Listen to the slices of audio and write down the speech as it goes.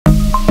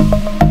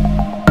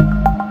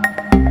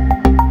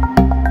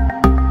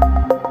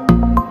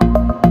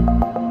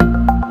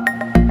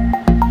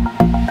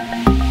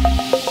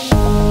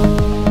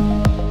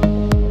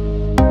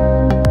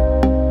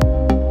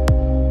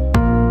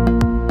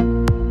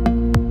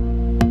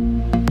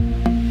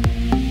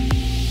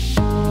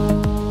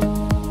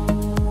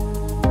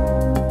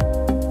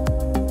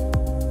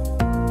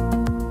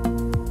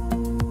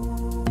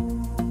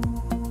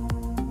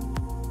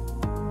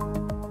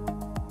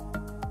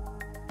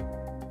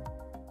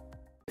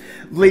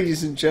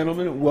Ladies and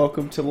gentlemen,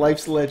 welcome to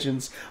Life's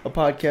Legends, a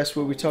podcast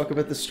where we talk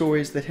about the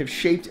stories that have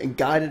shaped and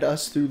guided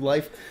us through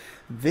life.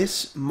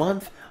 This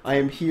month, I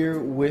am here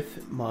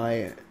with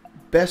my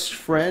best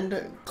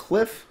friend,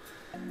 Cliff,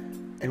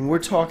 and we're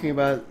talking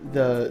about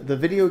the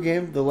video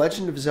game, The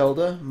Legend of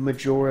Zelda,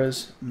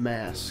 Majora's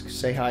Mask.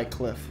 Say hi,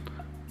 Cliff.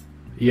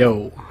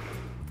 Yo.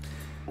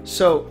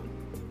 So,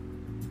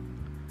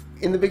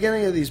 in the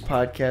beginning of these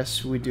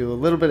podcasts, we do a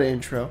little bit of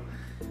intro.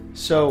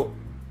 So,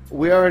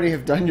 we already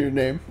have done your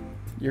name.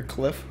 You're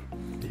Cliff.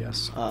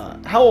 Yes.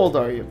 How old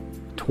are you?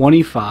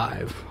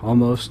 25.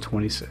 Almost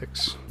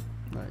 26.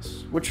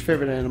 Nice. What's your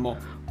favorite animal?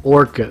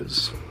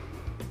 Orcas.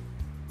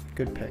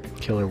 Good pick.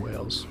 Killer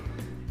whales.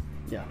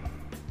 Yeah.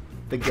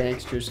 The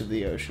gangsters of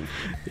the ocean.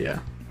 Yeah.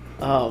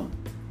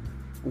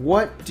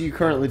 What do you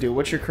currently do?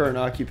 What's your current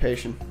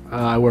occupation?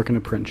 I work in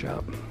a print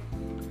shop.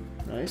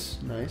 Nice,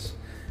 nice.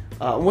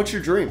 What's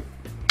your dream?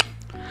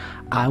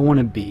 I want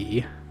to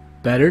be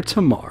better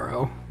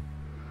tomorrow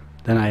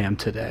than I am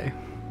today.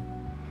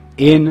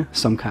 In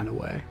some kind of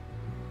way.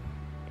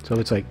 So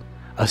it's like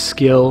a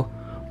skill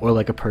or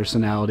like a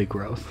personality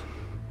growth.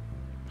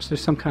 So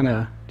there's some kind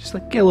of, just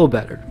like get a little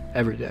better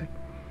every day.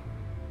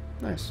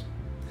 Nice.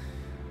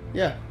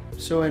 Yeah.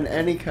 So in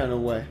any kind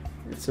of way.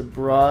 It's a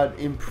broad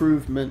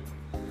improvement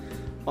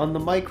on the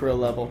micro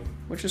level,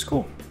 which is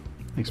cool.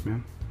 Thanks,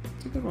 man.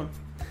 It's a good one.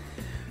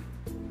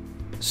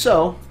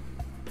 So,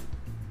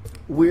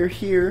 we're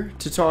here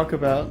to talk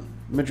about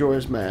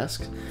Majora's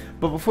Mask.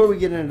 But before we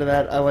get into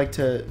that, I like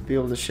to be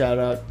able to shout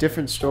out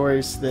different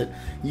stories that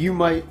you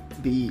might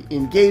be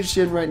engaged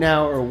in right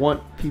now or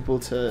want people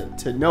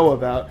to know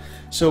about.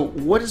 So,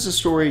 what is a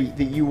story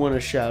that you want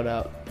to shout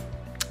out?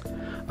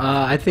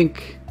 I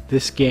think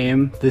this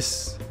game,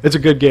 it's a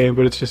good game,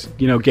 but it's just,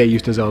 get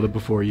used to Zelda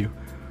before you.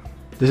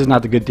 This is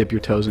not the good dip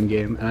your toes in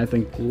game, and I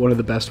think one of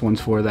the best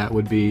ones for that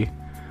would be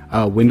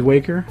Wind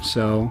Waker,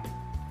 so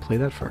play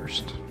that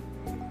first,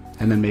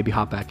 and then maybe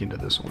hop back into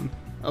this one.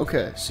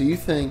 Okay, so you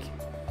think,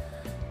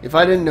 if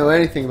I didn't know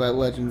anything about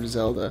Legend of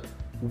Zelda,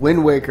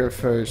 Wind Waker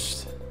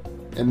first,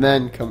 and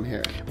then come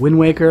here. Wind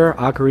Waker,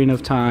 Ocarina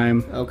of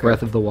Time, Okay.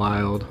 Breath of the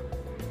Wild.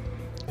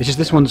 It's just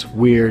this one's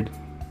weird,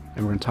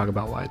 and we're going to talk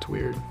about why it's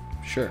weird.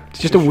 Sure. It's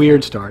just a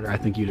weird starter, I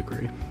think you'd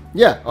agree.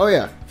 Yeah, oh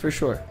yeah, for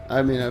sure.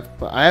 I mean,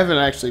 I haven't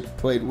actually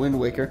played Wind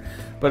Waker,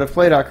 but I've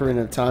played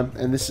Ocarina of Time,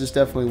 and this is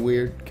definitely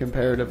weird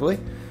comparatively.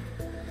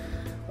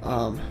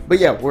 But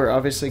yeah, we're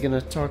obviously going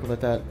to talk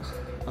about that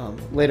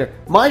later.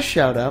 My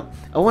shout out,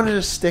 I wanted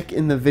to stick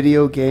in the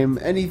video game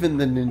and even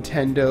the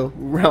Nintendo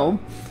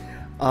realm.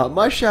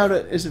 My shout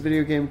out is a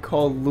video game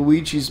called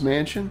Luigi's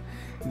Mansion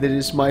that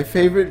is my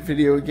favorite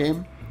video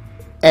game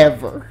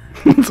ever.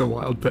 It's a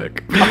wild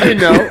pick. I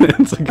know.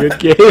 It's a good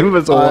game, but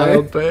it's a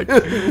wild pick.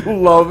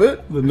 Love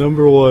it. The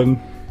number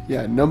one.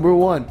 Yeah, number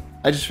one.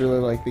 I just really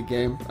like the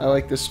game. I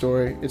like the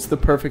story. It's the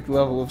perfect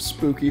level of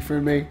spooky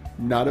for me.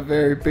 Not a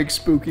very big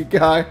spooky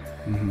guy.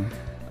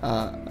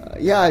 Mm-hmm.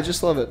 Yeah, I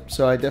just love it.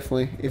 So I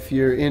definitely, if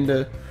you're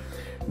into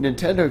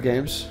Nintendo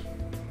games,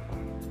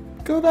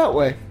 go that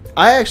way.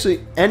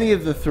 Any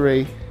of the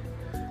three,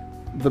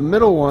 the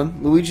middle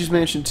one, Luigi's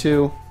Mansion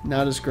 2,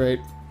 not as great.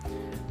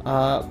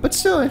 But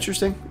still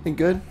interesting and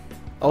good.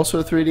 Also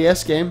a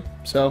 3DS game,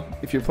 so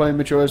if you're playing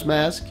Majora's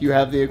Mask, you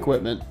have the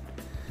equipment.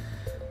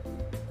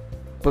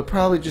 But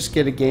probably just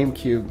get a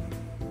GameCube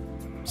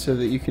so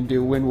that you can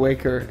do Wind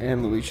Waker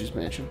and Luigi's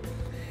Mansion.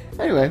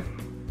 Anyway,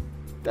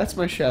 that's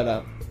my shout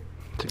out.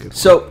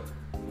 So,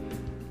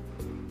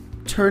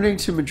 turning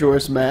to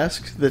Majora's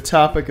Mask, the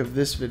topic of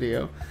this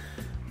video,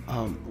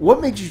 what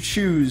made you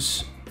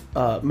choose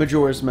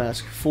Majora's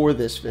Mask for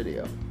this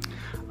video?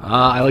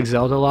 I like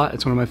Zelda a lot.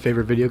 It's one of my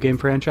favorite video game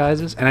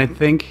franchises, and I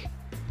think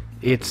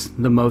it's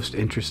the most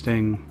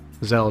interesting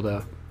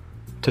Zelda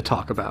to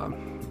talk about.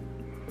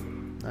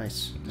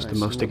 Nice. It's the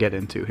most to get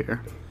into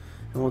here.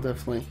 And we'll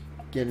definitely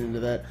get into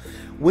that.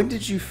 When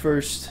did you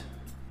first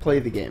play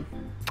the game?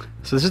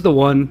 So this is the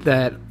one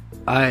that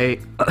I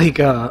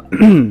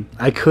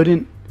I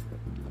couldn't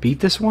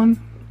beat this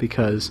one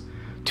because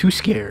too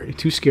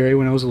scary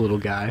when I was a little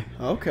guy.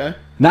 Okay.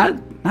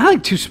 Not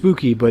like too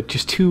spooky, but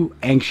just too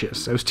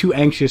anxious. I was too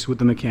anxious with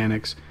the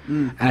mechanics,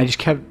 and I just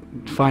kept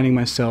finding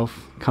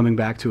myself coming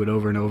back to it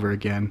over and over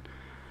again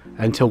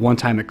until one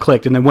time it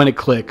clicked. And then when it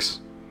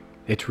clicks,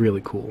 it's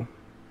really cool.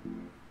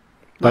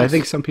 But Nice. I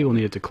think some people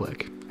need it to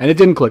click, and it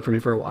didn't click for me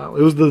for a while.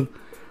 It was the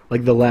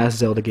last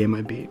Zelda game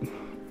I beat.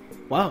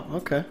 Wow.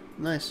 Okay.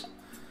 Nice.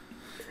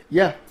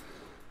 Yeah.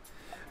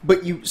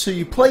 But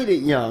you played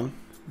it young,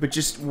 but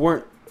just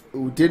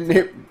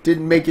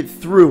didn't make it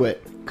through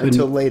it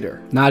until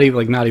later. Not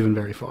even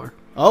very far.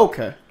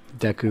 Okay.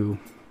 Deku,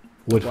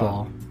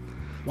 Woodfall.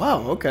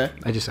 Wow. Okay.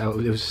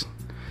 It was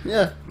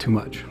Yeah. too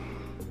much.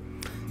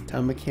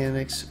 Time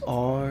mechanics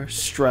are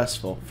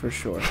stressful for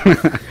sure.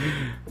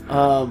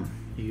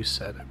 You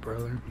said it,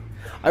 brother.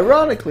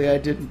 Ironically,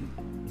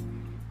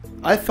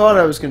 I thought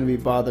I was going to be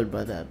bothered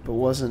by that, but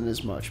wasn't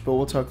as much. But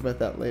we'll talk about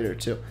that later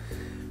too.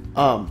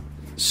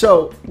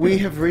 So, we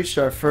have reached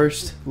our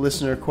first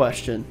listener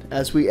question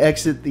as we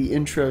exit the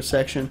intro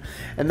section,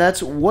 and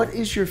that's, what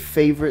is your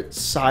favorite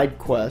side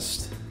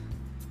quest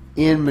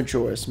in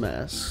Majora's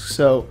Mask?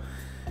 So,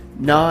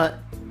 not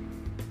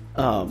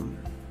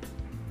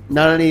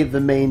any of the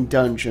main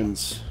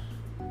dungeons,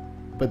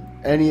 but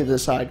any of the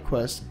side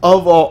quests.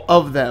 Of all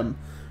of them,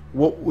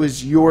 what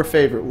was your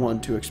favorite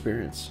one to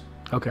experience?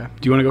 Okay.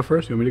 Do you want to go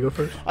first? You want me to go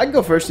first? I can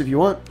go first if you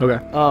want. Okay.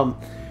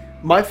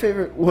 My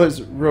favorite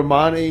was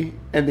Romani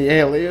and the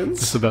aliens.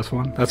 This is the best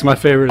one. That's my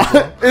favorite as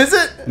well. Is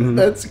it? Mm-hmm.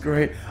 That's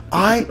great.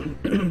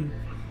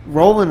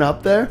 Rolling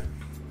up there,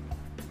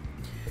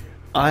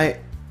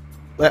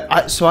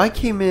 so I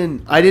came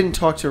in, I didn't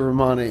talk to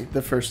Romani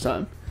the first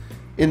time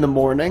in the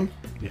morning.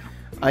 Yeah.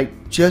 I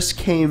just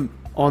came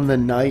on the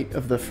night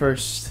of the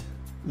first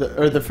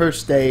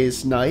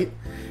day's night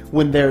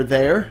when they're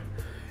there,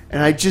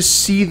 and I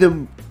just see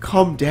them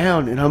come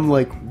down, and I'm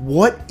like,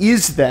 what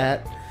is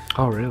that?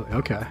 Oh, really?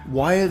 Okay.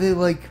 Why are they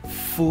like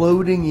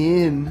floating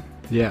in?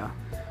 Yeah.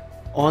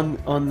 On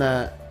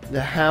the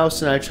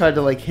house, and I tried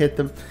to like hit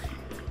them.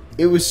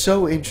 It was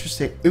so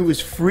interesting. It was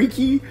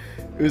freaky.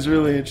 It was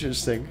really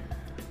interesting.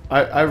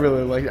 I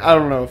really liked it. I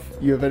don't know if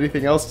you have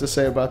anything else to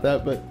say about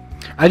that, but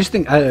I just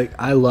think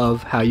I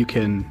love how you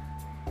can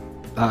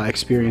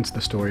experience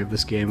the story of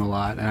this game a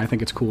lot, and I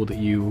think it's cool that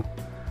you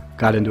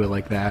got into it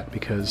like that,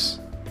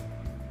 because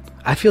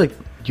I feel like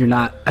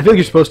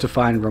you're supposed to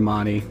find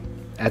Romani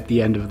at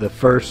the end of the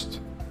first,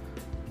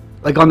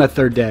 like on that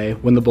third day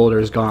when the boulder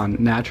is gone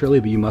naturally,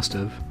 but you must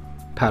have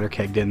powder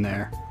kegged in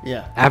there.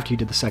 Yeah. After you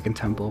did the second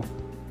temple.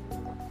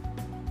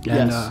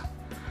 And yes.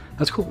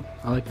 That's cool.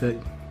 I like that.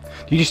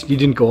 You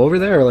didn't go over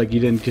there, or like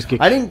you didn't just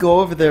get... I didn't go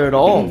over there at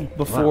all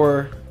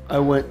before I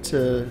went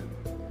to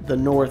the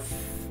north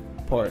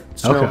part,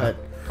 Snowhead.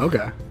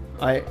 Okay.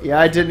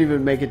 I didn't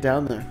even make it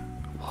down there.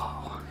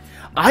 Whoa.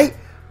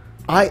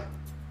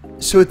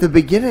 So at the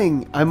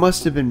beginning, I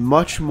must have been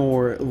much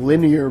more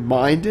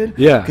linear-minded.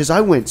 Yeah. Because I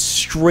went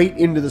straight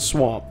into the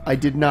swamp. I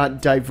did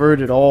not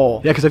divert at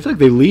all. Yeah, because I feel like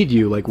they lead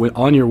you, like,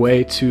 on your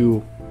way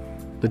to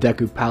the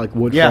Deku Palik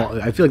Woodfall. Yeah.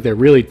 I feel like they're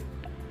really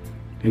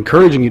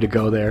encouraging you to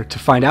go there to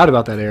find out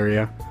about that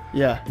area.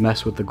 Yeah.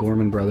 Mess with the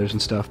Gorman brothers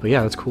and stuff. But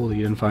yeah, that's cool that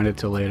you didn't find it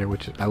till later,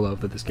 which I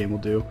love that this game will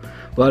do.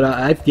 But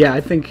I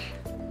think...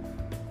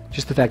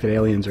 just the fact that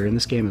aliens are in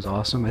this game is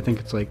awesome. I think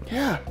it's like...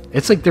 yeah.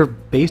 It's like they're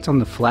based on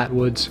the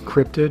Flatwoods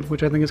cryptid,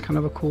 which I think is kind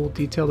of a cool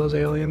detail, those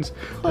aliens.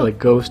 They're like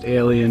ghost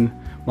alien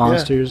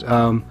monsters.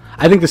 Yeah.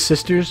 I think the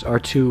sisters are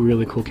two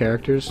really cool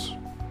characters.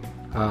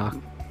 I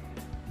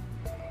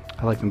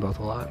like them both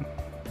a lot.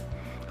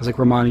 I was like,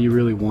 Romani, you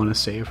really want to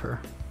save her.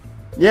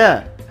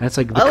 Yeah. And it's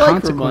like the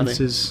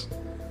consequences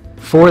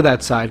for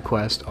that side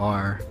quest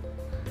are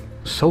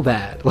so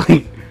bad.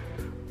 Like...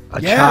 a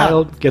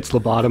child gets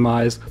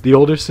lobotomized. The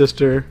older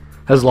sister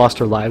has lost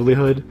her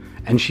livelihood,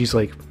 and she's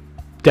like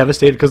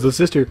devastated because the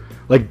sister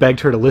like begged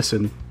her to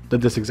listen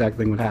that this exact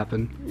thing would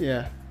happen.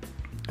 Yeah.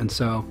 And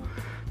so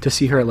to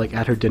see her like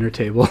at her dinner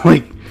table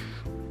like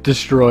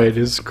destroyed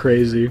is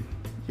crazy.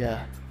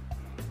 Yeah.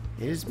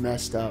 It is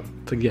messed up.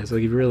 It's like, yeah, so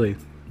like you really...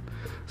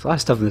 there's a lot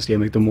of stuff in this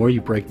game. Like the more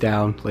you break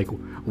down like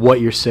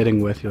what you're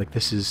sitting with, you're like,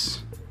 this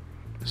is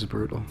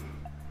brutal.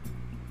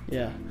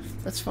 Yeah.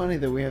 That's funny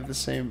that we have the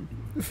same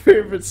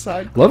favorite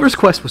side quest. Lover's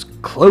Quest was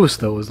close,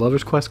 though. Was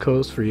Lover's Quest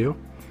close for you?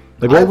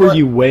 Like, what were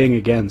you weighing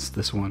against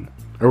this one?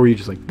 Or were you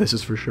just like, this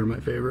is for sure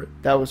my favorite?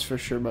 That was for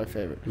sure my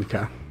favorite.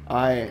 Okay.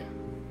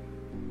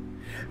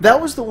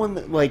 That was the one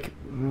that, like,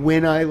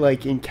 when I,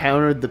 like,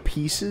 encountered the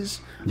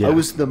pieces, I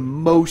was the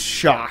most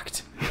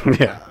shocked.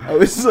 Yeah. I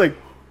was like...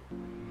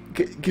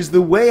 because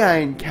the way I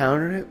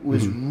encountered it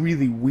was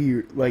really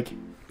weird. Like...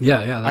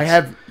 yeah, I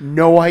have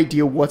no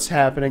idea what's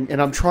happening,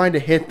 and I'm trying to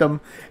hit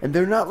them, and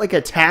they're not like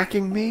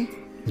attacking me.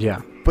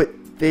 Yeah. But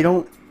they're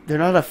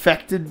not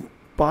affected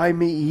by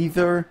me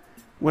either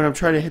when I'm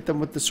trying to hit them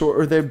with the sword,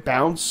 or they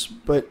bounce,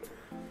 but...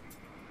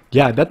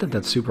 yeah, I bet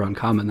that's super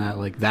uncommon,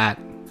 that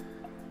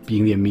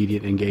being the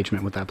immediate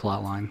engagement with that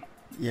plot line.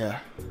 Yeah.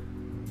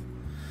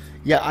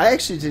 Yeah, I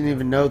actually didn't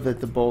even know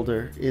that the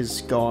boulder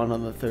is gone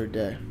on the third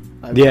day.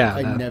 I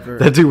never...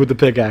 that dude with the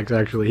pickaxe,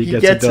 actually, he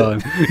gets it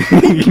done.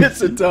 He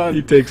gets it done.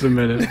 He takes a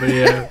minute, but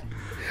yeah.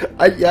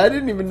 I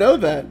didn't even know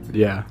that.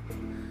 Yeah.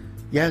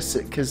 Yes,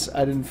 because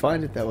I didn't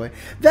find it that way.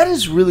 That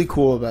is really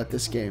cool about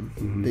this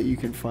game, that you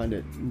can find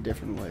it in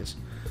different ways.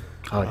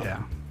 Oh,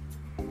 yeah.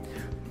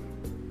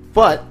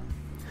 But,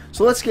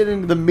 so let's get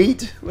into the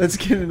meat. Let's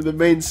get into the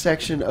main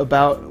section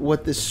about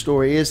what this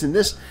story is. And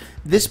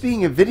this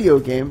being a video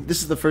game,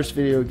 this is the first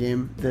video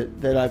game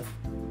that I've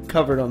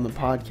covered on the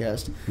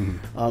podcast.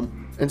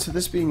 And so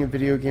this being a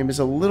video game is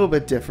a little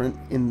bit different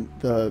in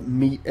the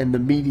meat and the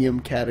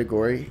medium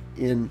category.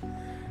 In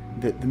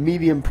the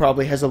medium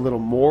probably has a little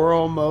more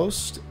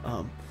almost.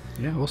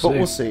 Yeah, we'll see. But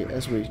we'll see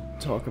as we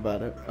talk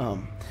about it.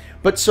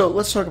 But so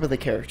let's talk about the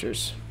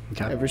characters.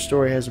 Okay. Every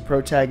story has a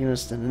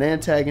protagonist and an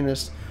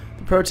antagonist.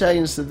 The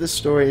protagonist of this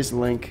story is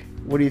Link.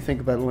 What do you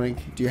think about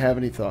Link? Do you have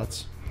any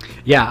thoughts?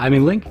 Yeah, I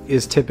mean, Link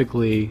is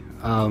typically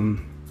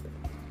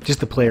just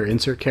the player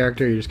insert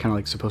character. You're just kind of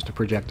like supposed to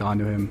project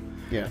onto him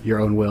Yeah. your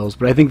own wills.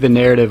 But I think the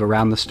narrative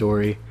around the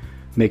story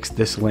makes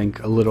this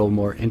Link a little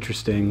more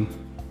interesting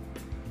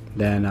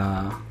than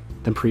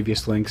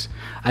previous Links.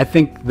 I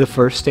think the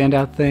first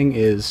standout thing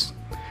is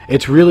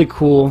it's really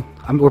cool.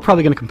 We're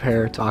probably going to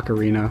compare it to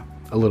Ocarina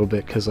a little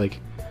bit because like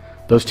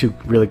those two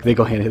really they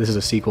go hand in hand. This is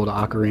a sequel to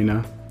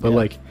Ocarina, but Yeah.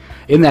 like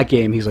in that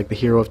game, he's like the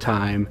hero of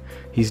time.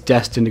 He's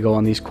destined to go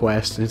on these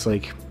quests, and it's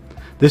like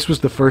this was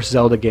the first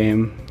Zelda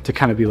game to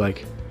kind of be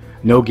like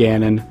no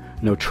Ganon,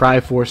 no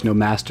Triforce, no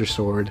Master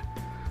Sword.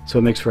 So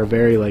it makes for a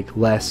very like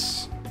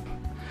less.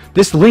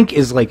 This Link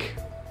is like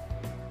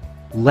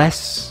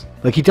less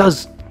like he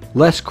does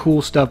less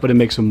cool stuff, but it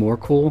makes him more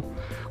cool.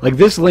 Like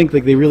this Link,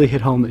 like they really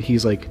hit home that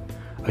he's like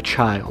a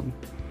child,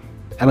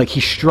 and like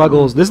he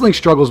struggles. This Link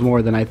struggles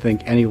more than I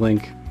think any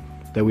Link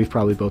that we've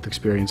probably both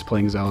experienced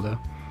playing Zelda.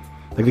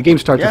 Like the game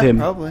starts with him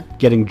probably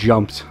getting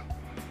jumped,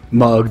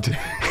 mugged,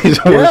 his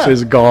horse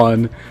is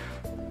gone.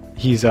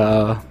 He's he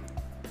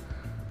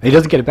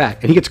doesn't get it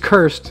back, and he gets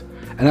cursed.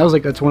 And that was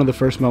like that's one of the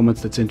first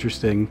moments that's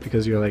interesting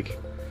because you're like,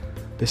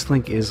 this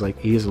Link is like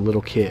he is a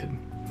little kid.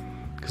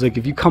 Because like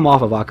if you come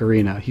off of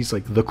Ocarina, he's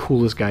like the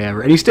coolest guy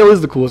ever, and he still is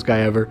the coolest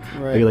guy ever. Right.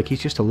 But you're like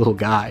he's just a little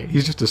guy.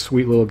 He's just a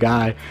sweet little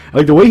guy. And,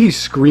 like the way he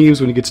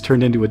screams when he gets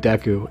turned into a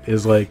Deku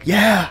is like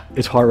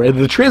it's hard. And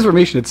the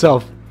transformation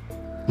itself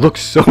looks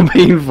so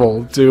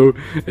painful to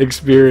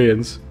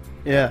experience.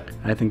 Yeah.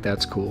 I think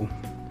that's cool.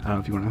 I don't know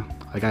if you want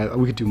to like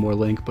we could do more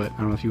Link, but I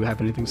don't know if you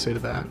have anything to say to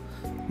that.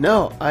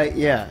 No,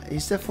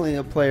 he's definitely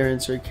a player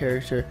insert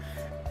character,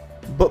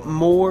 but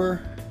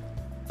more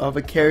of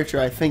a character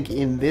I think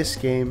in this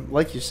game,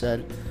 like you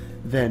said,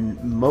 than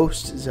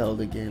most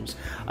Zelda games.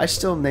 I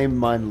still name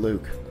mine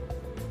Luke.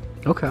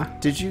 Okay.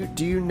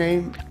 Do you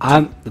name?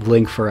 I'm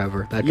Link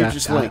forever. That You guy.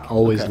 just Link.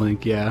 Always Okay.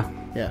 Link. Yeah.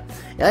 Yeah,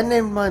 I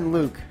named mine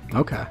Luke.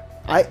 Okay.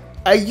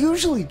 I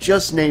usually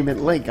just name it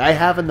Link. I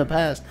have in the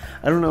past.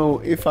 I don't know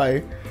if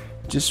I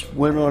just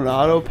went on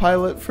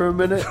autopilot for a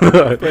minute,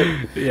 but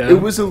Yeah. it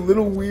was a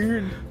little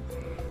weird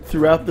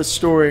throughout the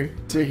story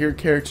to hear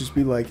characters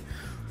be like,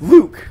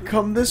 Luke,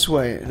 come this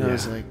way. And I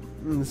was like,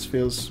 this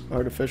feels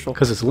artificial.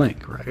 Because it's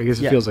Link, right? I guess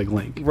it feels like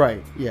Link.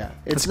 Right, yeah.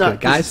 It's That's not,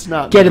 good. Guys, it's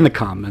not get in the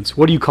comments.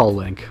 What do you call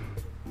Link?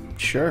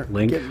 Sure,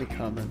 Link? get in the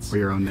comments. Or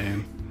your own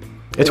name?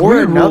 It's Or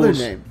weird another rules.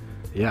 name.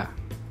 Yeah.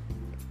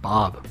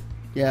 Bob.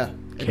 Yeah,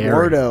 Karen.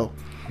 Eduardo.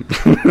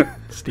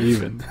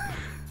 Steven.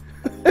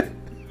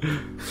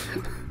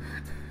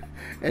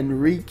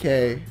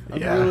 Enrique.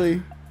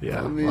 Yeah. I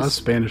A mean, lot of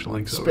Spanish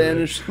Links over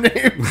there. Spanish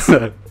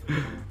names.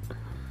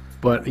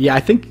 But yeah, I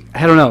think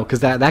I don't know because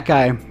that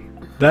guy, I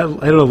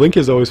don't know. Link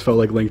has always felt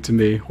like Link to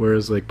me,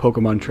 whereas like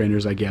Pokemon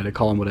trainers, I get it,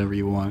 call him whatever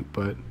you want,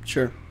 but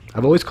Sure.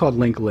 I've always called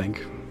Link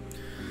Link.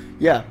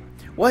 Yeah.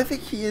 Well, I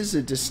think he is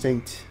a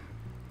distinct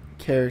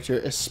character,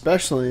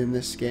 especially in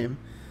this game.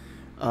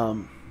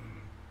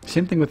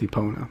 Same thing with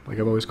Epona. Like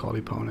I've always called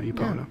Epona.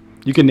 Yeah.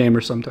 You can name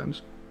her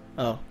sometimes.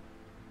 Oh,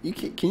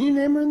 can you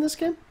name her in this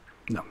game?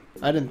 No.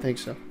 I didn't think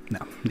so. No.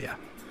 Yeah.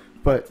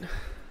 But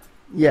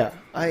yeah,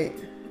 I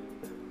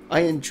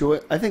enjoy.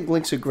 I think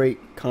Link's a great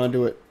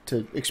conduit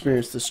to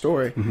experience the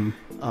story.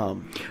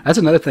 That's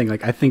another thing.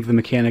 Like I think the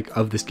mechanic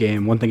of this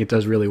game, one thing it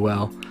does really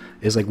well,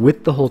 is like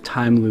with the whole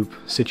time loop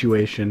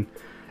situation.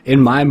 In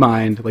my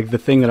mind, like the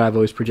thing that I've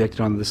always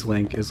projected on this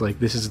Link is like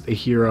this is a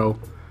hero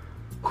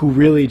who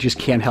really just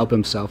can't help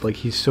himself. Like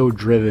he's so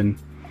driven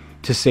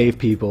to save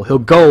people. He'll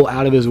go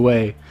out of his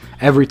way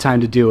every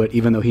time to do it,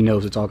 even though he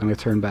knows it's all going to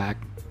turn back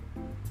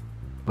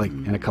like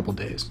in a couple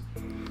days.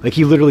 Like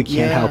he literally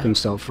can't help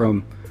himself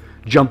from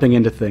jumping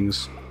into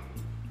things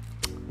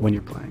when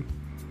you're playing.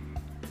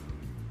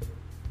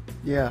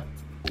 Yeah.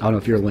 I don't know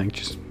if you're a Link,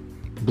 just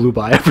blew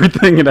by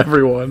everything and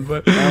everyone,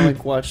 but I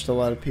like watched a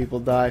lot of people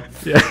die.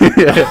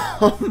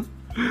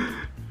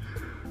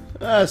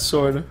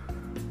 Sort of.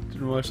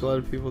 Didn't watch a lot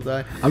of people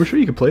die. I'm sure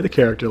you could play the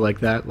character like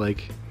that,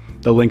 like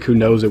the Link who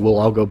knows it will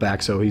all go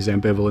back, so he's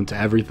ambivalent to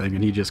everything,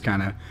 and he just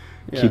kind of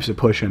keeps it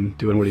pushing,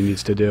 doing what he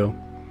needs to do.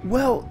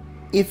 Well,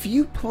 if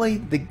you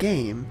played the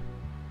game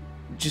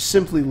just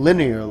simply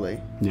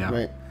linearly,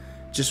 right?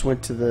 Just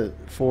went to the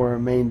 4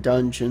 main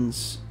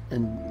dungeons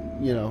and,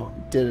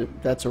 did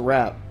it. That's a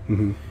wrap.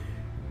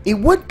 It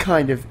would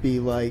kind of be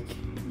like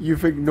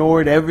you've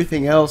ignored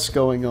everything else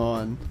going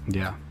on.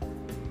 Yeah.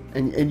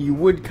 And you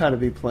would kind of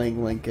be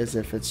playing Link as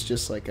if it's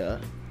just like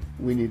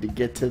we need to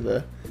get to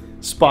the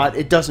spot.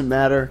 It doesn't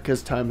matter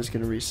because time is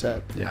going to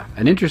reset. Yeah.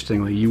 And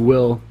interestingly, you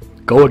will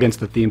go against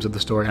the themes of the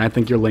story, and I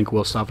think your Link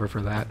will suffer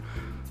for that.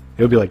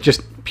 It would be like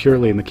just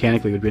purely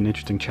mechanically, it would be an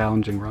interesting,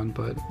 challenging run,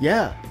 but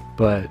yeah,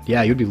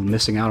 you'd be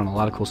missing out on a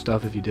lot of cool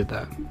stuff if you did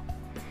that.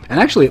 And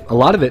actually, a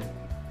lot of it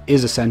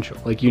is essential.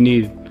 Like you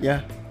need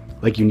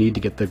to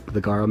get the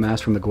Garo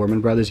mask from the Gorman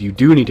brothers. You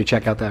do need to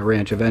check out that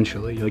ranch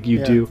eventually. Like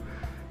you do,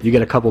 you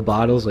get a couple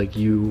bottles. Like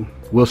you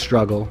will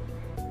struggle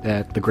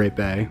at the Great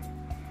Bay.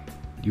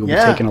 You'll be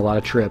taking a lot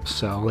of trips.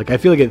 So like I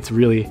feel like it's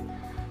really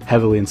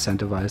heavily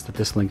incentivized that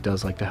this Link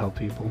does like to help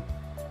people.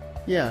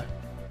 Yeah.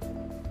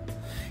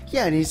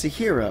 Yeah, and he's a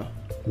hero.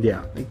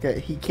 Yeah. Like that,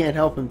 he can't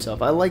help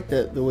himself. I like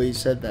the way you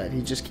said that.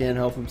 He just can't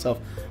help himself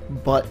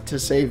but to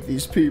save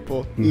these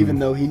people, even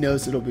though he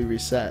knows it'll be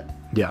reset.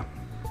 Yeah.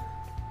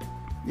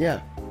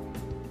 Yeah.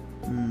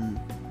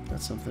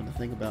 That's something to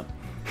think about.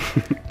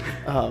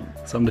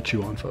 Something to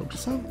chew on, folks.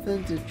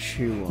 Something to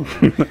chew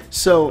on.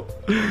 So,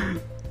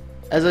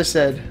 as I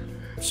said,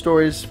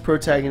 stories,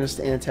 protagonist,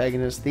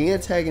 antagonist. The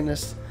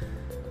antagonist,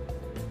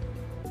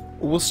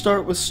 we'll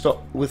start with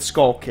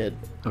Skull Kid.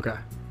 Okay.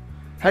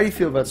 How do you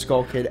feel about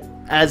Skull Kid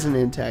as an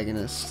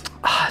antagonist?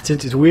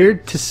 It's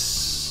weird to...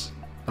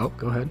 Oh,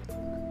 go ahead.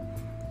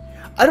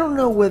 I don't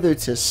know whether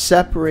to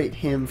separate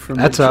him from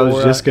That's what I was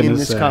Majora just gonna in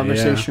this say,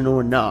 conversation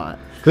or not.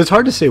 Because it's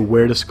hard to say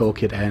where does Skull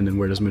Kid end and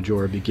where does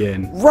Majora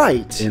begin.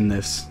 Right. In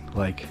this,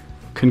 like,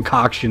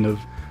 concoction of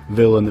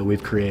villain that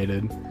we've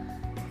created.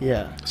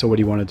 Yeah. So what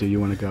do you want to do? You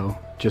want to go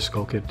just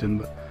Skull Kid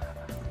and...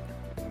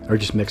 Or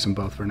just mix them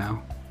both for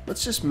now?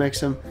 Let's just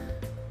mix them.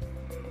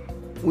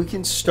 We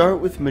can start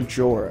with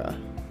Majora.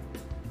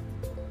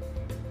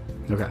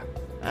 Okay.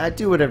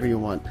 Do whatever you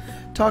want.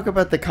 Talk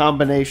about the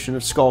combination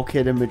of Skull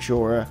Kid and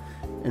Majora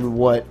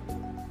and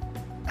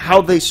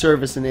how they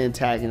serve as an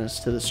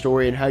antagonist to the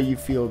story and how you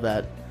feel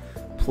that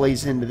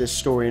plays into this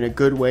story in a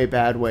good way,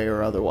 bad way,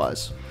 or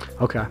otherwise.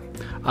 Okay.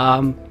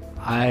 How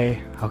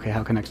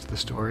connects to the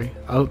story?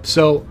 Oh,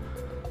 so,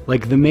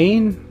 like, the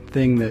main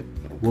thing that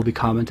will be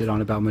commented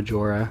on about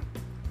Majora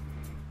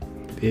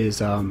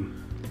is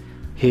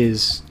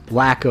his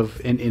lack of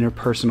an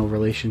interpersonal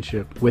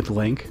relationship with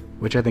Link,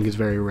 which I think is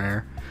very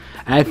rare.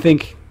 And I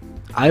think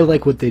I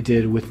like what they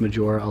did with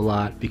Majora a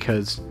lot,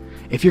 because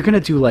if you're going to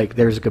do, like,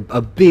 there's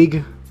a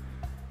big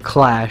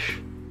clash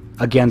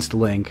against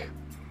Link,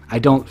 I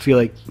don't feel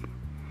like...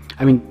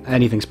 I mean,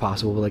 anything's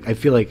possible, but, like, I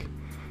feel like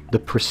the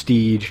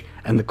prestige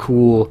and the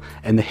cool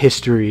and the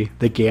history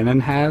that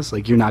Ganon has,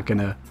 like, you're not going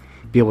to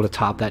be able to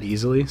top that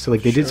easily. So,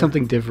 like, they did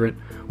something different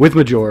with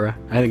Majora.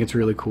 I think it's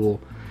really cool.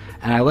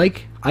 And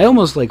I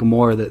almost like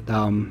more that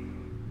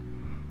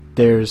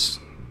there's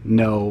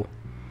no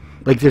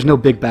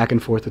big back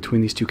and forth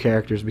between these two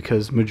characters,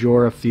 because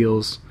Majora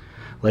feels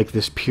like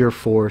this pure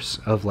force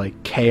of,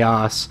 like,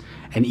 chaos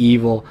and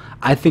evil.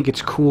 I think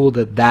it's cool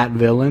that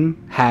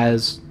villain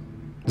has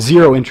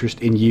zero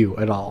interest in you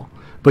at all,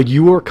 but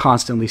you are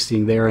constantly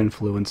seeing their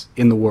influence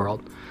in the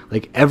world.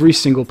 Like, every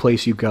single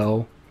place you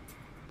go,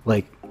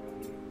 like,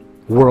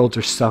 worlds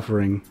are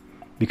suffering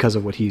because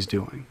of what he's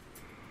doing.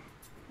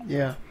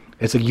 Yeah.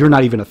 It's like you're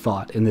not even a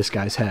thought in this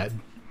guy's head,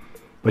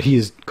 but he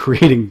is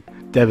creating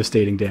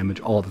devastating damage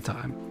all the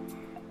time.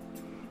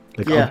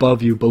 Like,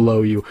 above you,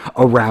 below you,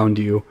 around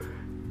you,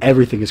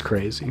 everything is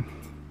crazy.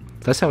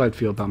 That's how I'd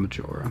feel about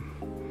Majora.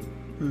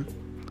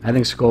 I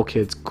think Skull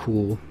Kid's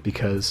cool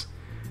because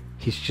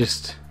he's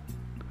just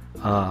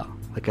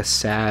like a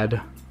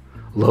sad,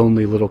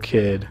 lonely little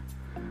kid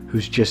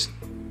who's just,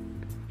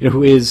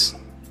 who is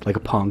like a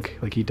punk,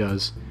 like he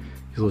does.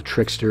 He's a little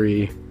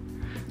trickstery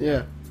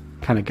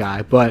kind of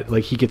guy, but,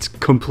 like, he gets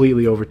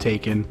completely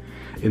overtaken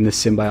in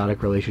this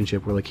symbiotic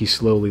relationship where, like, he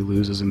slowly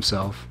loses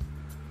himself.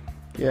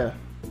 Yeah.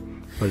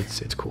 But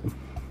it's cool.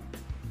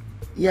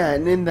 Yeah,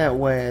 and in that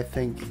way, I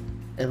think,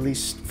 at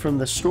least from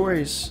the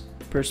story's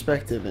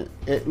perspective,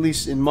 at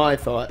least in my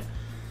thought,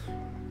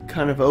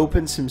 kind of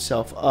opens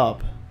himself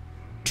up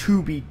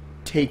to be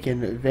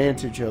taken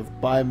advantage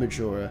of by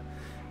Majora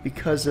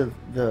because of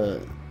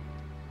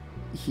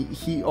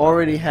he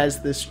already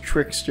has this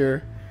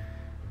trickster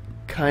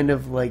kind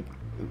of like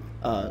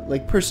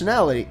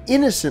personality.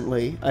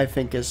 Innocently, I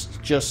think, as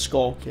just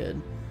Skull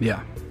Kid.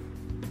 Yeah.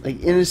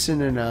 Like,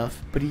 innocent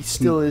enough, but he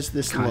still is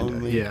this kinda,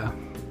 lonely. Yeah.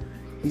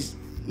 He's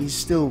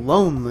still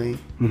lonely.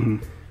 Mm-hmm.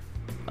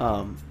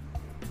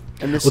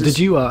 And this did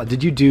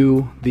you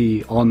do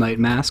the All Night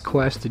Mask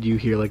quest? Did you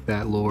hear, like,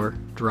 that lore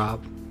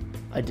drop?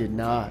 I did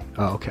not.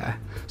 Oh, okay.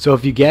 So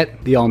if you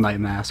get the All Night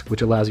Mask,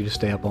 which allows you to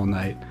stay up all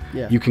night,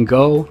 you can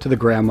go to the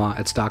grandma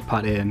at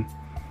Stockpot Inn,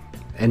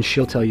 and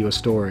she'll tell you a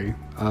story.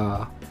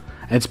 And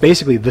it's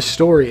basically, the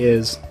story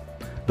is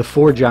the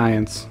four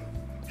giants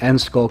and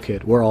Skull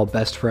Kid were all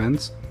best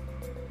friends,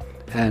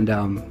 and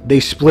they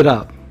split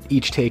up,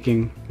 each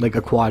taking, like,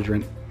 a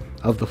quadrant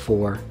of the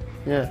four.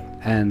 Yeah.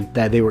 And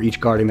that they were each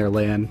guarding their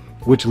land,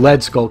 which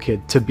led Skull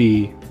Kid to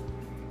be,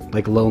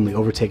 like, lonely,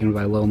 overtaken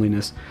by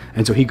loneliness.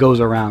 And so he goes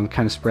around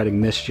kind of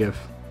spreading mischief,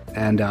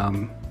 and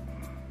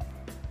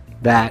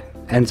that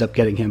ends up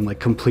getting him, like,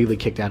 completely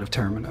kicked out of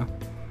Termina,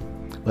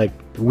 like,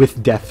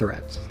 with death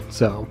threats.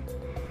 So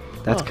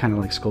that's kind of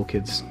like Skull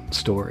Kid's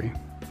story.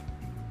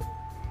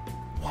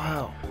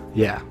 Wow.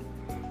 Yeah.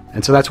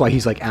 And so that's why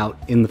he's, like, out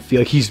in the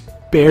field. He's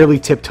barely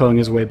tiptoeing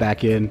his way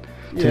back in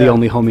to the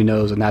only home he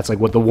knows, and that's, like,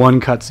 what the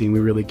one cutscene we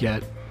really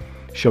get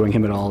showing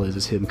him at all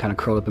is him kind of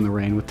curled up in the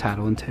rain with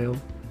Tattle and Tail.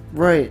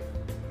 Right.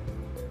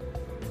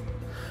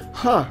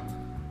 Huh.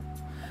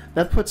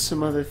 That puts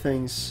some other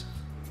things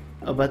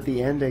about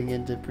the ending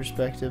into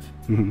perspective.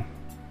 Mm-hmm.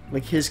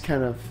 Like, his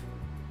kind of,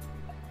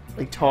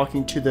 like,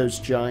 talking to those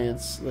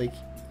giants, like,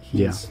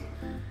 he's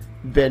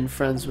been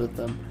friends with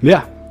them.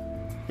 Yeah.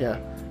 Yeah.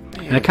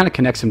 And it kind of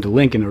connects him to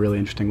Link in a really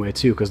interesting way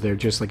too, because they're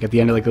just like at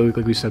the end of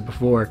like we said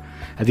before,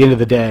 at the end of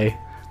the day,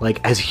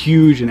 like as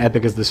huge and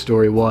epic as this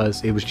story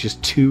was, it was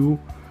just two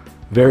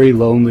very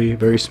lonely,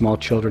 very small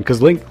children.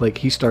 Because Link, like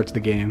he starts the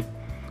game,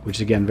 which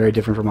is again very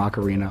different from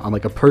Ocarina, on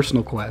like a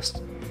personal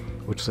quest,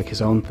 which is like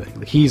his own thing.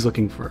 Like he's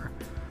looking for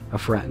a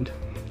friend,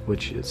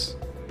 which is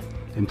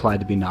implied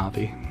to be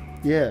Navi.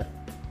 Yeah.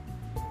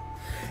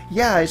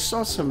 Yeah, I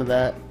saw some of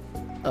that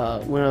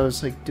when I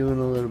was like doing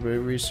a little bit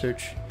of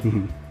research,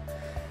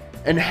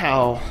 and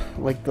how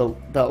like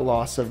that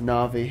loss of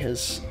Navi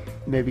has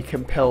maybe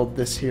compelled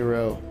this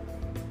hero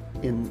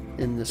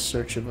in the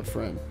search of a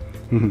friend.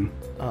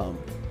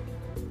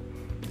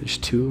 There's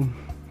two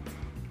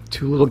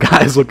little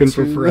guys looking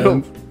for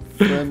friends.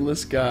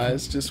 Friendless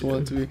guys just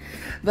want to be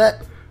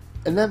that,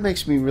 and that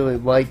makes me really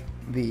like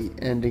the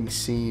ending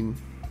scene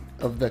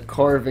of the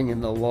carving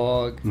in the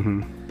log,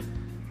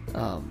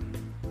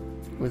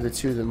 where the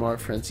two of them are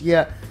friends.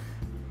 Yeah,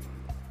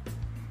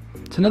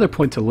 it's another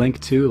point to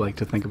Link too, like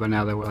to think about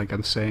now that like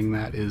I'm saying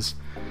that is,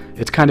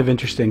 it's kind of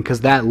interesting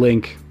because that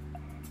Link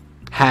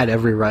had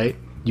every right,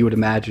 you would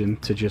imagine,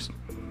 to just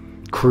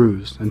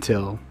cruise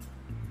until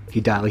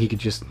he died. Like he could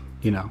just,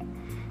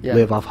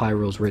 live off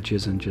Hyrule's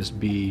riches and just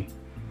be.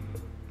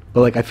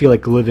 But like I feel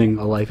like living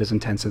a life as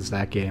intense as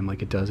that game,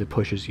 like it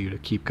pushes you to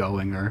keep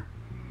going, or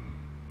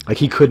like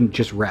he couldn't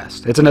just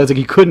rest. It's like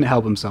he couldn't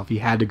help himself. He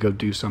had to go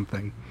do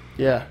something.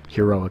 Yeah.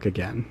 Heroic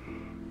again.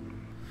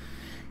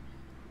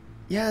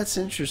 Yeah, it's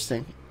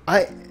interesting.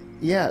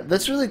 Yeah,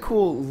 that's really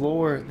cool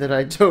lore that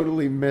I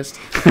totally missed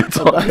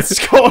about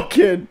Skull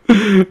Kid.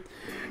 Because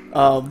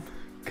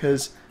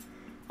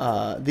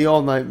the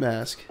All Night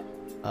Mask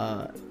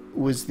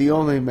was the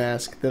only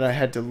mask that I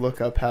had to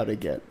look up how to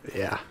get.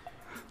 Yeah.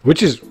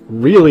 Which is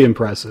really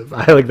impressive.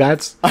 I think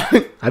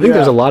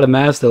there's a lot of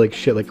masks that like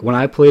shit. Like when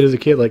I played as a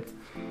kid, like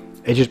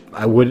it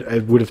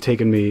would have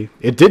taken me.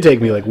 It did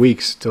take me like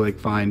weeks to like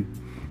find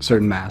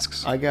certain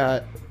masks. I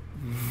got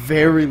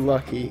very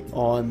lucky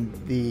on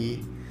the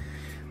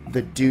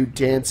dude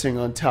dancing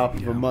on top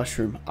of a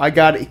mushroom. I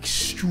got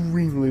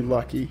extremely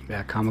lucky.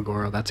 Yeah,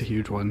 Kamagoro, that's a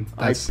huge one.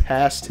 I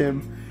passed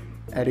him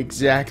at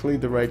exactly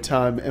the right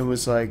time and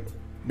was like,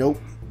 nope,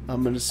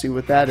 I'm gonna see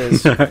what that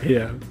is.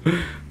 Yeah.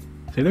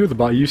 Same thing with the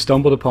bomb. You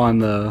stumbled upon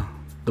the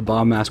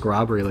bomb mask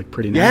robbery like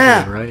pretty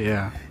naturally, right?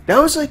 Yeah. That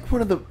was like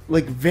one of the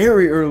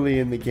very early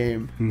in the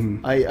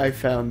game. I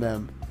found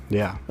them.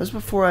 Yeah. That was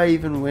before I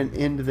even went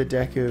into the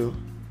Deku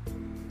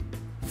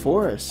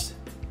Forest.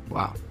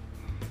 Wow.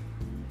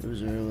 It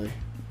was early.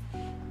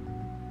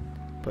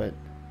 But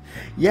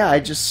yeah, I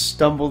just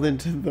stumbled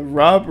into the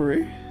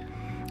robbery.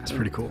 That's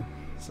pretty cool.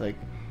 It's like,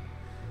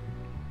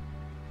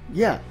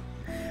 yeah.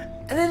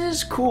 And it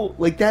is cool.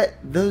 Like that,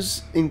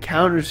 those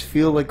encounters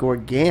feel like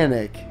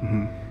organic,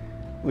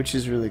 which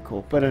is really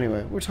cool. But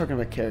anyway, we're talking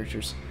about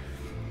characters.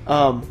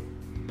 But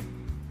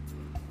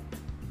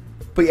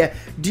yeah,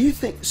 do you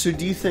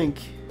think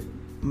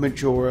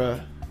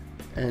Majora,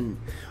 and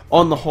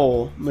on the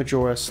whole,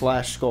 Majora /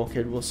 Skull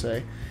Kid, we'll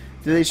say,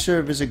 do they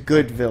serve as a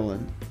good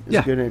villain? As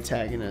a good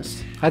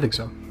antagonist? I think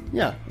so.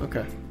 Yeah,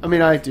 okay. I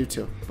mean, I do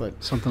too,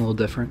 but something a little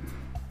different.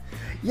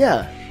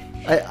 Yeah.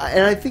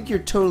 And I think you're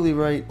totally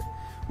right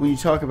when you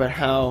talk about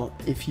how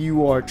if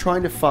you are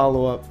trying to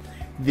follow up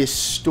this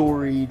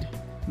storied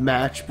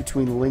match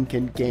between Link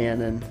and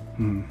Ganon,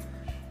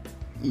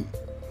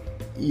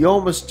 you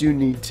almost do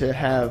need to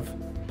have,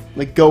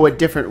 like, go a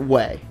different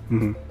way.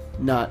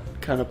 Not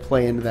kind of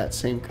play into that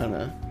same kind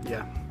of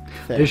thing.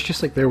 There's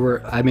just like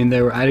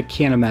I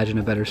can't imagine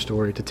a better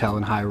story to tell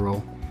in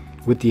Hyrule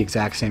with the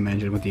exact same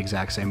engine, with the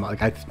exact same,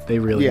 they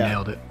really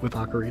nailed it with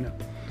Ocarina.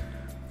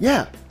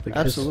 Yeah, like,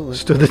 absolutely.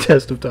 Stood the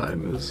test of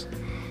time. It was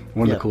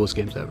one of the coolest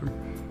games ever.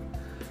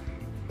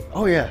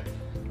 Oh yeah,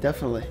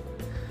 definitely.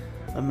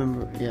 I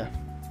remember,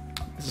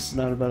 this is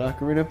not about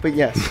Ocarina, but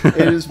yes,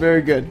 it is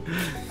very good.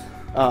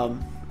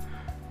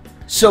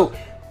 So,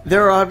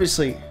 there are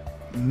obviously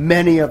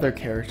many other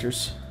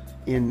characters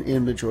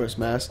in Majora's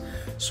Mask,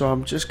 so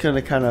I'm just going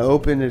to kind of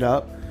open it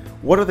up.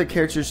 What other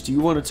characters do you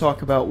want to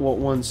talk about? What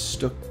ones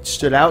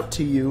stood out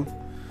to you?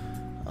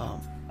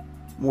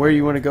 Where do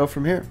you want to go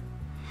from here?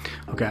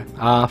 Okay,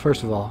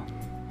 first of all,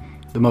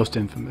 the most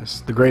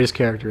infamous, the greatest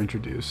character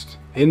introduced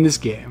in this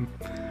game.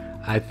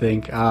 I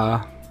think,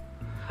 I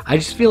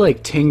just feel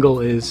like Tingle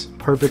is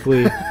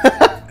perfectly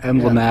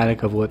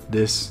emblematic of what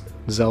this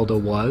Zelda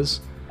was.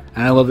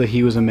 And I love that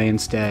he was a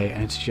mainstay,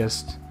 and it's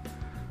just,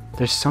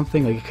 there's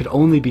something, like, it could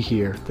only be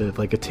here that,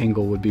 like, a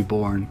Tingle would be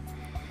born.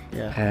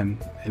 Yeah. And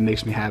it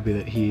makes me happy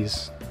that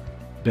he's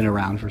been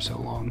around for so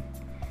long.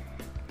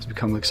 He's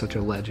become, like, such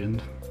a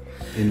legend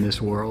in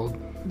this world.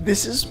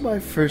 This is my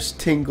first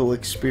Tingle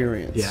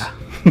experience. Yeah.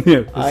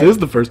 This is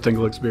the first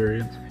Tingle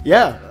experience.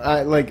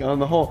 Yeah, like, on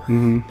the whole.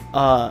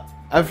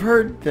 I've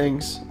heard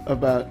things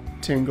about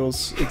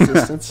Tingle's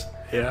existence.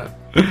 Yeah.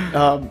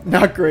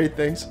 Not great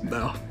things.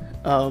 No.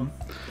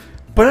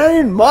 But I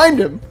didn't mind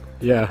him.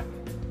 Yeah.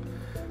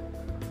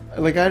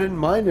 Like, I didn't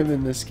mind him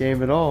in this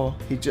game at all.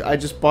 I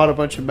just bought a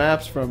bunch of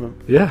maps from him.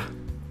 Yeah.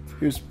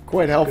 He was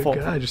quite helpful.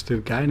 Good guy, just a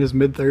guy in his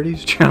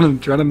mid-30s trying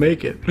to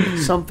make it.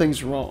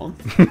 Something's wrong.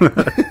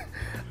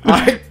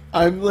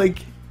 I'm like,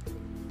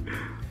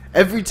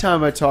 every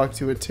time I talk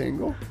to a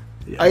Tingle,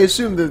 Yeah. I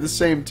assume they're the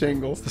same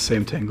Tingle. It's the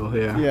same Tingle,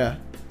 yeah. Yeah,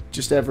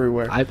 just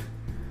everywhere.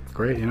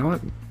 Great, you know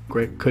what?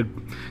 Great, could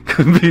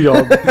be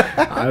all.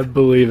 I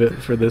believe it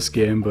for this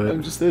game,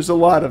 but There's a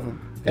lot of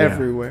them Yeah.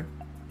 everywhere.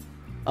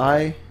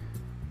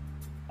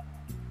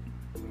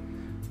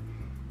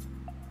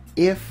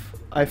 If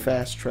I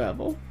fast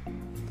travel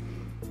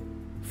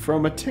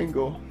from a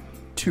Tingle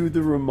to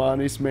the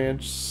Romani's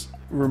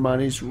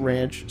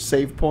Ranch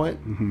save point,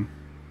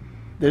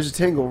 there's a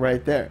Tingle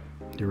right there.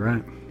 you're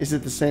right. Is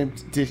it the same?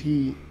 Did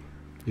he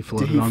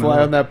Floated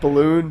fly on that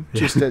balloon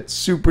Yeah. just at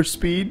super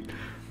speed?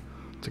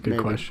 It's a good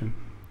Maybe. question.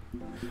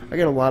 I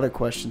got a lot of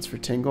questions for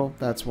Tingle.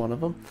 That's one of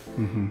them.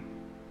 Mm-hmm.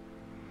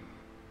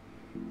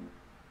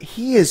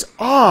 He is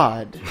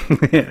odd.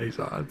 Yeah, he's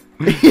odd.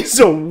 He's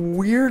a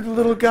weird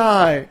little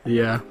guy.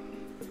 Yeah.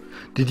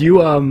 Did you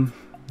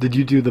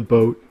do the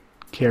boat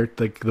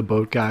the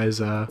boat guy's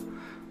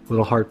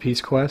little heart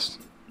piece quest?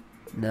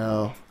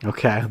 No.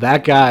 Okay,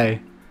 that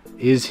guy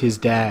is his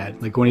dad.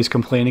 Like when he's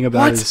complaining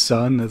about What? his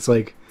son, that's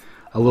like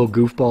a little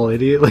goofball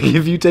idiot. Like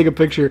if you take a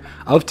picture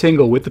of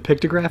Tingle with the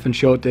pictograph and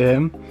show it to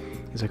him,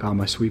 he's like, "Oh,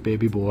 my sweet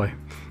baby boy."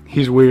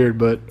 He's weird,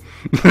 but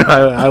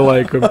I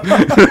like him.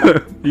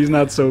 He's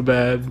not so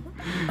bad.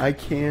 I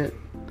can't.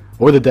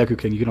 Or the Deku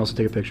King. You can also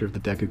take a picture of the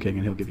Deku King,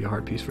 and he'll give you a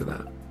heart piece for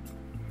that.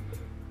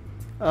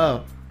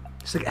 Oh.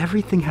 It's like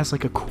everything has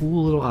like a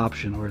cool little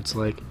option where it's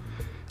like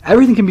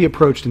everything can be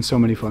approached in so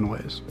many fun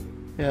ways.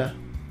 Yeah.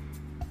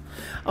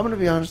 I'm going to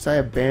be honest. I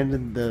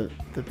abandoned the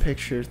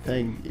picture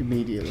thing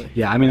immediately.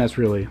 Yeah, I mean that's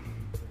really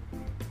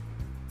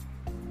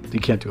you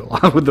can't do a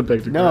lot with the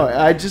pictograph. No,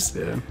 I just...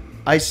 Yeah.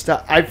 I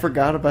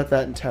forgot about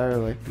that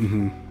entirely.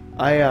 Mm-hmm.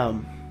 I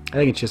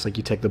think it's just like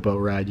you take the boat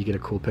ride, you get a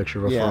cool picture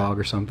of a Yeah. frog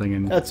or something,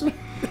 and That's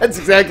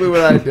exactly what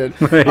I did.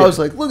 Right. I was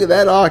like, look at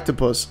that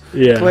octopus.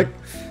 Yeah. Click.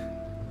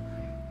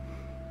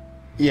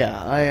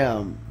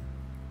 Yeah,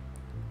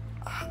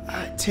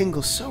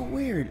 Tingle's so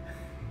weird.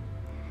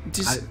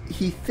 Does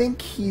he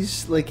think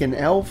he's like an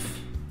elf?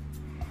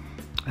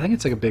 I think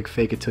it's like a big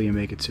fake it till you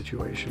make it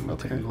situation with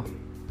Okay. Tingle.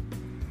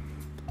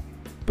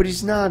 But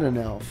he's not an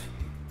elf.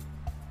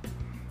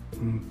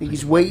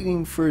 He's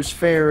waiting for his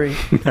fairy.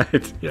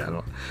 yeah, I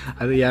don't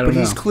But know.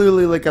 he's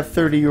clearly like a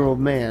 30-year-old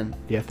man.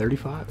 Yeah,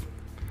 35.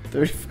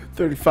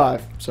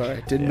 35. Sorry,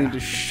 I didn't Yeah. mean to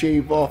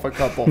shave off a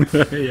couple.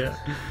 Yeah.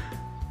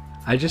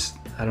 I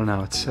don't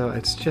know.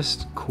 It's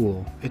just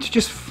cool. It's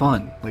just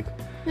fun. Like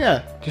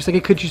Yeah. just like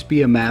it could just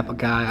be a map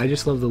guy. I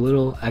just love the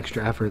little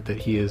extra effort that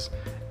he is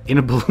in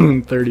a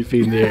balloon 30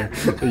 feet in the air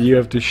that you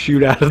have to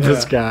shoot out of the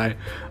sky.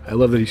 I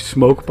love that he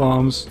smoke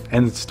bombs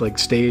and it's like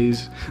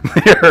stays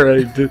there.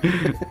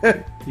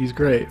 He's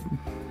great.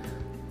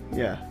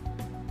 Yeah.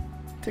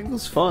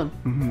 Tingle's fun,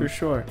 for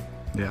sure.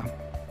 Yeah.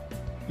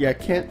 Yeah,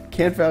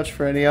 can't vouch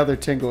for any other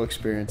Tingle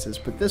experiences,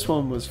 but this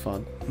one was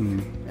fun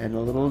and a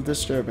little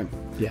disturbing.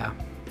 Yeah.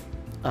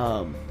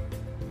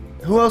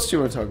 Who else do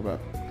you want to talk about?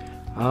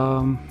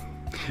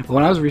 Well,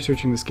 when I was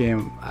researching this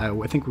game, I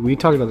think we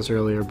talked about this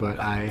earlier, but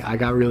I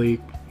got really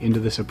into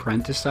this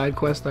apprentice side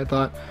quest. I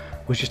thought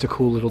was just a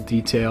cool little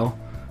detail.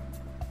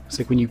 It's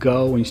like when you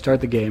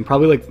start the game,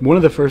 probably like one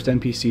of the first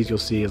NPCs you'll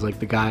see is like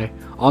the guy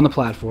on the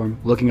platform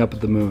looking up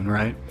at the moon,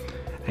 right?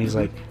 And he's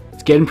like,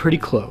 it's getting pretty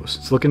close.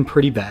 It's looking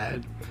pretty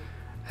bad.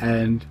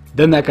 And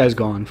then that guy's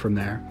gone from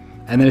there.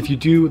 And then if you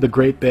do the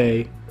Great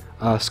Bay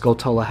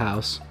Skulltula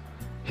house,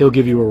 he'll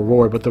give you a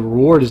reward, but the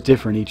reward is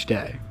different each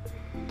day.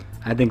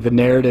 I think the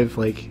narrative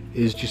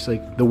is just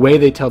like the way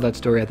they tell that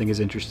story I think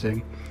is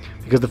interesting.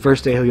 Because the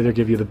first day he'll either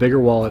give you the bigger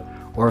wallet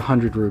or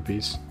 100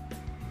 rupees.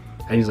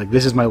 And he's like,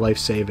 this is my life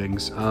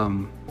savings.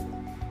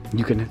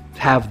 You can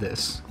have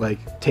this.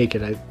 Like, take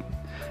it.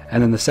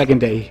 And then the second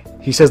day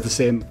he says the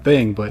same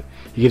thing, but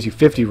he gives you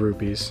 50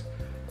 rupees.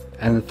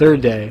 And the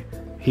third day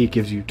he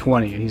gives you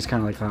 20, and he's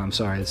kind of like, oh, I'm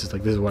sorry, this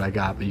is what I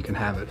got, but you can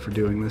have it for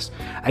doing this.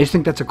 I just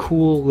think that's a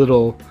cool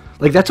little,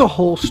 that's a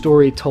whole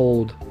story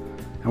told,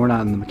 and we're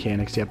not in the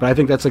mechanics yet, but I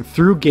think that's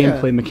through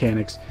gameplay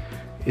mechanics,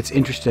 it's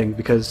interesting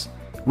because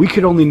we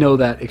could only know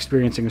that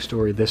experiencing a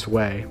story this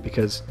way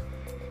because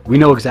we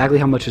know exactly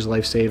how much his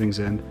life savings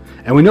in,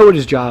 and we know what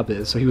his job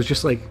is. So he was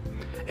just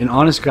an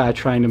honest guy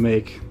trying to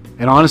make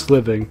an honest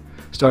living,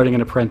 starting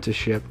an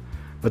apprenticeship,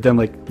 but then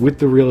with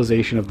the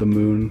realization of the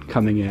moon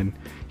coming in,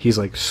 he's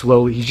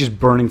he's just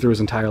burning through his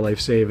entire life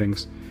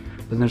savings.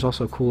 But then there's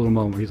also a cool little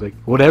moment where he's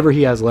whatever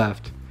he has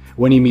left,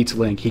 when he meets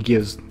Link, he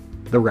gives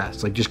the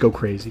rest. Just go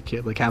crazy,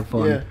 kid. Have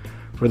fun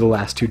for the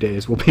last 2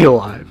 days. We'll be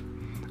alive.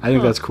 I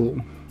think that's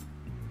cool.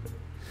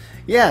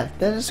 Yeah,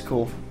 that is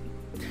cool.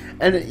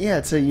 And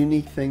it's a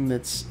unique thing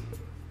that's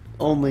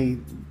only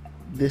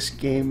this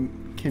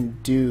game can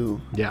do.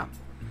 Yeah.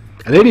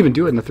 And they didn't even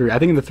do it in the 3. I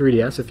think in the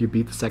 3DS, if you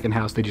beat the second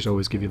house, they just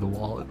always give you the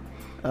wallet.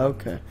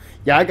 Okay.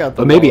 Yeah, I got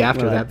the But maybe wallet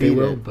after when I that they beat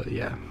will, it. but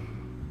yeah.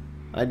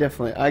 I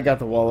got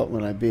the wallet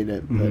when I beat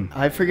it, but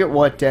I forget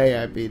what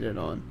day I beat it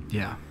on.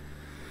 Yeah.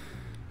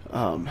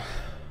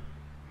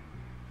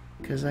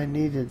 Because I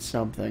needed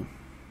something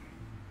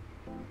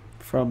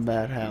from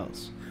that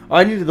house. Oh,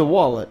 I needed the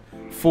wallet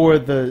for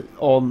the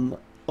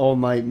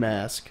all-night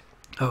mask.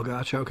 Oh,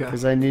 gotcha. Okay.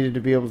 Because I needed to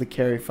be able to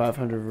carry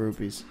 500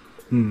 rupees.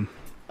 Hmm.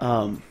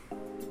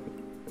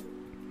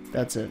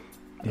 That's it.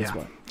 That's Yeah.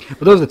 why.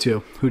 But those are the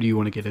two. Who do you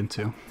want to get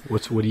into?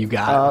 What do you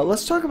got?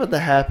 Let's talk about the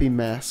Happy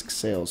Mask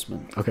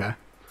Salesman. Okay.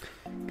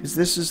 Because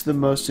this is the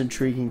most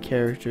intriguing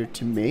character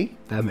to me.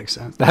 That makes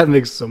sense. That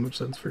makes so much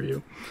sense for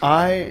you.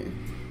 I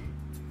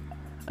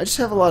just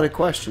have a lot of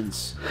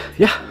questions.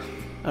 Yeah.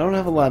 I don't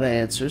have a lot of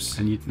answers.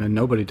 And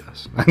nobody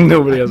does.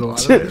 Nobody has a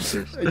lot of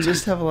answers. I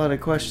just have a lot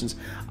of questions.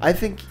 I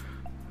think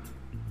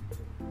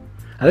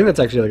that's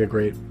actually like a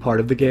great part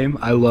of the game.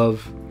 I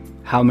love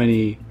how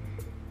many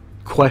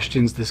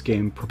questions this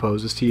game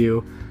proposes to you.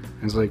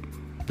 And it's like,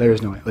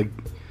 there's no way. Like,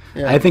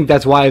 yeah. I think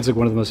that's why it's like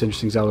one of the most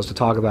interesting Zeldas to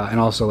talk about. And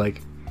also,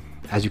 like,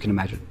 as you can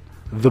imagine,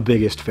 the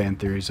biggest fan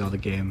theory Zelda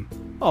game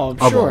of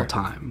all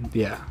time.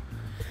 Yeah.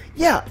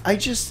 Yeah,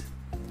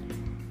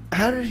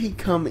 how did he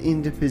come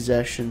into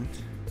possession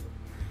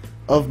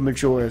of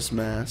Majora's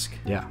Mask?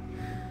 Yeah.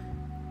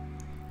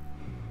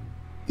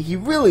 He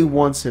really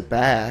wants it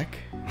back.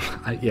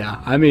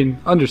 I mean,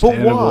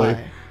 understandably.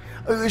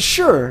 But why?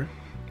 Sure.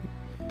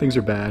 Things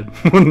are bad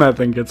when that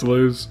thing gets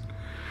loose.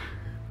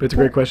 But it's a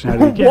great question. How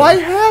did he get Why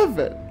it? have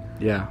it?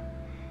 Yeah.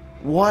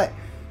 Why?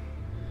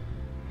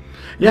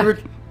 Yeah.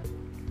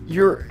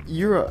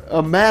 You're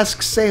a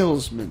mask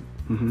salesman.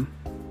 Mm-hmm.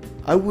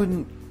 I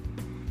wouldn't.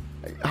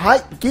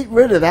 Get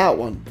rid of that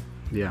one.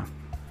 Yeah.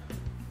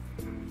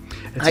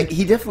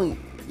 He definitely.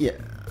 Yeah.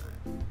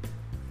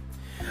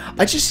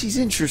 He's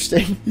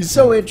interesting. He's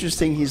so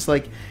interesting. He's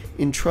like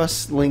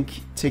entrusts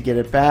Link to get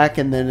it back,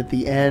 and then at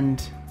the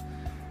end,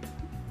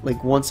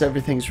 like once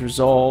everything's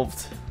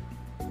resolved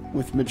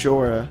with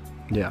Majora,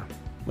 yeah,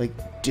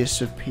 like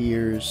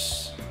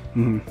disappears.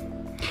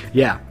 Mm-hmm.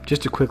 Yeah,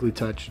 just to quickly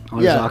touch on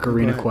his Yeah,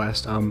 Ocarina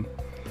Quest.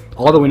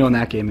 All that we know in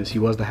that game is he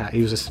was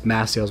a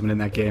mask salesman in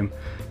that game.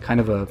 Kind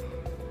of a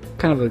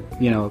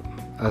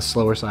a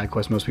slower side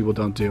quest most people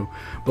don't do.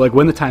 But like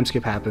when the time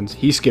skip happens,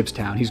 he skips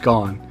town, he's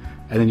gone,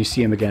 and then you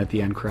see him again at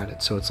the end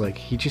credits. So it's like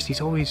he's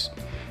always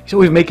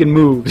making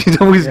moves. He's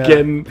always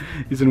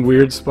he's in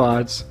weird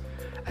spots.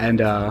 And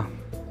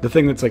the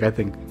thing that's like I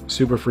think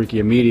super freaky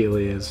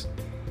immediately is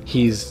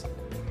it's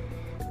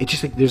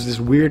just like there's this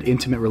weird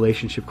intimate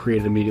relationship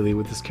created immediately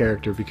with this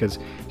character because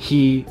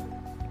he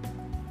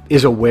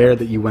is aware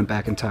that you went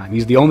back in time.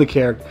 He's the only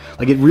character.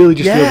 Like it really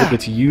just feels like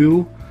it's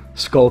you,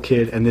 Skull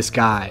Kid, and this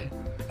guy,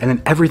 and then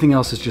everything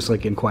else is just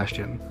like in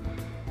question.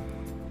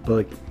 But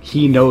like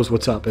he knows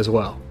what's up as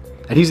well,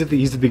 and he's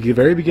the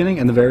very beginning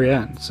and the very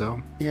end.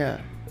 So yeah,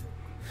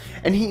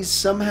 and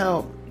he's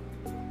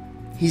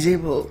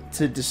able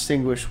to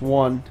distinguish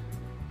one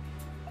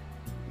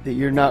that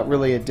you're not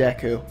really a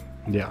Deku.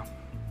 Yeah.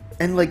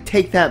 And like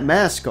take that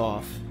mask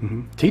off.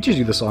 Mm-hmm. Teaches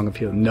you the Song of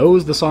Healing.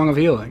 Knows the Song of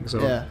Healing. So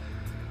yeah.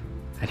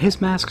 And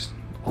his masks,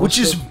 also, which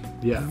is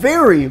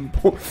very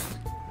important.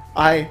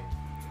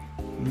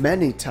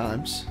 Many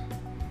times,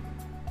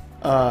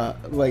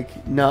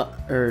 like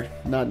not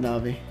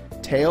Navi,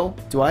 Tail.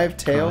 Do I have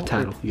Tail?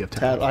 Tattle. You have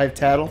Tattle. I have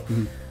Tattle.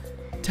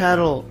 Mm-hmm.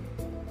 Tattle.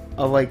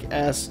 I like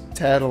ask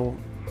Tattle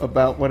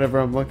about whatever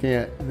I'm looking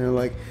at, and they're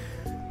like,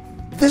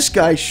 "This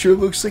guy sure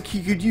looks like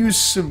he could use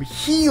some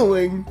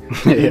healing."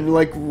 In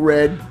like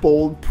red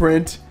bold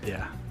print.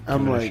 Yeah.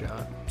 I'm like,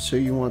 so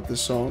you want the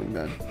song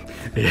then?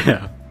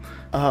 Yeah.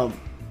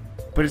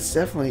 But it's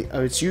definitely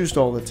it's used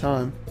all the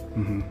time.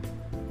 Mm-hmm.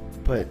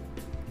 But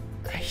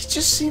he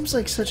just seems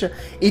like such a.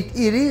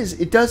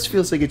 It does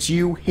feels like it's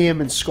you,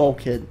 him, and Skull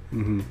Kid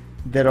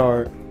that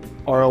are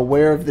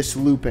aware of this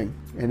looping,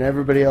 and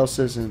everybody else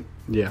isn't.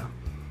 Yeah.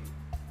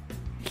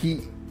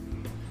 He's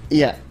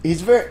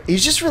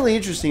just really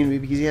interesting to me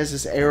because he has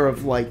this air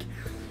of like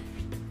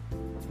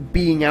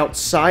being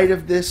outside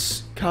of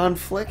this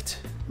conflict.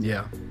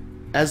 Yeah.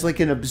 As like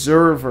an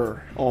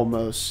observer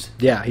almost.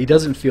 Yeah, he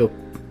doesn't feel.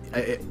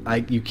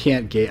 I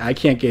can't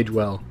gauge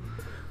well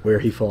where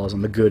he falls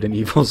on the good and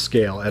evil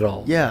scale at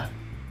all. Yeah.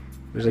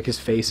 There's like his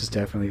face is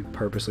definitely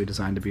purposely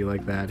designed to be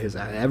like that. His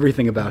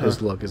everything about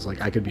his look is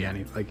like I could be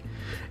anything. Like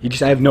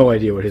I have no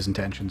idea what his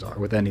intentions are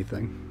with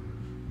anything.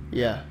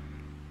 Yeah.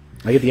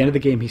 Like at the end of the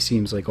game, he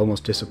seems like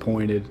almost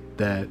disappointed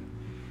that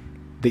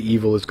the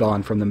evil is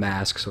gone from the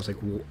mask. So it's like,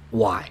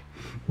 why?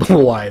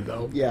 Why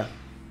though? Yeah.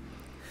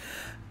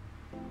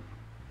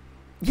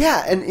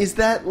 Yeah, and is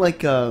that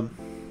like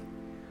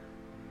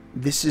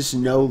this is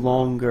no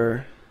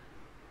longer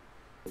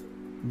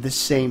the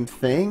same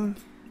thing?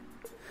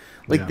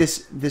 Like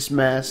this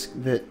mask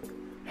that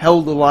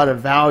held a lot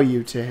of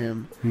value to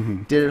him.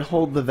 Mm-hmm. Did it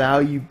hold the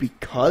value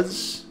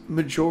because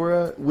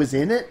Majora was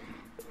in it?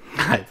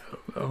 I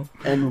don't know.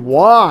 And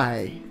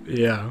why?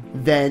 Yeah.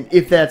 Then,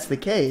 if that's the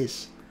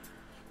case,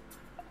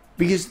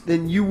 because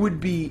then you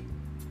would be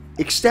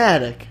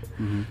ecstatic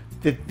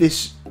that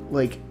this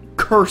like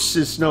curse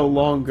is no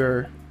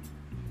longer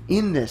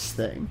in this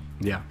thing.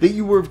 Yeah. That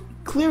you were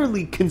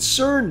clearly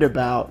concerned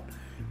about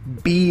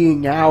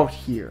being out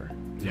here.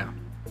 Yeah.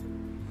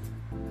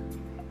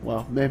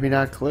 Well, maybe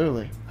not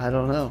clearly. I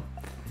don't know.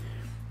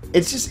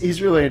 It's just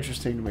he's really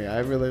interesting to me. I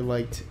really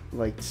liked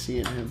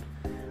seeing him.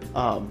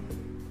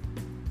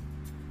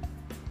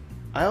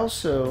 I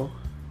also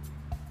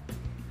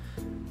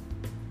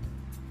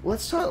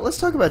let's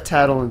talk about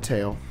Tattle and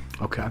Tail.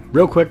 Okay.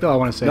 Real quick though, I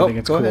want to say I Nope, think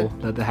it's go cool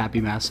ahead. that the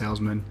Happy Mask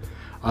Salesman.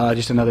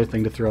 Just another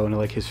thing to throw into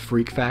like his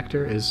freak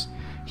factor is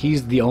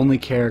he's the only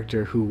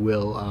character who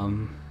will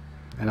and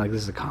like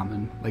this is a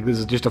common like this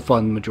is just a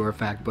fun Majora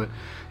fact, but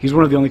he's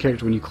one of the only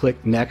characters when you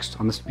click next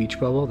on the speech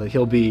bubble that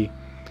he'll be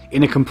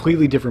in a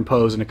completely different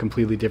pose in a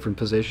completely different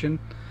position,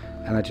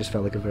 and that just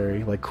felt like a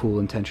very like cool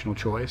intentional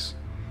choice.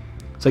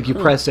 It's like you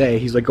press A,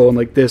 he's like going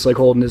like this, like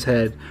holding his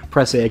head.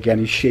 Press A again,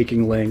 he's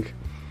shaking Link.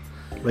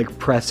 Like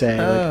press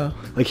A,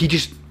 like he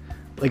just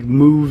like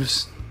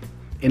moves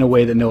in a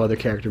way that no other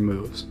character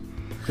moves.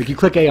 Like you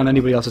click A on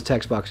anybody else's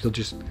text box, they'll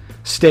just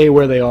stay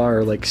where they are,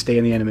 or like stay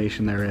in the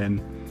animation they're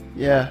in.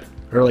 Yeah.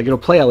 Or like it'll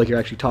play out like you're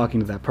actually talking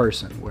to that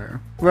person.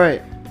 Where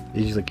Right.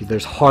 he's like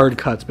there's hard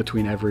cuts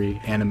between every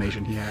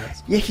animation he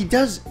has. Yeah, he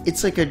does.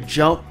 It's like a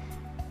jump.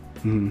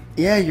 Mm-hmm.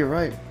 Yeah, you're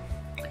right.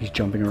 He's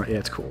jumping around. Yeah,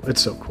 it's cool.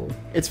 It's so cool.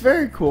 It's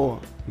very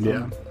cool.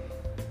 Yeah.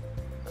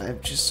 I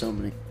have just so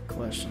many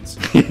questions.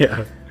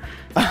 Yeah.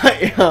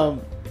 I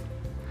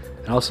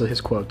And also his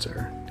quotes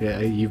are, yeah,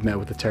 you've met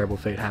with a terrible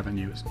fate, haven't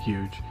you? Is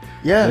huge.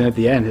 yeah. And at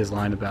the end, his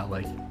line about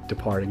like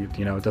departing,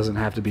 you know, it doesn't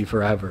have to be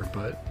forever,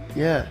 but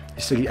Yeah.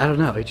 it's like, I don't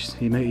know. You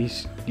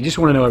just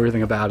want to know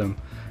everything about him,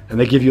 and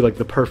they give you like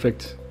the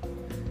perfect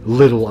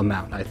little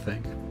amount, I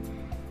think,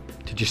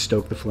 to just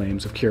stoke the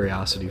flames of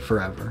curiosity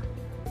forever.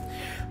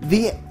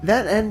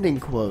 That ending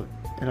quote,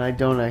 and I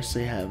don't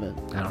actually have it.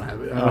 I don't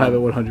have it. I don't have it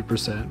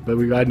 100%, but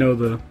I know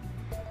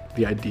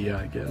the idea,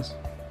 I guess.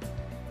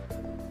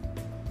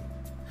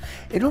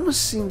 It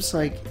almost seems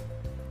like,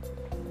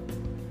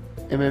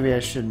 and maybe I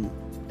shouldn't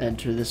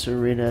enter this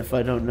arena if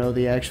I don't know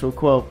the actual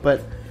quote,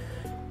 but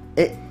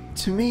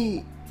to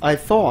me, I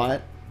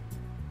thought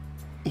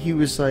he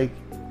was like,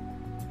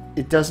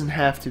 it doesn't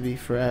have to be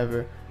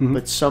forever,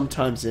 but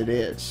sometimes it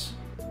is.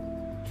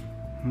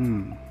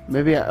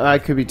 Maybe I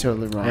could be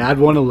totally wrong. I'd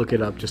want to look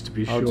it up just to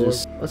be sure.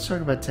 Let's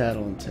talk about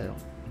Tattle and Tail.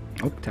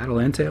 Oh, Tattle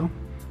and Tail?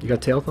 You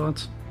got tail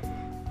thoughts?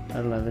 I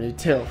don't have any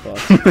tail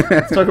thoughts.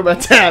 Let's talk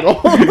about Tattle.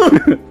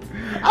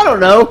 I don't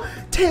know.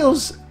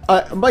 Tails.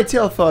 My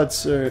tail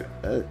thoughts are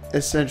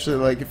essentially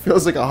like it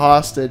feels like a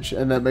hostage,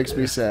 and that makes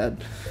me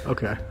sad.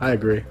 Okay, I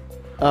agree.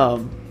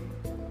 But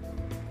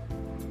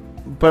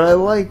I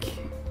like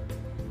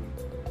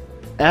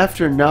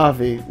after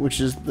Navi, which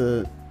is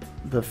the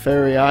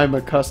fairy I'm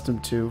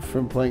accustomed to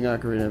from playing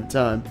Ocarina of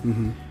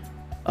Time.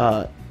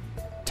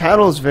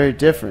 Tattle is very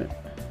different.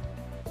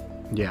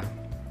 Yeah.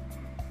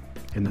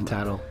 And the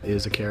Tattle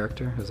is a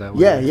character? Is that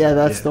what Yeah,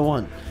 that's the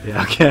one.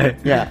 Yeah, okay.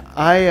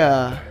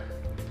 Yeah,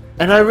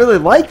 and I really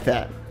like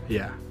that.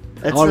 Yeah.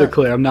 That's I want to not- be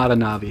clear, I'm not a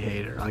Navi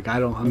hater. Like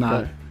I'm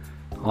not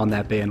on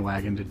that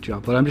bandwagon to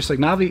jump. But I'm just like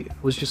Navi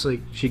was just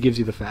like she gives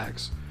you the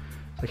facts.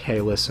 It's like,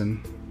 hey,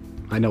 listen,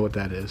 I know what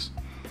that is.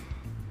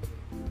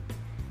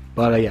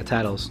 But yeah,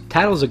 Tattle's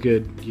a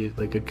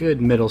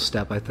good middle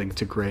step, I think,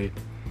 to great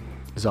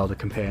Zelda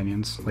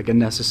companions. Like a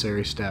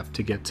necessary step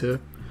to get to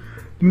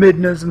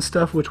Midnas and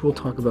stuff, which we'll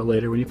talk about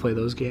later when you play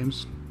those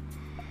games.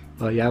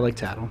 But yeah, I like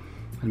Tattle.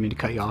 I didn't mean to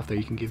cut you off there.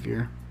 You can give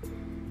your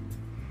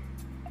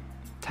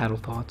Tattle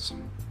thoughts.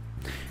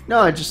 No,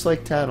 I just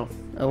like Tattle.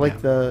 I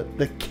like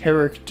the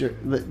character.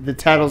 The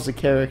Tattle's a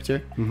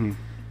character.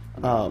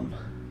 I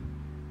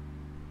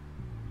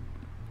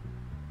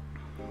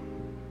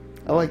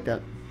like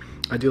that.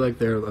 I do like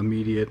their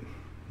immediate,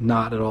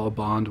 not at all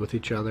bond with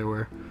each other,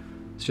 where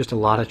it's just a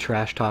lot of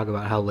trash talk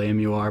about how lame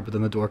you are, but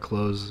then the door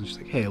closes and she's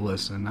like, hey,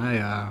 listen,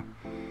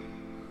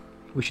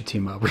 we should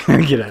team up. We're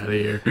gonna get out of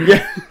here.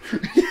 Yeah,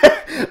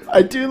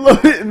 I do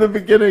love it in the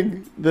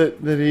beginning that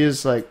he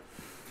is like,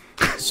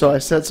 so I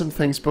said some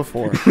things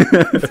before.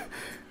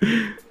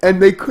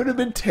 And they could have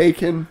been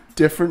taken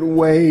different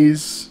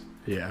ways.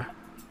 Yeah.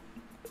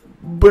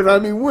 But I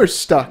mean, we're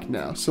stuck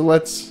now, so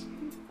let's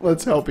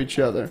help each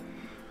other.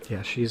 Yeah,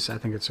 I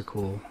think she's a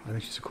cool,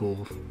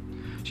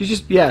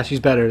 she's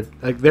better.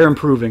 Like, they're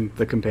improving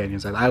the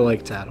companions. I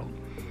like Tattle.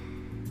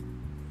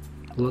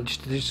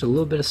 Just a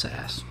little bit of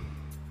sass.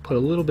 Put a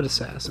little bit of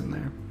sass in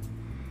there.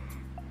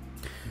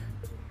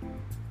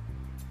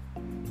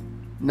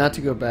 Not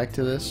to go back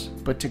to this,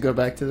 but to go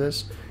back to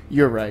this,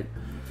 you're right.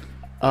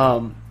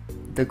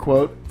 The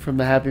quote from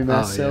the Happy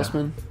Mask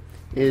Salesman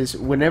is,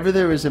 whenever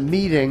there is a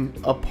meeting,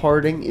 a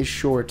parting is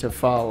sure to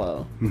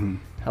follow.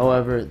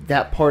 However,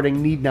 that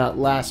parting need not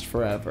last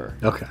forever.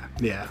 Okay,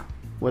 yeah.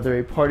 Whether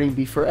a parting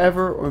be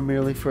forever or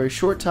merely for a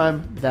short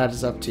time, that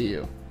is up to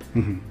you.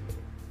 And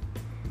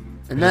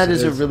that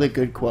is a really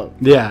good quote.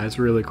 Yeah, it's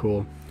really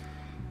cool.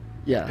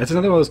 Yeah. It's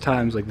another one of those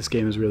times, like, this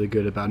game is really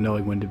good about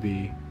knowing when to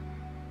be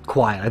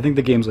quiet. I think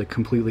the game's, like,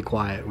 completely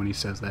quiet when he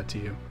says that to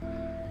you.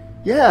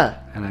 Yeah.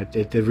 And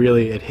it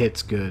really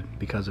hits good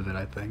because of it,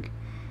 I think.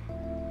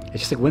 It's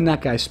just like when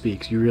that guy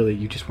speaks,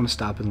 you just want to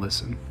stop and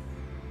listen.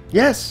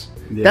 Yes.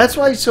 Yeah. That's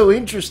why it's so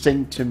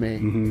interesting to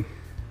me.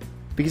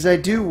 Because I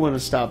do want to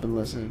stop and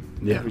listen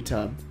Yeah. every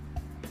time.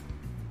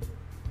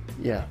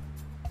 Yeah.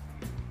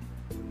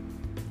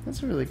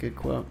 That's a really good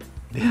quote.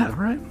 Yeah,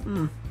 right?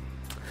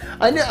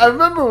 I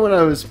remember when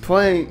I was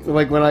playing,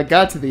 like when I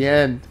got to the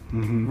end,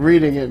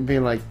 reading it and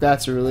being like,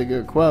 that's a really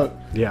good quote.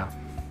 Yeah.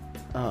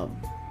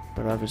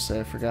 But obviously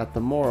I forgot the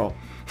moral.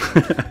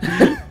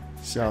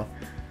 So,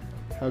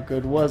 how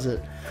good was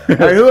it?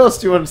 Alright, who else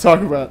do you want to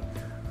talk about?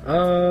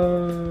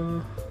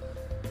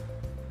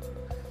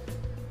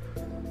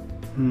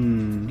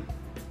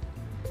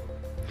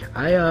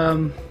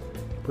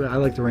 I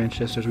like the Ranch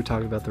Sisters. We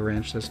talked about the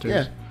Ranch Sisters.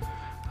 Yeah.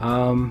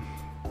 I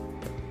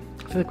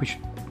feel like we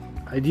should.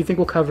 Do you think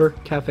we'll cover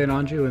Cafe and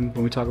Anjou when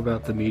we talk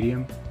about the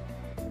medium?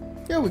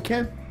 Yeah, we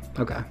can.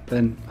 Okay,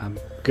 then I'm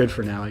good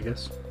for now, I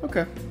guess.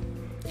 Okay.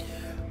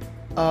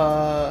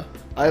 I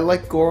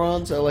like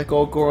Gorons. I like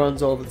all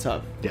Gorons all the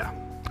time. Yeah,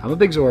 I'm a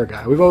big Zora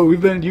guy.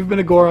 You've been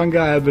a Goron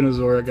guy. I've been a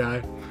Zora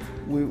guy.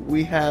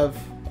 We have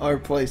our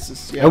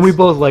places. Yes. And we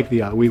both like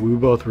we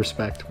both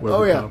respect where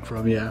we yeah. come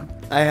from. Yeah.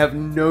 I have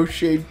no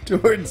shade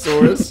towards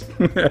Zoras.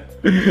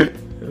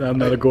 I'm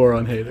not a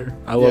Goron hater.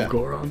 I love Yeah.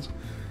 Gorons.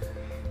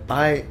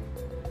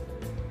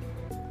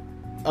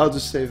 I'll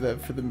just save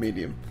that for the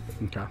medium.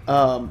 Okay.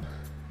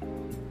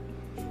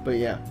 But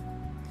yeah.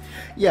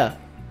 Yeah.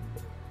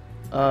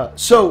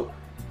 So,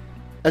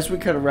 as we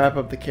kind of wrap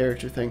up the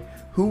character thing,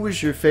 who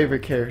was your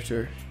favorite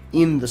character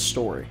in the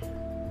story?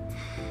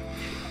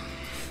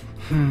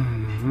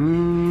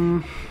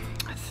 I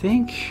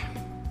think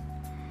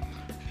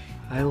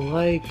I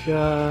liked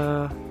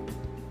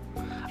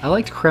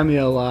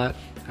Cremia a lot.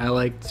 I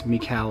liked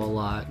Mikau a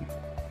lot.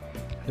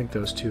 I think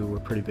those two were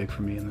pretty big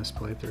for me in this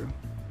playthrough.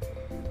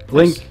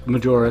 Link,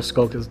 Majora,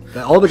 Skulk,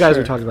 all the guys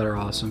we talked about are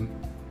awesome.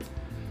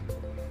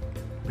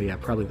 But yeah,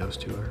 probably those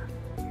two are.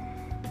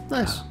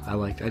 Nice.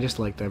 I just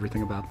liked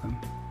everything about them.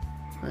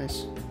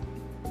 Nice.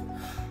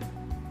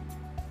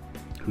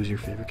 Who's your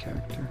favorite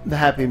character? The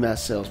Happy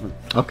Mask Salesman.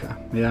 Okay,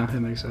 yeah, it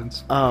makes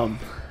sense.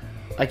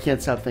 I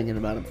can't stop thinking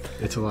about him.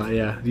 It's a lot,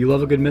 yeah. You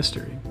love a good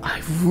mystery.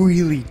 I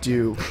really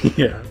do.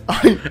 Yeah.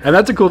 And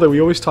that's a cool thing we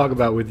always talk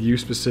about with you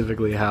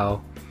specifically,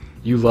 how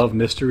you love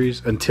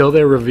mysteries until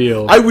they're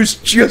revealed. I was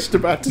just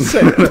about to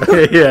say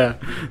it. Yeah.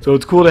 So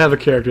it's cool to have a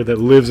character that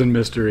lives in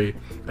mystery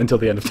until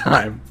the end of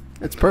time.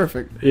 It's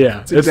perfect.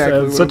 Yeah. It's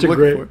exactly what such I'm a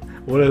great, looking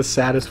for. what a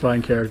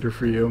satisfying character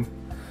for you.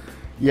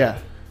 Yeah.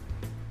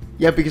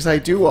 Yeah, because I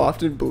do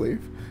often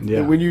believe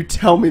that when you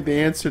tell me the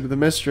answer to the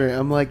mystery,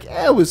 I'm like,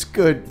 it was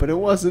good, but it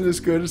wasn't as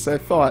good as I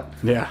thought.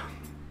 Yeah.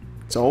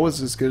 It's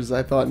always as good as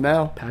I thought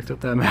now. Packed up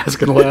that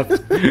mask and left.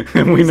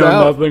 And we He's know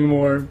out. nothing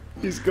more.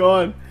 He's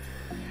gone.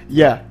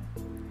 Yeah.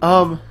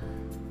 I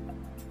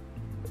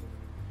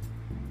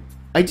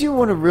do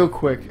want to real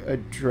quick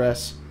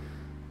address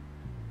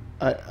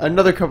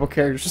another couple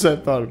characters I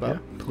thought about.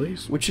 Yeah,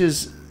 please. Which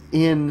is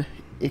in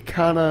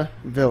Ikana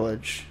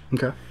Village.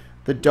 Okay.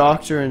 The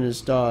doctor and his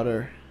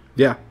daughter.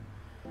 Yeah.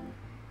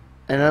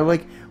 And I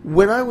like,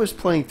 when I was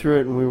playing through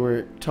it and we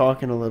were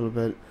talking a little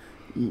bit,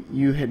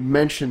 you had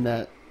mentioned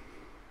that,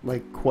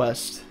 like,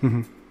 quest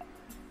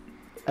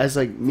as,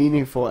 like,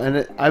 meaningful.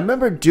 And I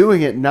remember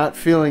doing it not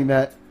feeling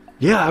that.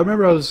 Yeah, I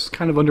remember I was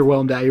kind of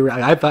underwhelmed at you.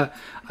 I thought,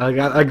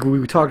 we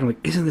were talking, like,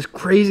 isn't this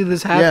crazy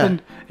this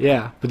happened?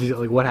 Yeah. But,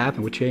 like, what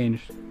happened? What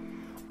changed?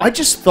 I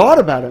just thought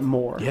about it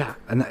more. Yeah,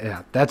 and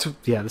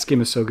this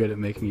game is so good at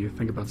making you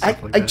think about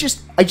stuff like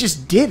that. I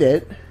just did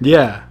it.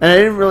 Yeah. And I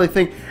didn't really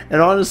think, and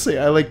honestly,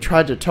 I like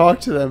tried to talk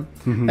to them,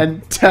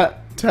 and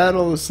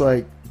Tattle was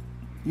like,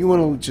 "You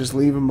want to just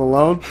leave him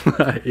alone?"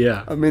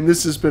 Yeah. I mean,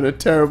 this has been a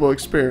terrible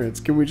experience.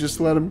 Can we just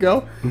let him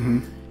go?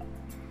 And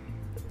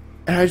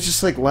I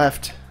just like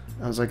left.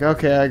 I was like,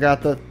 okay, I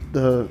got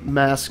the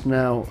mask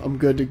now. I'm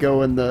good to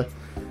go in the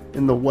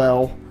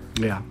well.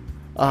 Yeah.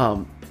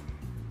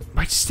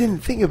 I just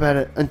didn't think about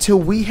it until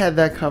we had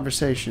that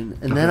conversation,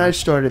 and then I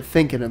started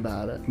thinking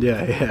about it.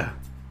 Yeah, yeah.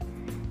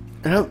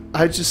 And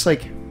I just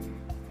like,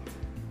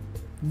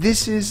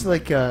 this is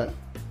like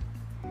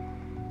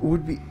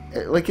would be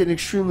like an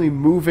extremely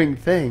moving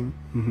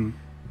thing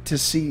to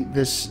see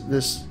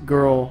this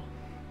girl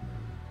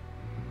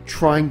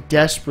trying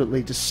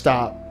desperately to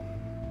stop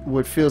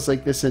what feels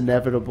like this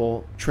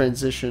inevitable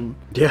transition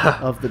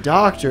of the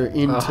doctor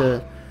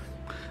into,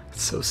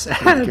 it's so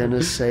sad. I'm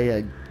gonna say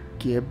a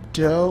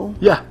Gibdo?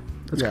 Yeah,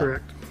 that's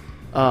correct.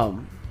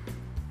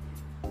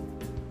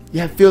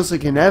 Yeah, it feels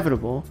like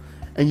inevitable,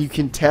 and you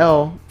can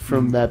tell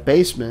from that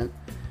basement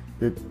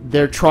that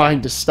they're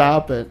trying to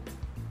stop it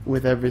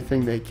with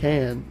everything they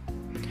can.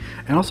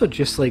 And also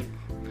just like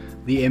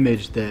the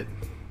image that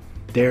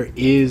there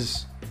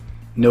is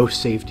no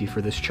safety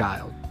for this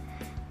child.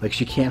 Like,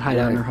 she can't hide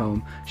out in her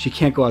home. She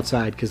can't go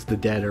outside because the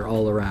dead are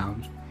all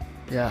around.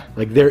 Yeah.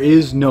 Like, there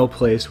is no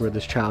place where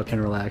this child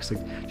can relax.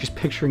 Like, just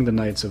picturing the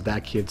nights of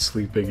that kid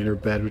sleeping in her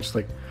bed, which is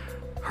like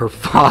her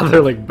father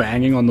like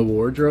banging on the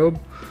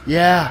wardrobe.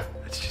 Yeah.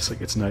 It's just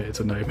like it's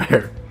a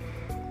nightmare.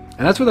 And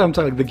that's what I'm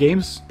talking. Like, the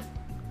game's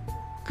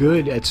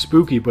good at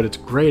spooky, but it's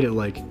great at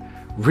like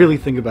really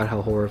think about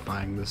how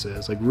horrifying this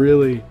is. Like,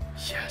 really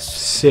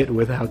sit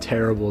with how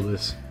terrible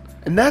this.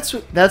 And that's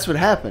what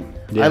happened.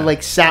 Yeah. I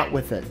like sat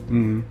with it,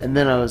 Mm-hmm. and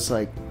then I was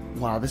like,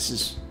 wow, this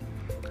is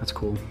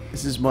cool.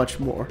 This is much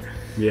more.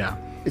 Yeah.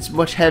 It's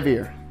much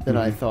heavier than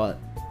I Mhm. thought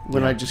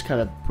when I just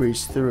kind of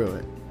breezed through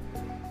it.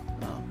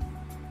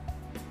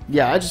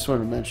 Yeah, I just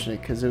wanted to mention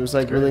it because it was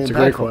like really It's impactful. a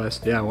great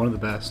quest. Yeah, one of the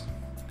best.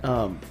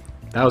 Um,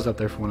 That was up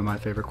there for one of my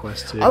favorite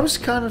quests too. I was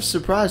kind of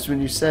surprised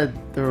when you said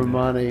the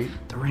Romani.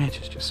 The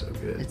ranch is just so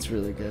good. It's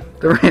really good.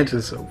 The ranch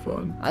is so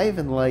fun. I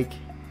even like.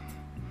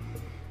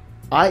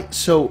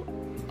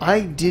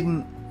 I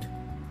didn't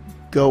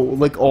go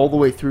like all the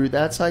way through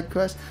that side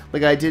quest.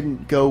 Like I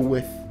didn't go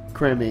with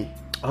Kremi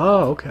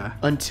Oh, okay.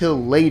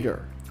 until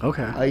later.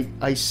 Okay.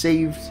 I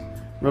saved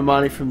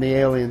Romani from the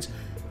aliens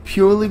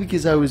purely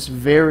because I was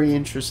very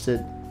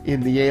interested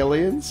in the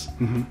aliens.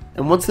 Mm-hmm.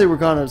 And once they were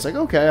gone, I was like,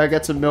 okay, I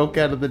got some milk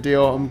out of the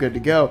deal. I'm good to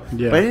go.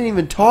 Yeah. But I didn't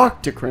even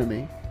talk to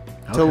Krimi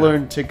to Okay.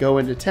 learn to go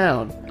into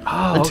town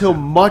Oh, until okay.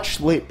 much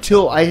late.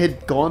 Till I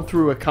had gone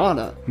through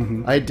Akana.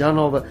 Mhm. I had done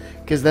all the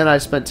because then I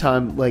spent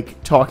time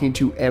like talking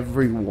to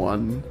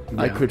everyone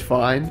I Yeah. could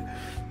find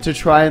to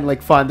try and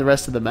like find the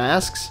rest of the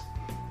masks.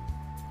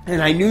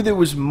 And I knew there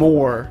was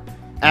more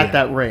at Yeah.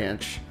 that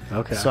ranch.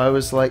 Okay. So I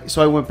was like,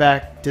 so I went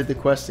back, did the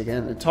quest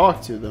again, and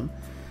talked to them.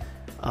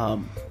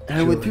 And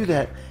I went through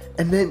that,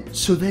 and then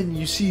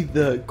you see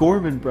the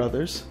Gorman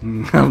brothers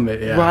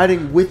Yeah.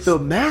 riding with the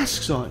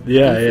masks on.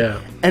 Yeah, yeah.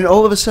 And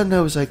all of a sudden,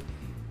 I was like,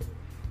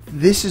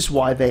 this is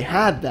why they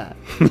had that.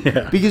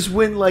 Yeah. Because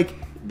when like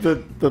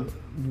the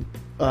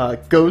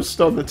ghost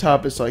on the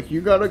top is like,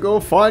 you gotta go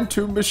find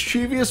two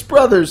mischievous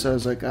brothers. I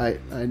was like, I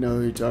know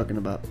who you're talking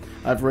about.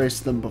 I've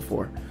raced them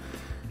before.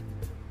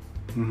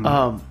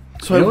 Mhm.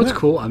 So You I know what's went-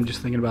 cool? I'm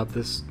just thinking about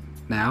this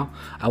now.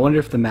 I wonder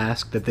if the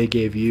mask that they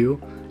gave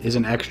you is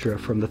an extra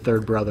from the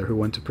third brother who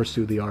went to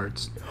pursue the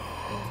arts.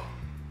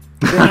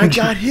 Then I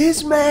got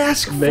his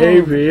mask. from-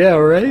 Maybe, yeah,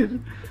 right?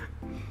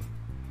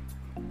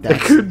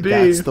 That's, could be.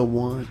 That's the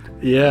one.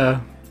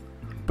 Yeah.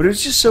 But it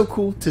was just so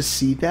cool to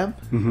see them,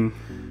 Mm-hmm.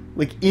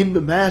 like in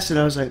the mask, and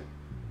I was like,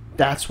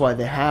 that's why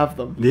they have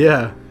them.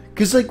 Yeah.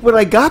 Because like when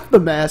I got the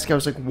mask, I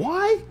was like,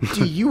 why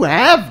do you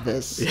have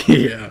this?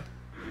 Yeah.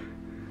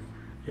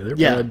 Yeah, they're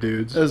Yeah, bad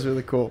dudes. that was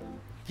really cool.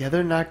 Yeah,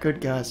 they're not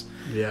good guys.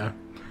 Yeah.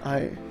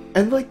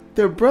 And like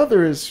their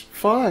brother is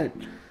fine.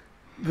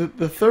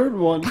 The third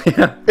one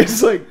Yeah.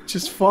 is like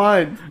just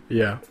fine.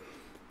 Yeah.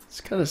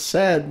 It's kind of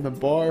sad in the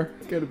bar.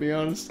 Gotta be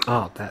honest.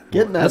 Oh,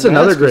 Getting that that's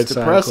another mask great was side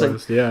depressing.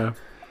 quest. Yeah.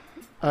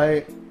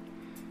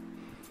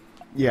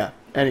 Yeah.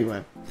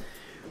 Anyway,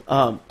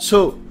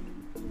 so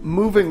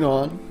moving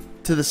on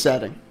to the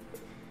setting.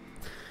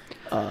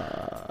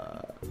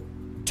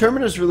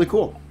 Termina's really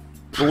cool.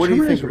 But what do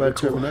you think Termina's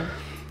about really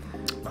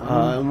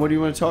Termina? And what do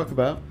you want to talk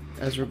about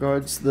as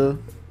regards the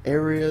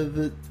area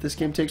that this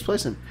game takes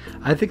place in?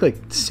 I think like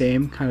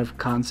same kind of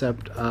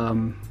concept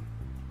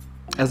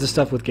as the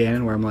stuff with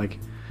Ganon, where I'm like,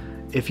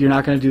 if you're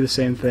not going to do the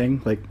same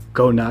thing, like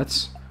go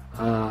nuts.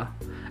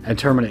 And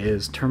Termina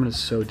is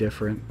so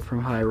different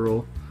from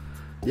Hyrule.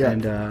 Yeah.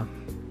 And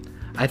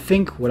I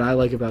think what I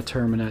like about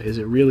Termina is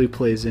it really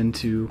plays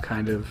into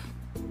kind of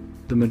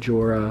the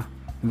Majora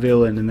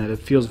villain, in that it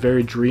feels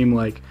very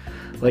dreamlike.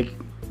 Like,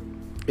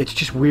 it's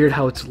just weird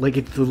how it's like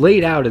it's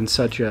laid out in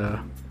such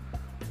a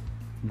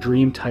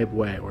dream type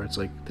way, where it's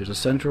like there's a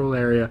central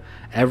area,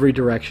 every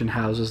direction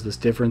houses this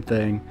different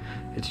thing.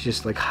 It's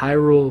just like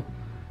Hyrule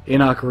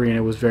in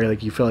Ocarina was very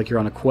like, you feel like you're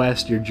on a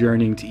quest, you're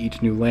journeying to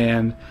each new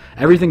land.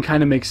 Everything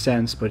kind of makes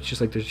sense, but it's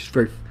just like there's just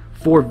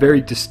four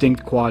very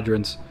distinct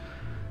quadrants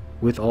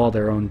with all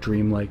their own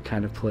dreamlike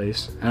kind of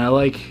place. And I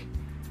like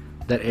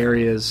that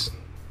areas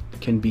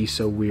can be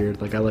so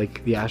weird. Like I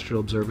like the Astral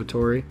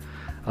Observatory.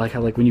 I like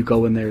how like when you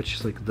go in there, it's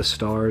just like the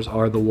stars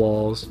are the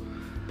walls.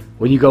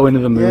 When you go into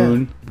the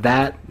moon,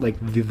 that like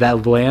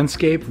that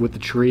landscape with the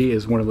tree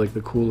is one of like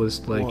the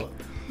coolest. Like, Well,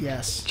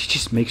 yes. it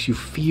just makes you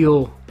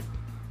feel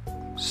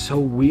so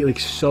weird, like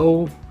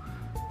so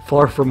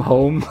far from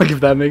home. Like, if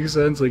that makes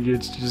sense. Like,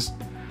 it's just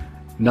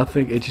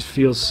nothing. It just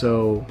feels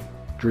so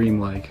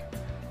dreamlike.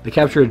 They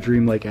capture a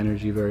dreamlike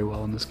energy very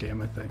well in this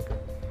game, I think.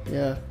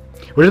 Yeah.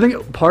 Which I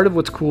think part of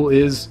what's cool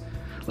is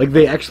like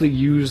they actually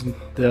use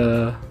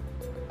the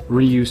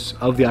reuse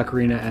of the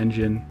Ocarina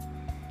engine,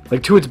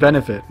 like to its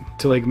benefit,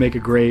 to like make a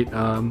great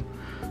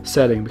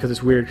setting, because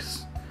it's weird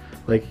 'cause,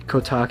 like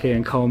Kotake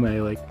and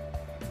Kome, like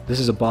this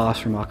is a boss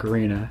from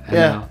Ocarina, and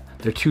Yeah.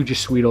 they're two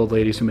just sweet old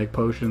ladies who make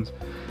potions,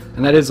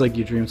 and that is like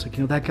your dream. It's like,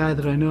 you know, that guy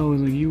that I know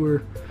is like, you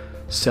were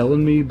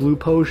selling me blue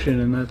potion,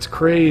 and that's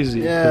crazy.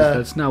 'cause Yeah.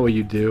 that's not what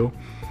you do.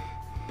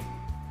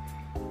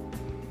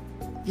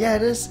 Yeah,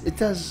 it is. It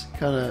does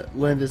kind of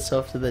lend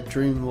itself to that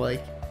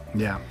dream-like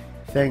Yeah.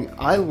 thing.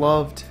 I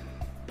loved,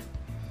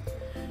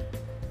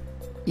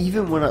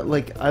 even when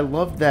I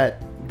loved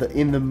that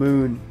in the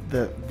moon,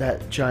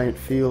 that giant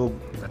field.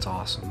 That's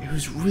awesome. It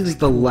was really It's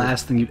the cool.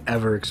 last thing you'd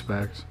ever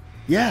expect.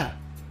 Yeah,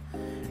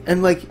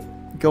 and like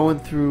going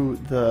through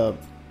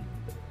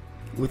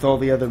with all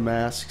the other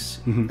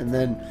masks, Mhm. and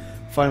then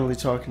finally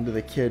talking to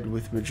the kid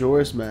with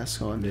Majora's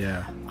mask on.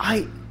 Yeah.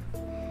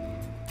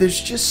 there's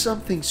just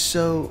something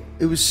so...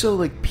 It was so,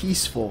 like,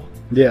 peaceful.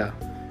 Yeah.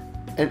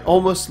 And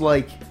almost,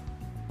 like,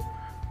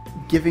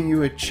 giving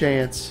you a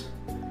chance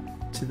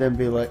to then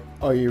be like,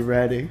 are you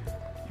ready?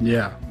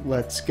 Yeah.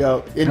 Let's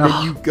go. And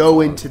then you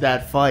go into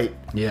that fight.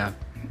 Yeah.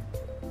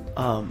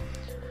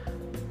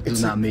 This It's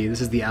is not me. This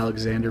is the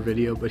Alexander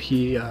video, but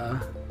he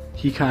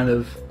kind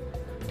of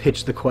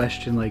pitched the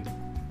question, like,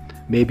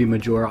 maybe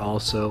Majora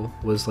also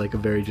was, like, a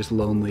very just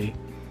lonely,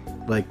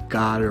 like,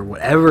 god or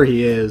whatever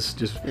he is,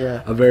 just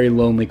a very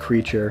lonely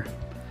creature.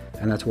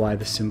 And that's why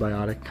the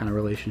symbiotic kind of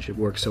relationship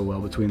works so well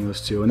between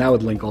those two. And that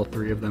would link all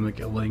three of them. It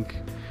could link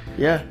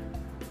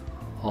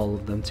all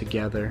of them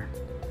together.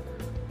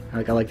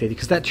 Like, I like that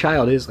because that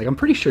child is, like, I'm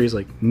pretty sure he's,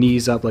 like,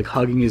 knees up, like,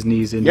 hugging his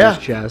knees into his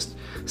chest,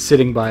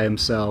 sitting by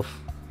himself.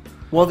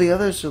 While the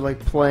others are, like,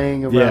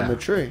 playing around the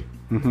tree.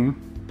 Mm-hmm.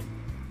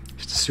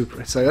 It's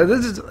super. It's like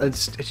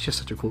it's just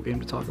such a cool game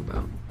to talk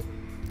about.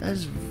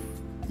 That's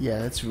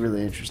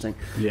really interesting.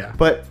 Yeah.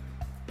 But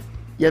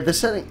yeah, the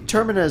setting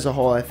Termina as a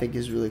whole, I think,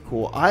 is really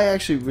cool. I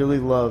actually really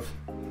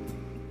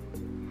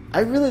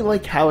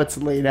like how it's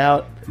laid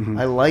out. Mm-hmm.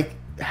 I like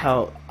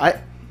how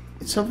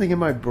something in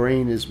my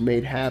brain is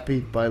made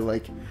happy by,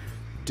 like,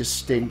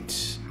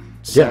 distinct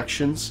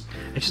sections.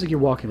 It's just like you're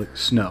walking, like,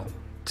 snow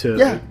to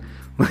like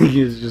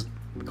it's just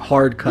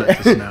hard cut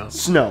to snow.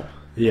 Snow.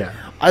 Yeah.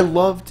 I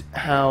loved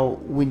how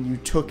when you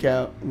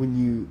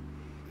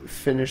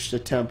finished a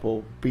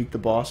temple, beat the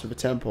boss of a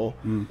temple,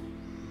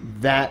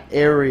 that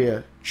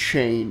area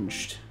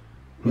changed.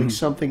 Like,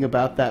 something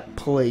about that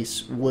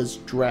place was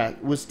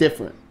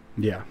different.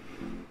 Yeah.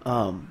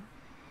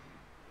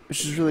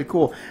 Which is really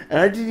cool. And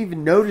I didn't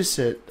even notice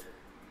it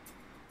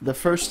the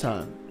first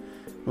time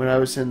when I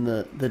was in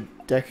the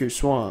Deku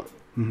Swamp.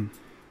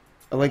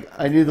 Mm-hmm. Like,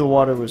 I knew the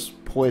water was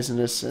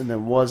poisonous and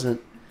then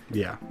wasn't.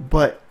 Yeah.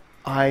 But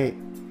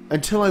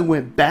until I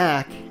went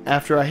back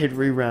after I had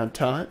rewound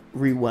time,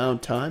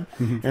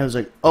 and I was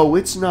like, oh,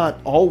 it's not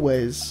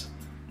always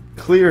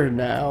clear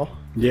now.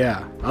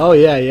 Yeah. Oh,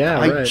 yeah,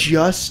 I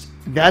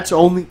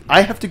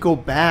have to go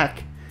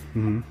back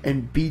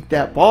and beat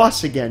that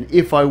boss again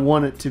if I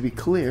want it to be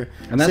clear.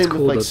 And that's same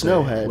cool with, like, that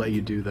Snowhead. they let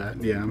you do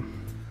that, yeah.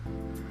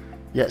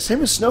 Yeah,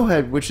 same with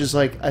Snowhead, which is,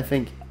 like, I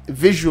think,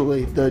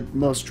 visually the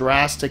most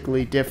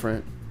drastically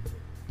different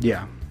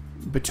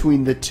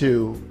between the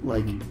two,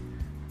 like,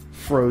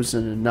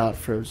 frozen and not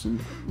frozen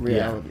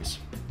realities.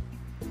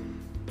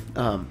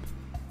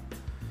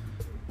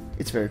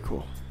 It's very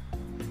cool.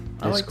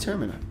 I like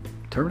Termina.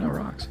 Termina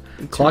rocks.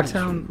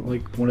 Clocktown, cool.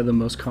 Like, one of the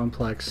most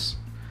complex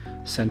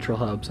central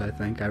hubs, I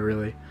think.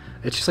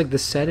 It's just like the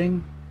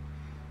setting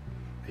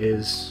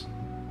is,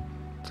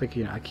 it's like,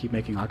 you know, I keep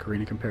making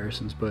Ocarina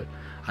comparisons, but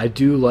I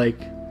do like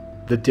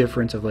the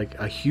difference of, like,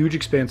 a huge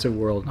expansive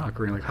world in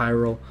Ocarina, like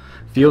Hyrule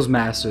feels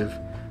massive,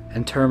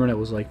 and Termina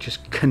was, like,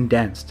 just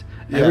condensed.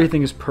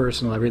 Everything is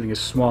personal, everything is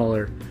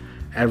smaller,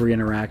 every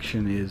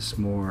interaction is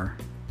more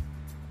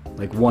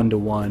like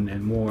one-to-one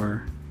and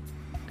more,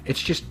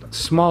 it's just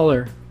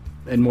smaller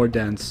and more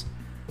dense,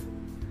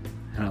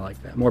 and I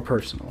like that. More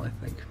personal, I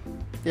think.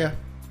 Yeah.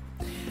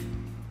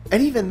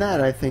 And even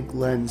that, I think,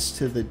 lends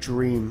to the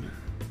dream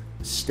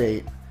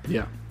state.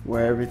 Yeah.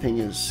 Where everything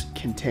is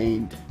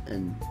contained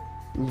and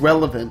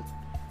relevant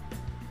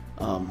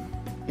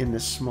in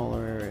this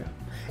smaller area.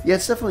 Yeah,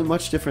 it's definitely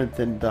much different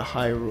than the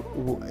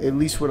at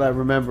least what I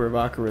remember of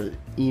Ocarina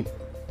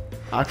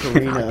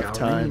of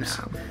Times.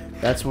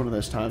 That's one of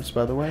those times,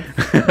 by the way.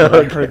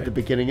 I heard the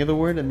beginning of the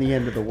word and the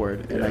end of the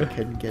word, and I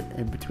couldn't get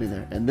in between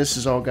there. And this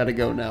has all got to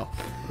go now.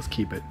 Let's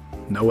keep it.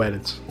 No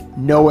edits.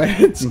 No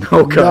edits.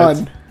 No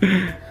cuts.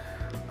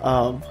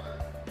 None.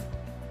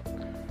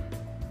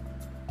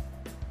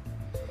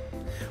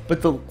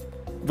 But the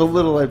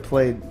little I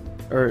played,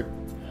 or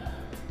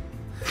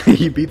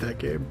you beat that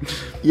game.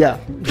 Yeah,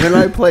 when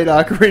I played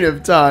Ocarina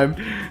of Time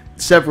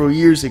several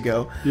years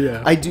ago,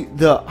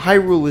 the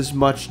Hyrule is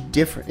much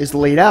different. Is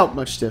laid out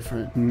much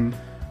different.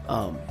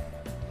 But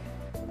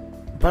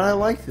I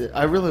liked it.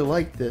 I really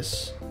liked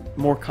this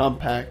more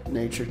compact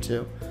nature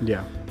too.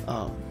 Yeah.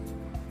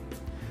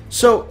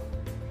 So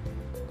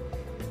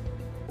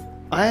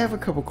I have a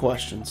couple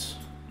questions.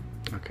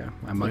 Okay,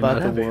 I might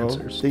not have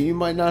answers that you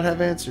might not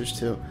have answers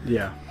to.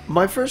 Yeah.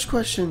 My first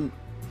question,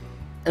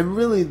 and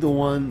really the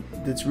one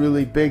that's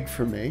really big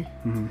for me,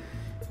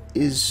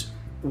 is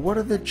what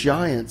are the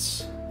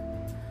giants?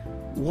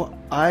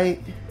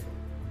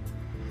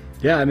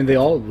 Yeah, I mean,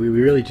 we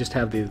really just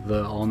have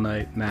the all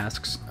night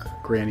masks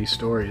granny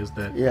story is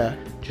that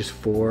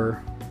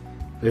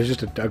there's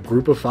just a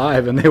group of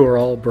 5 and they were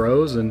all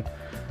bros and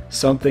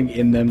something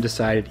in them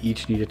decided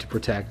each needed to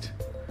protect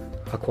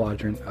a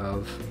quadrant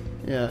of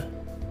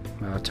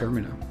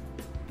Termina,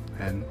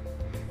 and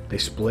they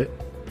split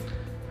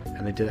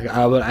and they did it.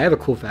 But I have a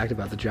cool fact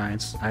about the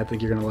giants. I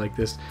think you're gonna like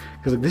this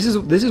because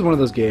this is one of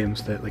those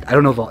games that, like, I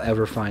don't know if I'll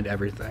ever find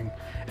everything,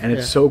 and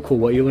it's so cool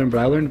what you learn. But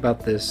I learned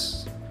about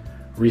this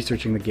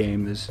researching the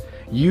game is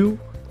you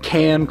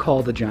can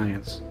call the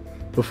giants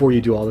before you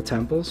do all the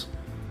temples,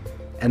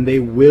 and they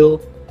will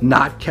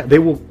not they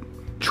will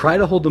try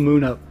to hold the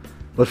moon up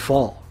but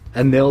fall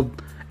and they'll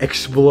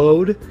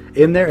explode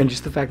in there, and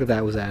just the fact that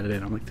that was added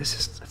in, I'm like,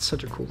 that's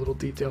such a cool little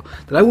detail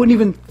that I wouldn't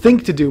even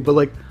think to do, but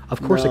like,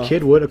 of course a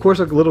kid would. Of course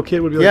a little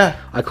kid would be like,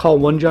 I call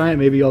one giant,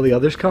 maybe all the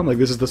others come. Like,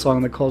 this is the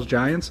song that calls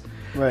giants.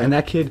 Right. And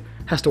that kid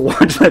has to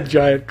watch that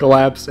giant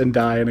collapse and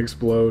die and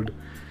explode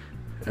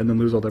and then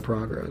lose all their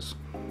progress.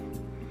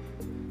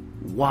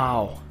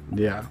 Wow.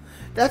 Yeah.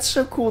 That's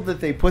so cool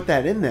that they put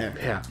that in there.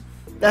 Yeah.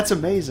 That's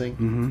amazing.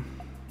 Mm-hmm.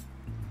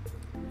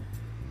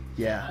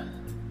 Yeah.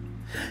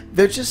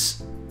 They're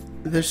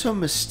so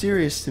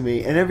mysterious to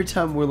me, and every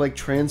time we're like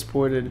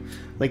transported,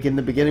 like in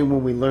the beginning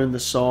when we learn the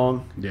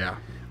song, yeah,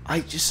 I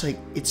just like,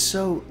 it's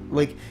so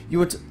like, you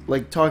were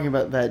like talking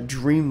about that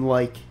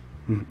dreamlike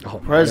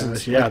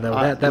presence. Yeah,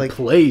 like, that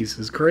place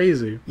is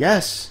crazy.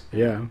 Yes.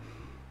 Yeah.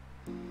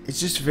 It's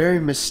just very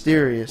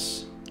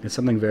mysterious. It's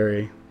something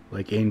very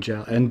like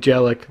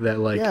angelic that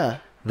like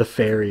the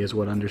fairy is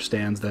what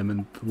understands them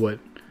and what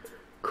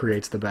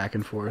creates the back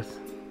and forth.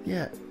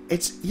 Yeah.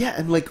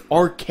 And like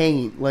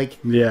arcane, like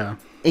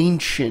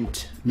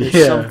ancient.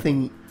 There's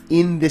something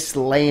in this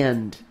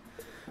land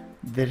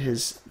that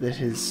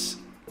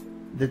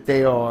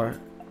they are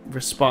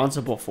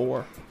responsible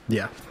for.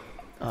 Yeah.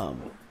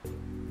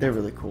 They're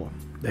really cool.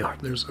 They are.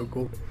 They're so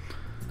cool.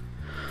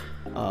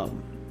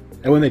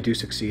 And when they do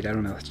succeed, I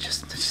don't know. It's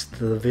just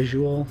the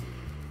visual.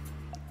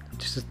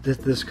 Just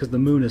this because the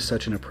moon is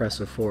such an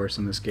oppressive force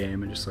in this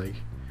game, and just like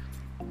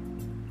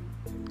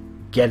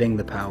getting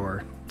the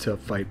power to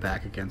fight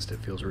back against it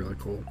feels really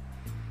cool.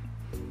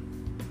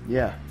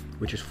 Yeah.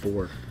 Which is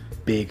 4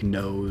 big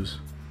nose,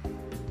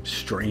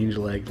 strange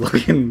leg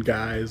looking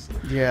guys.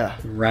 Yeah.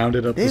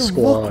 Rounded up the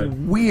squad. They look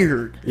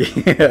weird.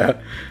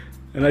 Yeah.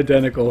 And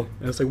identical.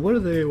 And it's like, what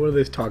do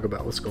they talk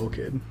about with Skull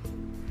Kid?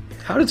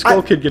 How did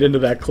Skull Kid get into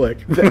that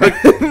clique?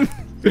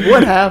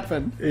 What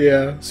happened?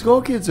 Yeah.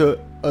 Skull Kid's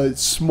a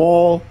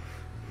small,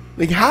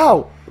 like,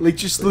 how? Like,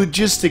 just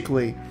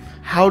logistically,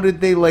 how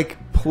did they like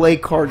play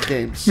card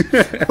games?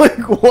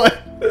 Like, what?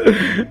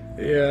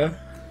 Yeah.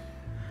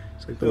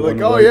 It's like they're like,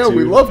 oh yeah,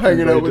 we love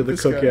hanging out with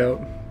this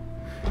cookout.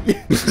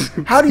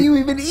 Guy. How do you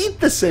even eat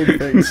the same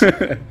things?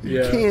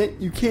 Yeah.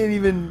 You can't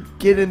even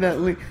get in that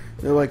link.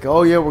 They're like,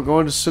 oh yeah, we're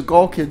going to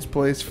Skull Kid's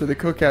place for the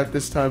cookout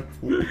this time.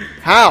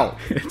 How?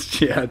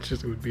 It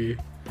just would be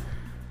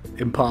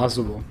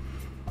impossible.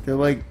 They're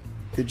like,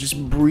 they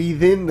just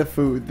breathe in the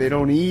food. They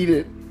don't eat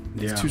it.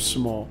 It's too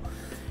small.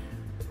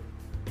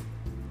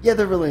 Yeah,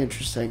 they're really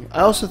interesting.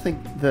 I also think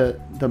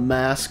the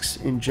masks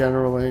in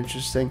general are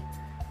interesting.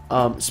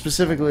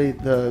 Specifically,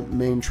 the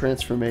main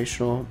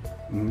transformational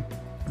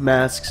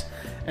masks,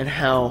 and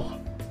how,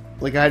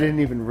 like, I didn't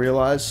even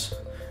realize,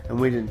 and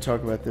we didn't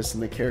talk about this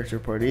in the character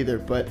part either,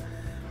 but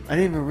I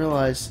didn't even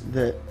realize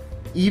that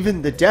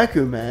even the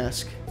Deku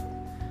mask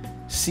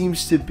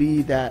seems to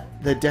be the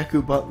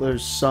Deku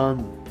Butler's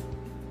son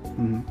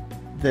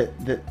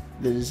that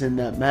is in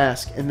that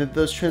mask, and that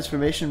those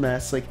transformation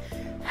masks like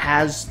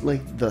has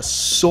like the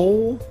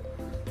soul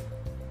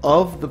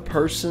of the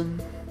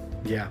person.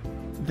 Yeah.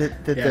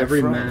 That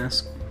every from.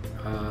 mask,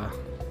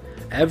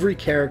 every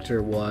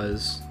character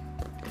was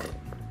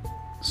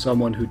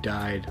someone who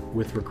died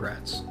with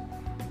regrets.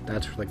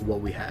 That's like what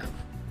we have.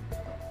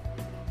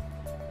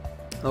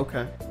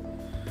 Okay.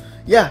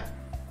 Yeah.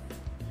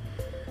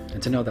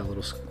 And to know that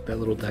little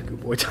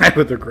Deku boy died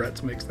with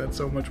regrets makes that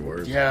so much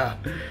worse. Yeah.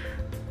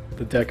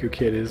 The Deku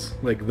Kid is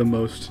like the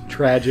most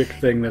tragic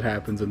thing that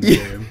happens in the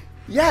game.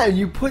 Yeah,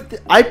 and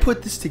I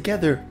put this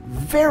together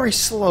very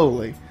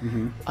slowly.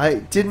 I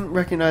didn't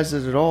recognize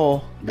it at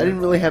all. I didn't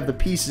really have the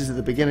pieces at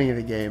the beginning of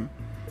the game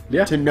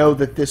to know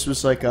that this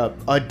was like a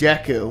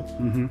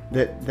Deku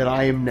that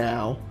I am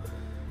now.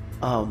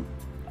 And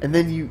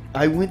then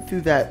I went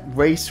through that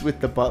race with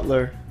the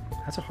butler.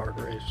 That's a hard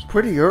race.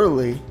 Pretty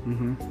early.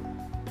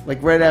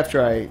 Like right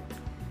after I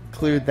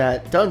cleared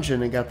that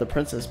dungeon and got the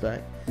princess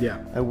back. Yeah.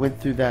 I went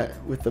through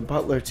that with the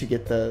butler to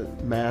get the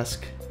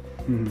mask.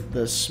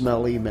 The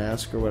smelly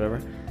mask or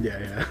whatever.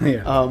 Yeah.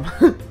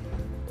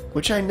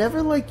 Which I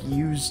never like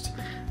used.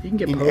 You can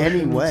get in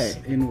any way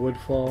in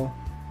Woodfall.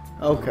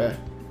 Okay.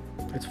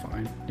 It's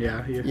fine.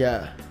 Yeah.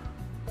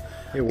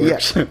 It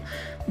works. Yeah.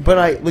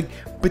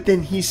 But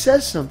then he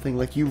says something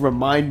like, "You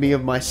remind me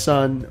of my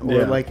son,"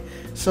 or like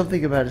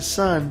something about his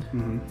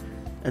son,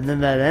 and then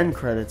that end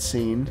credit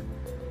scene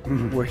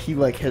where he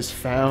like has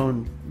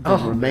found the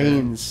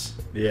remains.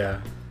 Man.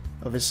 Yeah.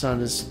 Of his son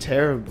is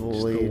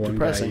terribly just the one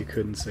depressing. Guy you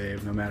couldn't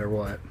save no matter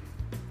what.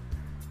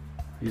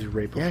 He's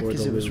right before. Yeah,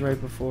 because it was right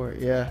before.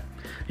 Yeah.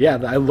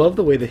 Yeah, I love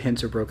the way the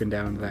hints are broken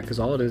down into that, because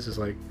all it is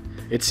like,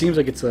 it seems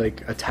like it's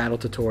like a tattle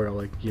tutorial,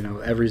 like, you know,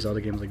 every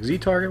Zelda game is like,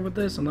 Z-target with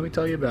this, and let me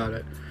tell you about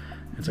it.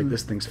 It's like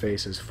this thing's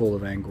face is full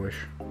of anguish,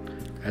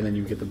 and then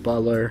you get the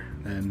butler,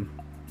 and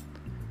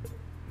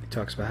he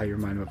talks about how you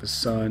remind him of his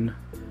son.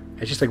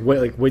 It's just like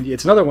when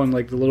it's another one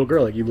like the little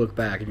girl, like you look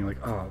back and you're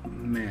like, oh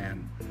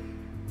man.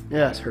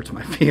 Yeah, this hurts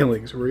my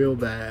feelings real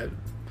bad.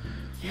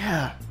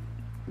 Yeah.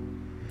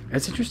 And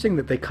it's interesting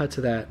that they cut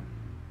to that.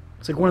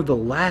 It's like one of the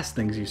last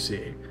things you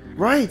see.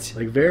 Right.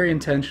 Like very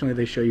intentionally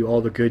they show you all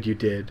the good you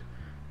did.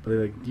 But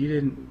they're like, you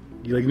didn't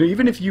You like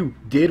even if you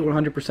did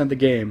 100% the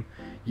game,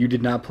 you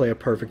did not play a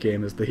perfect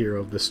game as the hero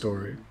of the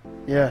story.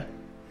 Yeah.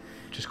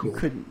 Which is cool. You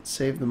couldn't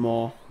save them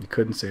all. You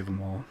couldn't save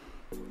them all.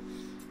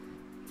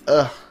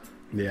 Ugh.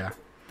 Yeah.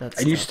 That's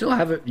and you tough. still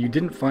haven't. You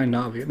didn't find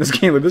Navi in this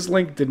game. But this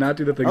Link did not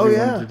do the things he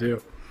wanted to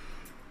do.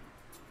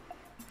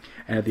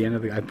 And at the end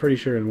of I'm pretty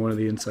sure in one of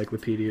the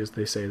encyclopedias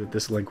they say that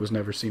this Link was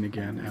never seen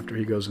again after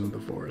he goes into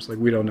the forest. Like,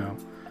 we don't know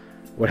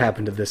what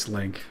happened to this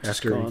Link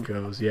after he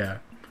goes. Yeah.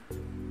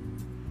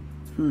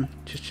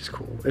 Just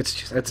cool.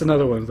 It's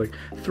another one. It's like,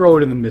 throw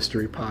it in the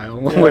mystery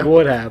pile. Yeah. Like,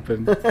 what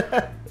happened?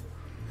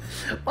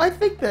 I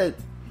think that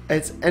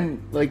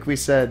and like we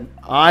said,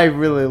 I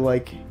really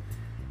like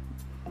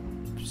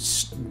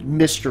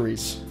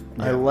mysteries.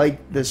 Yeah. I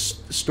like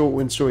this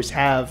when stories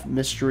have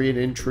mystery and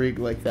intrigue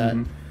like that,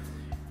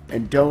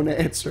 and don't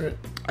answer it.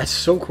 It's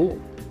so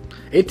cool.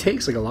 It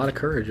takes like a lot of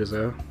courage as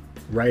a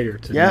writer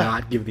to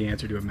not give the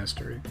answer to a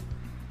mystery.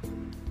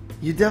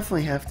 You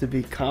definitely have to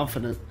be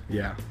confident.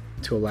 Yeah,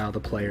 to allow the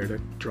player to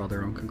draw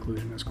their own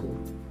conclusion is cool.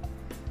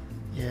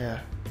 Yeah.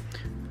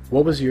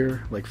 What was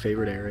your like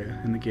favorite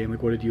area in the game?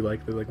 Like, what did you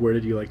like? Like, where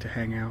did you like to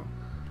hang out?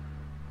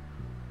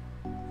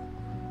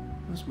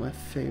 What was my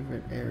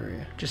favorite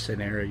area? Just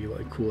an area you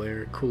like, cool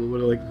area, cool. What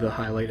are like the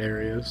highlight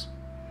areas?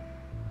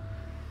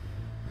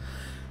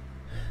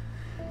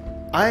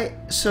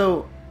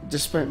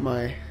 Despite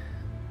my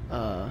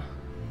love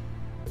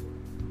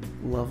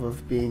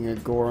of being a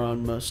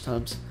Goron most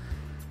times,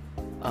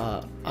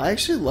 I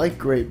actually like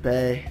Great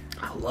Bay.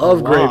 I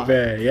love Great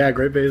Bay. Yeah,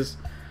 Great Bay is.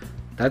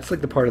 That's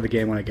like the part of the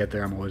game when I get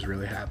there, I'm always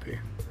really happy.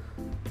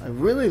 I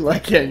really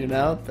like hanging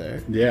out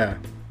there. Yeah.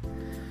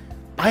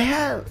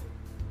 I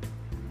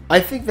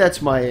think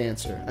that's my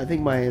answer. I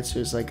think my answer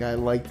is like I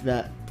like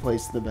that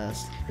place the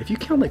best. If you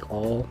count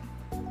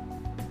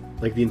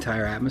like the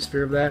entire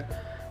atmosphere of that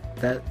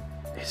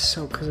is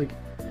so, because like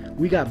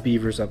we got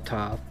beavers up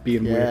top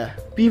being weird.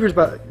 Beavers,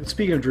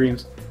 speaking of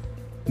dreams,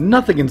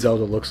 nothing in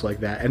Zelda looks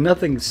like that, and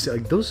nothing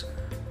like those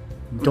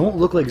don't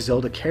look like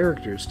Zelda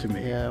characters to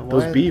me. Yeah,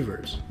 those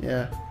beavers.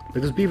 Yeah.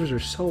 Like those beavers are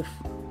so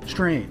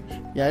strange.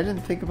 Yeah, I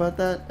didn't think about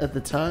that at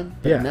the time,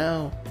 but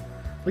now,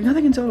 like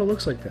nothing in Zelda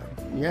looks like that.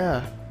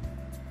 Yeah.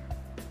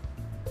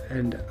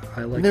 And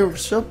I like. And they were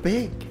so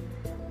big.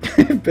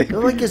 They're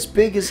like as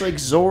big as like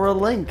Zora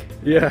Link.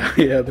 Yeah,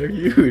 they're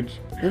huge.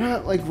 They're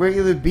not like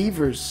regular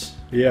beavers.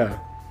 Yeah.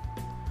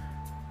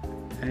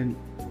 And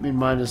I mean,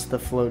 minus the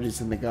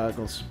floaties and the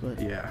goggles,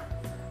 but yeah,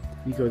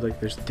 you go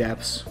like there's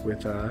depths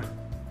with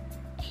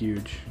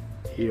huge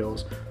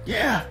heels.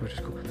 Yeah, which is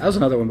cool. That was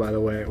another one, by the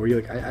way, where you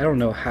like I don't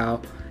know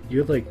how you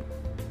had like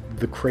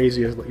the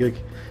craziest you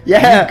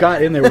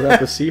got in there without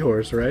the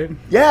seahorse, right?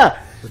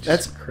 Yeah. Which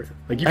that's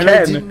like you and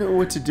I didn't know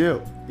what to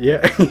do. Yeah.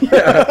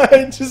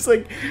 I just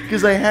like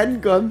because I hadn't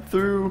gone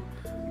through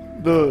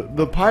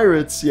the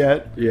pirates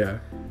yet. Yeah.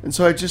 And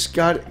so I just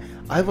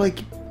I like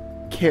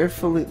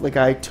carefully like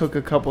I took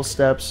a couple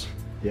steps.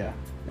 Yeah.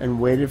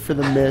 And waited for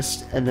the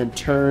mist and then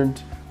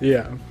turned.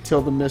 Yeah.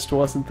 Till the mist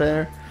wasn't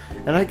there,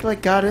 and I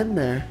like got in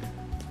there.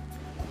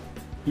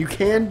 You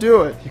can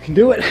do it. You can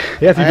do it.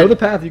 Yeah, if you know the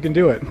path, you can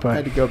do it. But I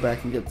had to go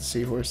back and get the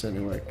seahorse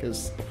anyway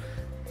because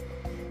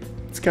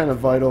it's kind of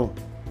vital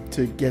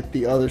to get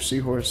the other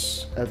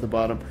seahorse at the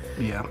bottom.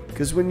 Yeah.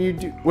 Because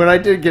when I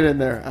did get in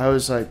there, I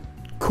was like,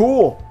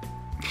 cool,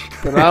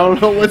 but I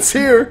don't know what's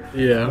here.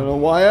 Yeah. I don't know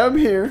why I'm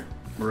here.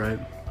 Right.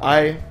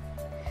 But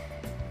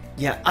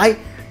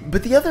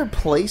the other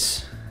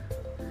place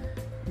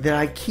that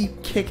I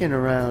keep kicking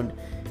around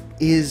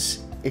is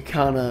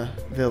Ikana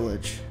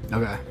Village.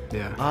 Okay.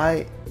 Yeah.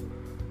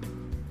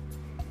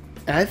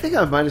 I think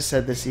I might have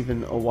said this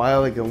even a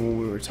while ago when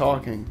we were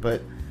talking,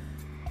 but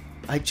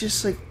I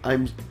just like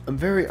I'm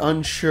very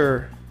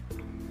unsure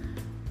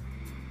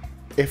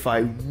if I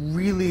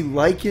really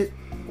like it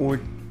or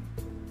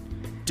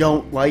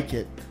don't like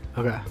it.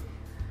 Okay.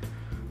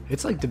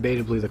 It's like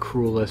debatably the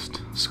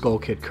cruelest Skull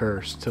Kid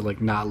curse to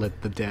like not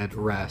let the dead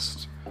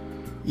rest.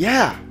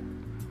 Yeah.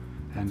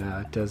 And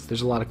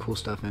there's a lot of cool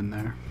stuff in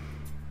there.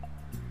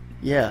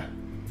 Yeah.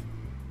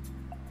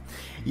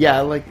 Yeah,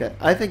 I like that.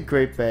 I think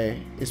Great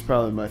Bay is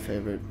probably my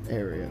favorite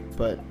area,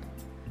 but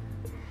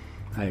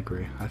I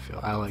agree.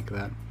 I like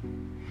that.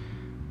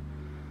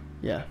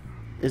 Yeah.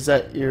 Is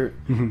that your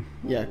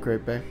Yeah,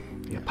 Great Bay.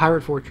 Yeah,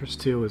 Pirate Fortress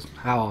 2 is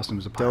how awesome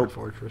is a Pirate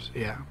Fortress?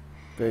 Yeah.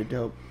 Very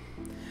dope.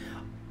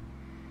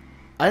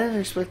 I didn't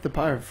expect the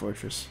Pirate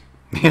Fortress.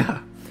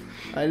 Yeah.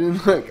 I didn't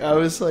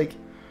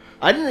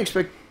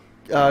expect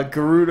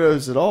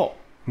Gerudos at all.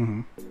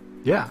 Mm-hmm.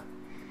 Yeah.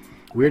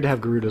 Weird to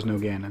have Gerudos no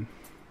Ganon.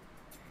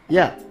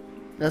 Yeah.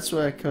 That's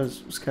why it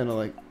was kind of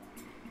like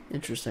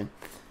interesting.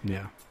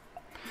 Yeah.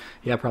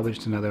 Yeah, probably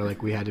just another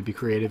like we had to be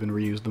creative and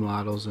reuse the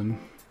models, and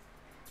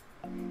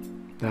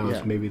that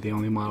was maybe the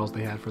only models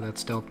they had for that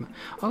stealth.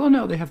 Although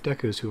no, they have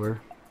Dekus who are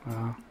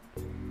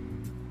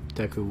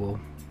Deku will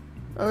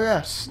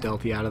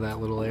stealthy out of that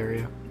little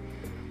area.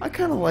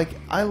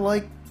 I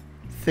like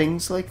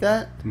things like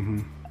that.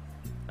 Mm-hmm.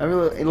 I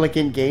really like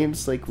in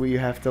games like where you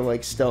have to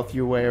like stealth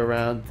your way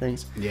around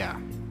things. Yeah.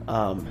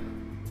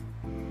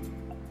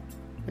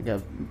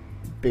 like a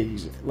big,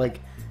 like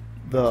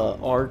the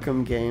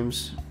Arkham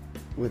games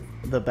with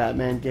the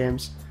Batman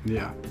games.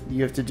 Yeah.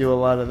 You have to do a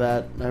lot of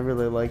that. I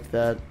really liked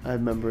that. I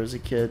remember as a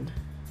kid.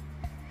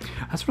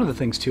 That's one of the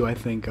things too. I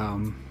think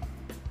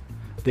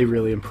they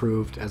really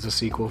improved as a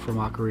sequel from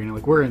Ocarina.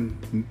 Like we're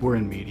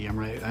in medium,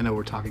 right? I know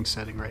we're talking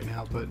setting right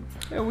now, but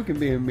Yeah, we can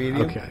be in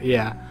medium. okay,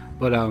 yeah.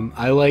 But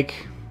I like.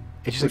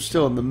 It's just We're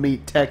still in the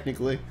meat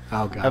technically.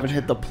 Oh god. Haven't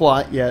hit the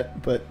plot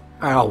yet, but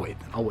I'll wait.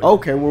 I'll wait.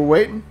 okay, we're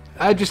waiting.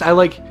 I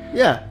like.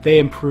 Yeah. They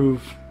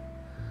improve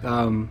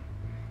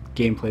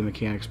gameplay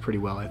mechanics pretty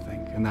well, I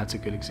think, and that's a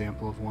good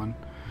example of one.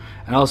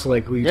 And also,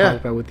 like we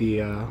talked about with the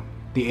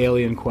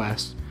alien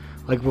quest,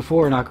 like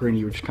before in Ocarina,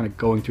 you were just kind of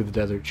going through the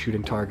desert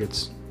shooting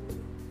targets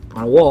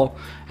on a wall,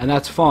 and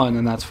that's fun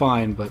and that's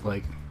fine. But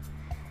like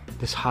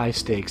this high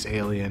stakes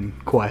alien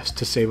quest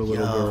to save a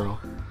little girl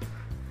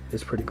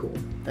is pretty cool.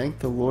 Thank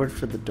the Lord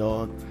for the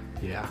dog.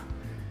 Yeah.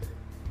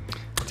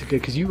 It's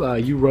good because you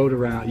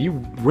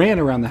ran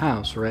around the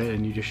house, right,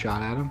 and you just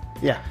shot at him.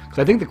 Yeah. Because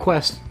I think the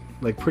quest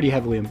like pretty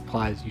heavily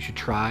implies you should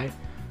try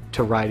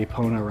to ride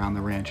Epona around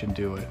the ranch and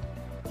do it.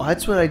 Well,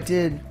 that's what I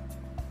did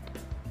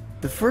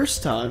the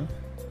first time.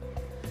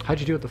 How'd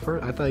you do it the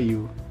first? I thought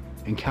you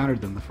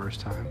encountered them the first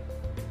time.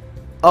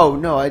 Oh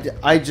no,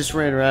 I just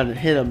ran around and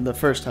hit him the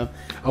first time.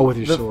 Oh, with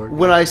your sword.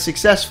 When I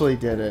successfully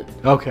did it.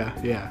 Okay,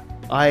 yeah.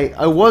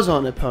 I was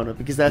on Epona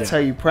because that's Yeah.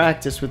 how you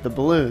practice with the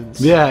balloons.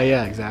 Yeah,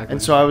 exactly.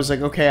 And so I was like,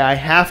 okay, I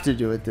have to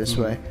do it this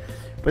way.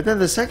 But then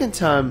the second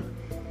time,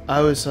 I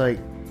was like,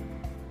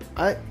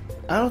 I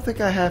don't think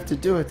I have to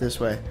do it this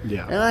way.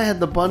 Yeah. And I had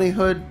the bunny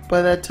hood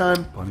by that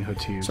time. Bunny hood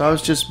too. So I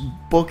was just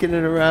booking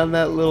it around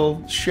that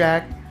little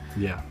shack.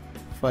 Yeah.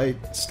 If I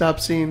stop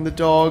seeing the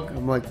dog,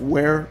 I'm like,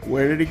 where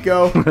did it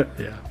go?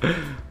 Yeah.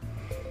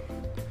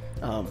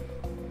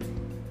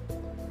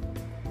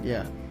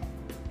 Yeah.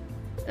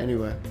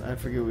 Anyway, I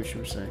forget what you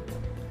were saying.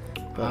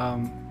 But,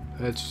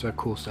 It's a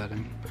cool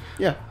setting.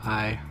 yeah.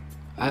 I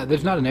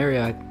there's not an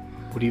area I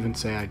would even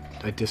say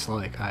I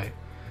dislike. I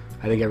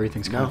think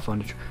everything's kind of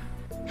fun to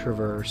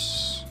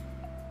traverse.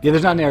 Yeah,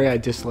 there's not an area I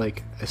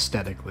dislike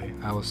aesthetically,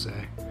 I will say.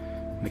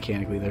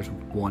 Mechanically, there's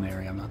one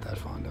area I'm not that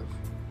fond of.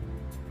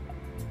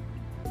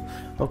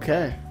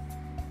 Okay.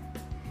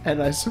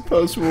 And I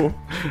suppose we'll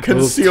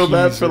conceal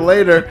that for teaser.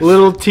 later.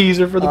 Little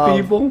teaser for the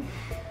people.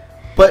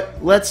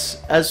 But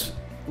let's, as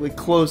we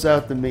close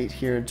out the meat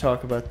here and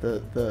talk about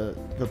the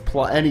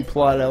plot, any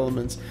plot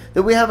elements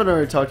that we haven't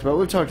already talked about.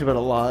 We've talked about a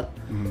lot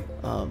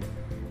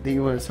that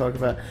you want to talk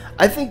about.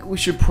 I think we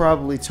should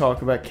probably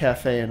talk about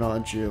Cafe and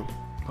Anjou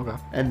Okay.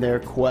 and their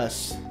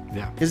quest.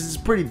 Yeah. Because it's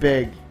pretty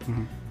big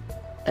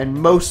and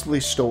mostly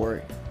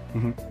story.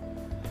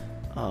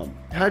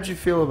 How'd you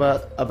feel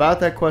about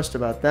that quest,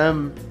 about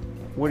them?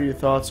 What are your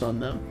thoughts on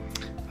them?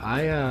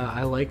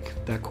 I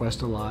like that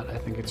quest a lot. I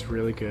think it's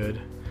really good.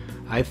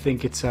 I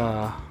think it's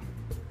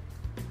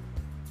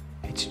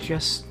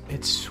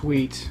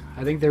sweet.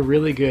 I think they're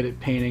really good at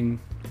painting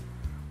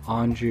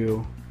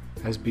Anjou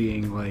as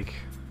being like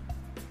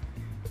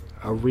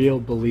a real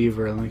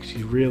believer, and like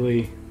she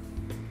really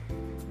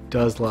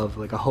does love,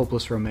 like a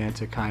hopeless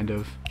romantic kind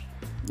of.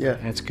 Yeah.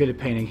 And it's good at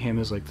painting him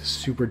as like the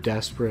super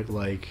desperate,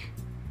 like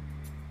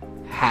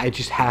it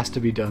just has to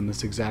be done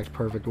this exact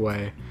perfect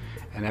way,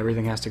 and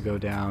everything has to go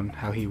down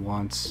how he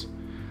wants.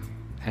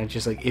 And it's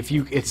just like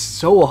it's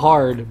so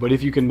hard, but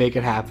if you can make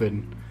it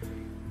happen,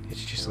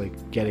 it's just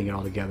like getting it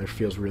all together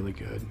feels really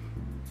good.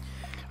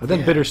 But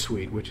then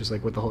Bittersweet, which is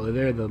like what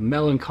they're the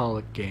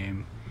melancholic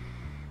game,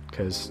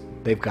 because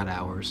they've got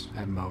hours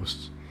at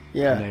most.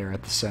 Yeah. And they're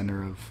at the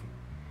center of.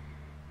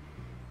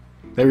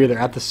 They're either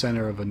at the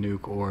center of a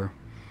nuke or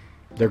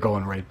they're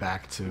going right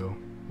back to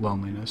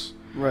loneliness.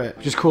 Right.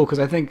 Which is cool because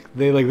I think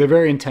they're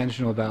very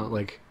intentional about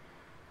like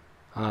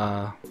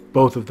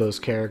both of those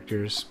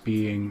characters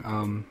being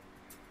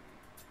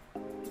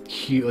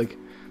like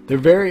they're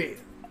very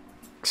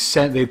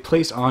they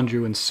place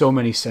Anjou in so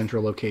many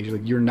central locations.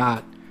 Like you're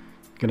not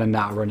gonna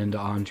not run into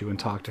Anjou and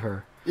talk to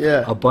her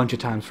a bunch of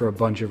times for a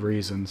bunch of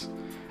reasons.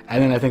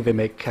 And then I think they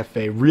make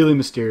Cafe really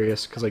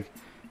mysterious because like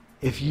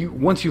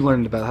once you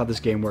learn about how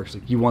this game works,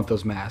 like you want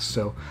those masks.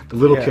 So the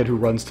little kid who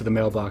runs to the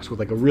mailbox with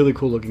like a really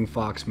cool looking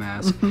fox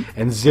mask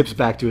and zips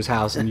back to his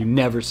house and you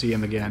never see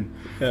him again.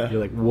 You're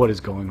like, what is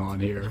going on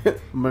here?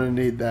 I'm gonna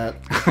need that.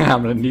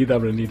 I'm gonna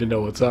need to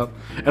know what's up.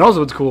 And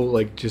also it's cool,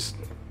 like just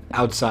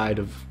outside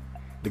of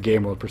the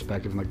game world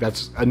perspective, like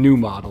that's a new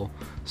model.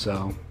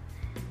 So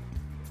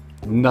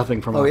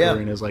nothing from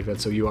Ocarina is like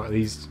that. So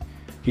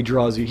he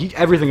draws you.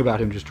 Everything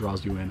about him just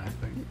draws you in, I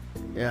think.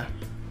 Yeah.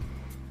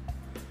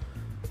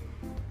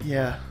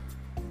 Yeah.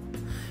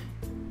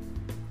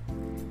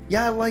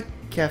 Yeah, I like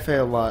Cafe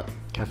a lot.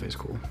 Cafe's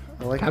cool.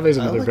 Cafe's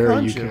another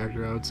very you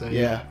character, I would say.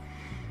 Yeah.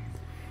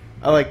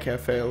 I like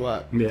Cafe a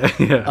lot. Yeah.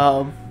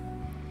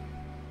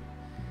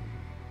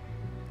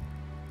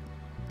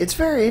 It's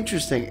very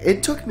interesting.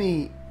 It took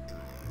me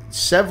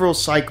several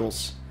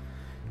cycles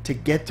to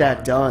get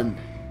that done.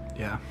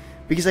 Yeah.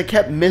 Because I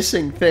kept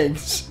missing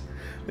things.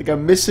 Like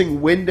I'm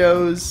missing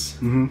windows.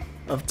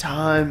 of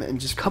time and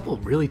just A couple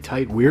of really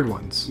tight, weird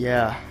ones.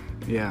 yeah.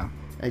 Yeah.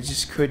 I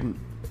just couldn't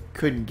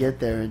get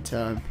there in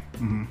time.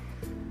 Hmm.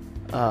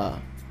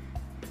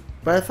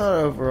 But I thought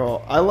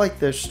overall, I like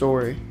their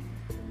story.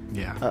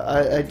 Yeah.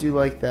 I do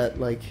like that.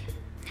 Like,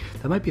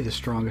 That might be the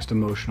strongest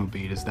emotional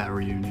beat is that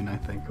reunion, I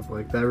think. Of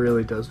like that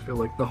really does feel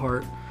like the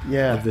heart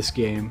yeah. of this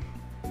game.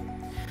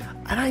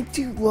 And I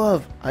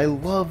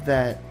love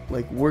that.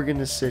 Like, we're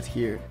gonna sit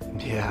here.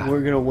 Yeah.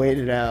 We're gonna wait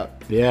it out.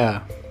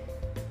 Yeah.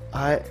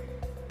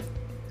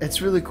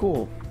 It's really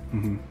cool.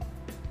 Hmm.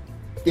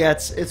 Yeah,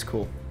 it's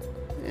cool.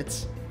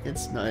 It's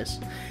nice.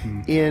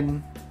 Mm.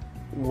 In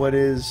what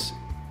is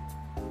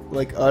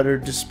like utter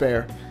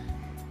despair,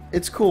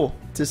 it's cool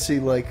to see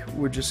like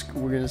we're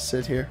gonna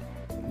sit here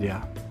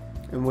Yeah.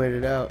 and wait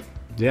it out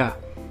Yeah.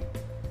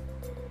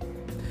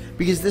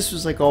 because this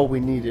was like all we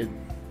needed,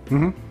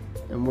 Hmm.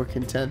 and we're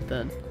content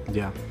then.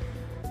 Yeah.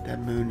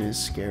 That moon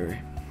is scary.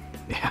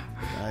 Yeah.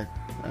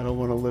 I don't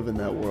want to live in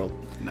that world.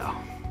 No.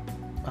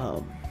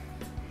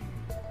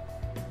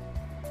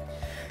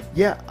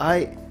 Yeah,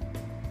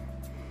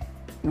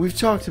 we've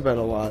talked about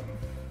a lot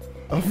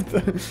of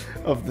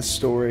the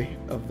story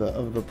of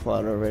the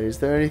plot already. Is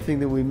there anything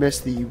that we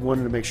missed that you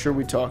wanted to make sure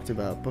we talked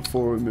about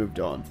before we moved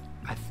on?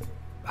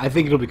 I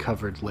think it'll be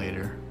covered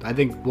later. I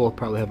think we'll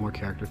probably have more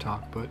character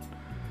talk, but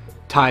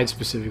tied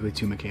specifically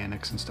to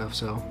mechanics and stuff.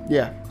 So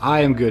Yeah.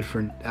 I am good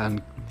for.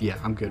 Yeah,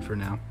 I'm good for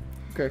now.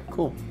 Okay,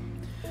 cool.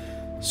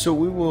 So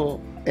we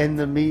will end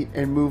the meat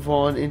and move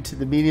on into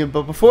the medium.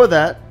 But before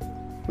that,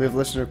 we have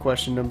listener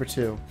question number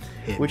 2,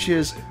 which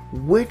is,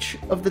 which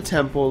of the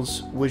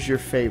temples was your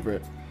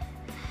favorite?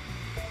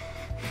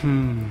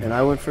 And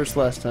I went first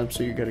last time,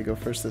 so you got to go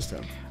first this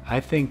time. I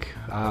think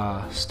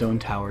Stone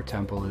Tower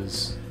Temple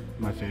is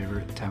my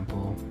favorite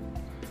temple.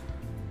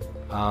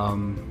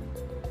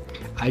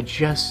 I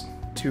just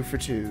 2 for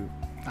 2.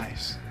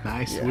 nice.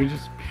 Yeah.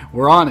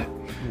 We're on it.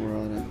 We're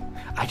on it.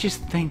 I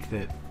just think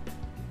that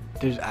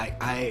there's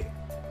I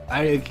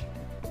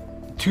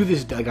to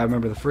this like I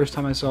remember the first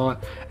time I saw it,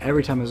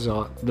 every time I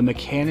saw it, the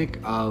mechanic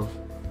of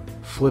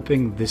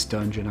flipping this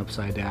dungeon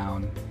upside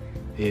down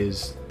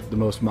is the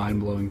most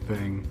mind-blowing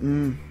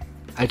thing.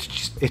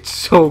 It's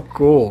so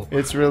cool.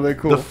 It's really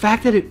cool. The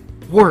fact that it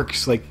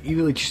works, like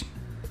even just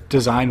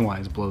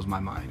design-wise, blows my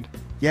mind.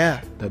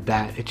 Yeah.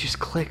 That it just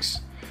clicks.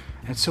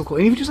 And it's so cool.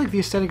 And even just like the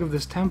aesthetic of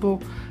this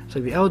temple, it's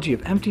like the elegy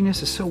of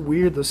emptiness is so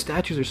weird. Those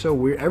statues are so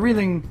weird.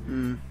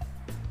 Everything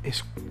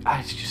is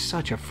it's just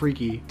such a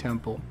freaky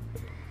temple.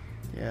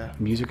 Yeah.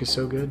 Music is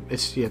so good.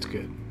 It's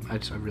good. I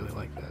really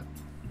like that.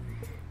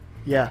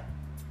 Yeah.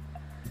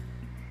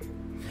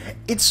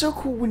 It's so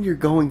cool when you're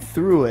going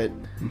through it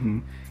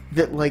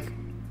that, like,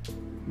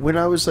 when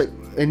I was, like,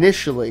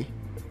 initially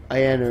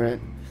I enter it,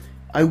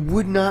 I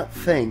would not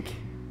think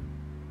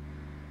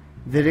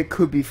that it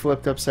could be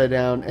flipped upside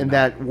down and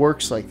that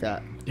works like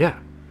that. Yeah.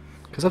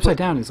 Because upside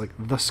down is like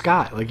the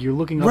sky. Like you're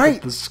looking up Right.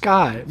 at the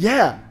sky.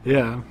 Yeah.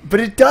 Yeah. But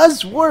it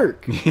does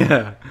work.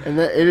 Yeah. And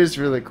that, it is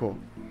really cool.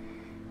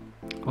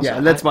 Also, yeah,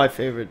 and that's my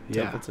favorite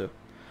yeah. temple too.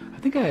 I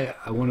think I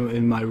want to,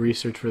 in my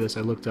research for this,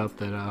 I looked up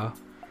that, I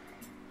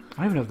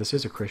don't even know if this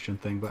is a Christian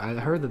thing, but I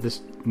heard that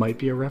this might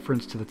be a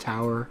reference to the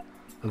Tower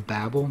of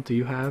Babel. Do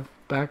you have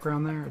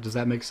background there? Does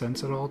that make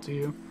sense at all to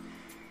you?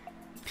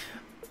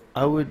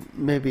 I would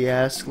maybe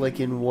ask, like,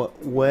 in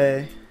what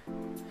way?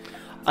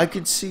 I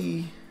could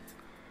see...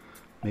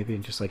 Maybe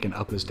in just like an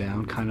up is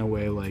down kind of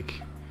way, like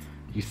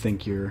you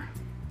think you're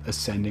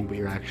ascending, but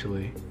you're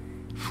actually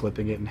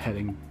flipping it and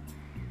heading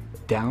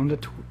down to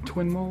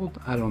Twin Mold?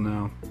 I don't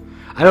know.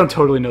 I don't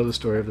totally know the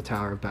story of the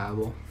Tower of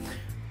Babel.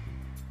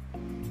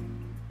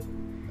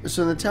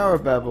 So in the Tower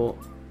of Babel,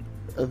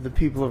 the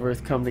people of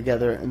Earth come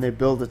together and they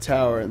build a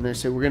tower, and they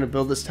say, we're going to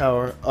build this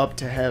tower up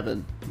to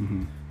heaven.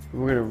 Mm-hmm.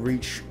 We're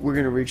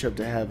going to reach up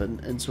to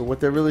heaven. And so what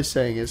they're really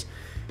saying is,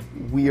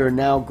 we are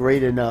now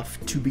great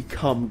enough to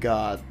become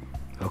God.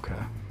 Okay.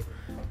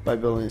 By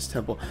building this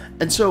temple.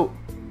 And so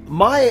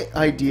my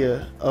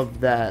idea of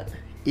that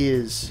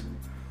is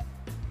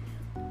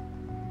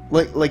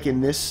like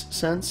in this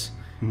sense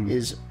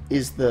is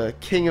the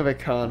king of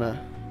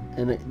Akana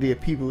and the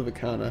people of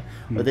Akana,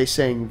 are they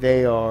saying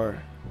they have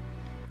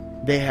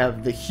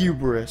the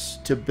hubris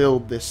to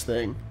build this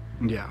thing?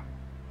 Yeah.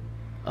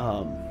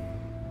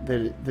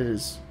 That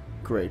is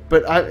great.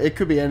 But it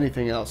could be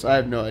anything else. I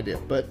have no idea.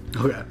 But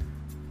Okay.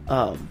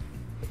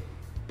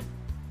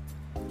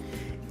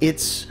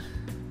 It's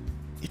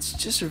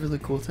just a really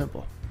cool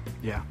temple.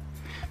 Yeah.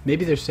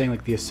 Maybe they're saying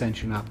like the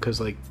ascension up because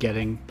like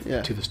getting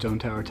Yeah. to the Stone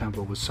Tower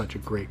Temple was such a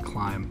great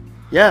climb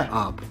Yeah.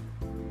 up.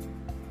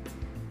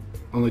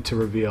 Only to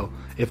reveal,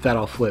 if that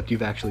all flipped,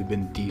 you've actually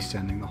been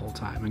descending the whole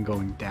time and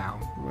going down.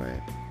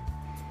 Right.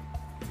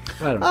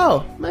 I don't know.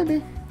 Oh,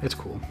 maybe. It's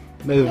cool.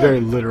 Maybe a very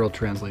literal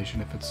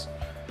translation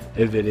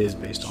if it is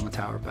based on the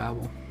Tower of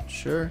Babel.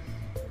 Sure.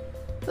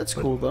 That's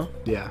cool though.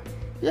 Yeah.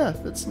 Yeah,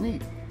 that's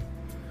neat.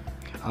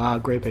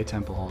 Great Bay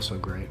Temple also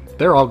great.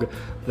 They're all good.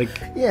 Like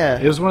Yeah.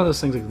 it was one of those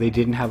things like they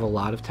didn't have a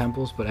lot of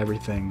temples, but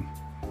everything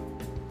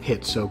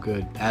hit so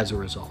good as a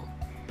result.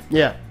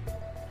 Yeah.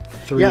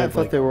 three. Yeah, I of,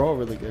 thought they were all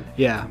really good.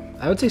 Yeah,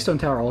 I would say Stone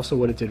Tower also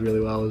what it did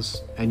really well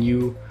is, and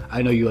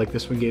I know you like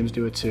this when games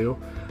do it too.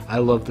 I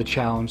love the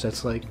challenge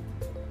that's like,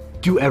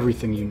 do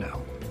everything you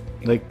know,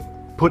 like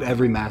put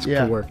every mask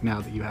Yeah. to work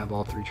now that you have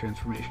all 3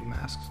 transformation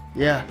masks.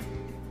 Yeah.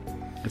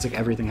 It's like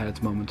everything had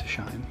its moment to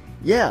shine.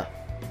 Yeah.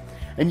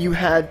 And you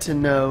had to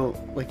know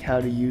like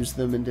how to use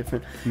them in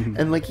different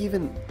and like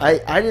even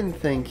I didn't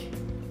think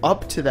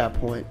up to that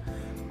point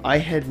I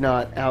had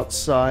not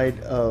outside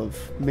of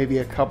maybe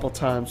a couple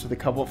times with a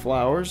couple of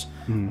flowers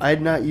I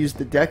had not used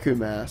the Deku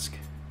mask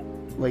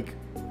like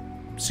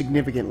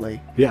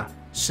significantly Yeah.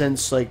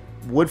 since like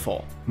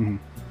Woodfall.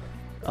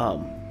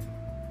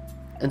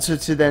 And so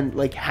to then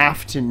like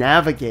have to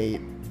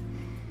navigate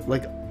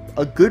like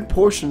a good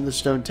portion of the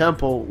Stone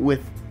Temple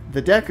with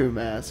the Deku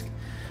mask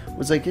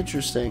was like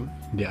interesting.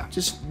 Yeah.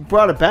 Just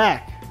brought it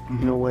back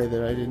in a way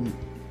that I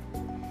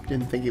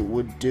didn't think it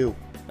would do,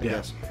 I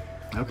guess.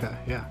 Okay,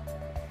 yeah.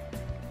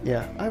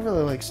 Yeah, I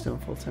really like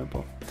Stonefall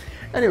Temple.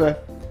 Anyway,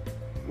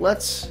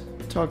 let's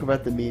talk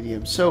about the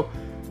medium. So,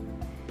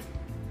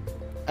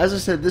 as I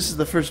said, this is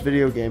the first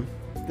video game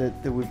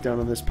that we've done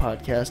on this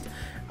podcast.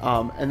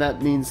 And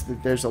that means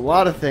that there's a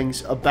lot of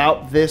things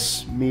about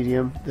this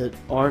medium that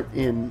aren't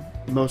in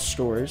most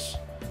stories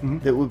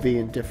that would be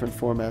in different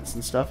formats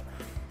and stuff.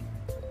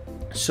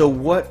 So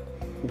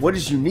what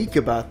is unique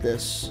about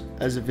this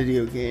as a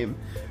video game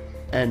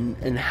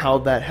and how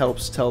that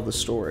helps tell the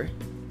story?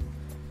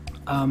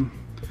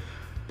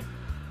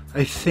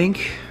 I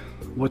think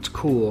what's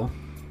cool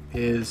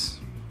is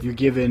you're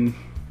given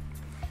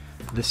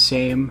the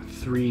same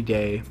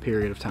 3-day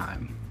period of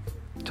time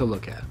to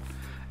look at,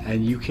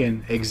 and you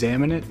can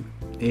examine it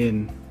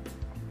in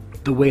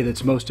the way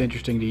that's most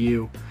interesting to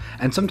you,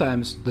 and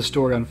sometimes the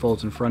story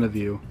unfolds in front of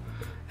you,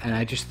 and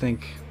I just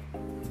think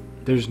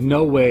there's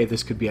no way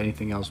this could be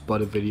anything else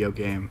but a video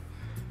game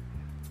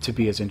to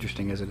be as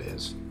interesting as it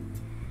is.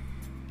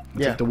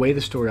 It's like the way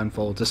the story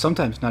unfolds is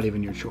sometimes not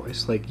even your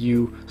choice. Like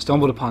you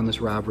stumbled upon this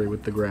robbery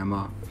with the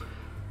grandma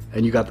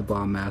and you got the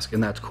bomb mask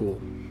and that's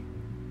cool.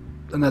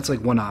 And that's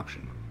like one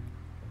option.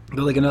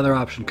 But like another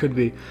option could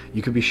be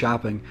you could be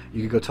shopping,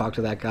 you could go talk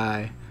to that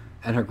guy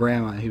and her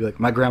grandma and he'd be like,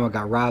 my grandma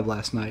got robbed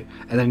last night.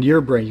 And then in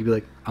your brain you'd be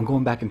like, I'm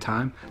going back in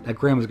time, that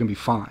grandma's gonna be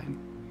fine.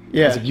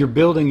 Yeah. It's like you're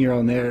building your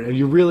own there and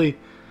you really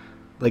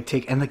like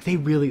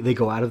they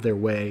go out of their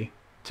way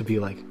to be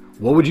like,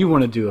 what would you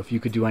want to do if you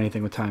could do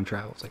anything with time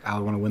travel? It's like, I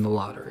would want to win the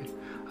lottery.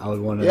 I would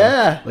want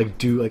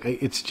to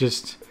it's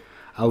just,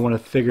 I would want to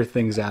figure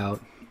things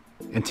out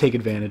and take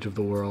advantage of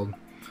the world.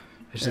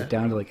 It's just like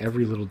down to like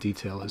every little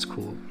detail is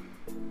cool.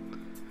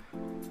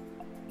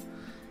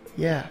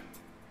 Yeah.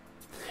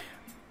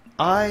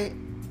 I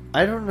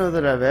don't know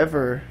that I've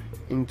ever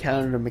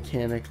encountered a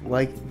mechanic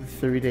like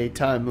the 3-day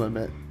time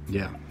limit.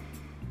 Yeah.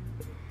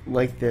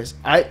 Like this.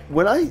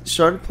 When I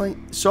started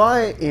playing, so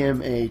I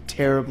am a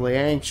terribly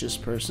anxious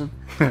person.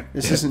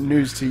 This isn't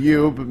news to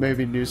you, but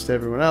maybe news to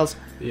everyone else.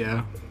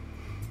 Yeah.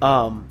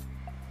 I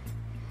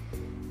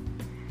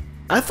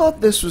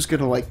thought this was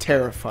gonna like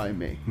terrify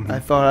me. I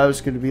thought I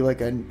was gonna be like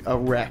a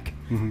wreck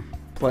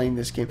playing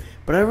this game,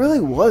 but I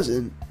really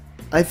wasn't.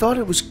 I thought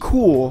it was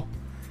cool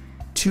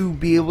to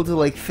be able to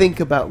like think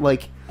about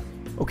like,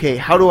 okay,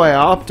 how do I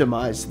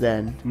optimize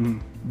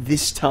then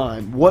this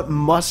time? What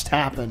must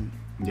happen?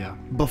 Yeah.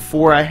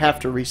 Before I have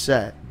to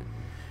reset,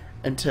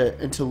 and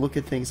to look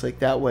at things like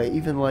that way,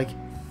 even like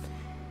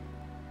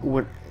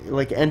when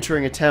like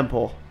entering a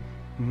temple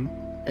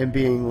and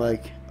being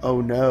like,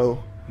 oh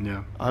no,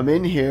 I'm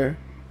in here,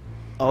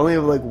 I only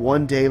have like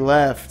 1 day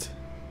left.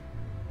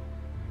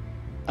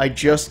 I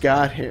just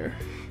got here.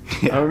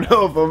 I don't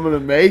know if I'm gonna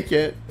make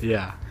it.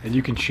 Yeah, and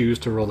you can choose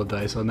to roll the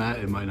dice on that.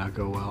 It might not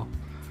go well.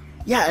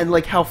 Yeah, and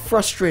like how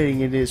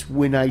frustrating it is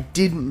when I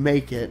didn't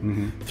make it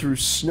through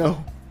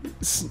Snowhead,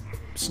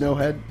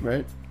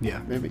 right?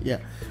 Yeah. Maybe, yeah.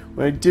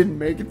 When I didn't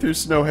make it through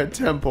Snowhead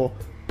Temple,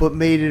 but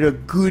made it a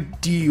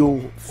good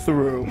deal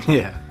through.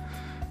 Yeah.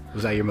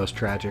 Was that your most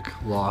tragic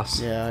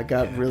loss? Yeah, I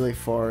got really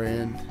far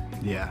in.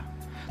 Yeah.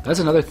 That's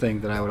another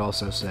thing that I would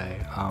also say.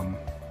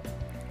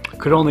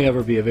 Could only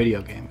ever be a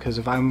video game. Because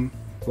if I'm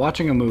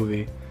watching a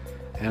movie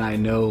and I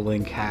know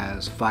Link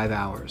has 5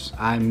 hours,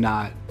 I'm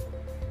not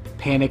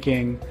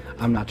panicking.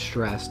 I'm not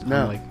stressed.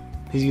 No. I'm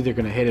like, he's either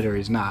going to hit it or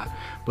he's not.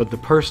 But the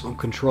personal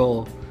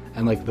control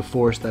and like the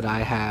force that I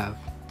have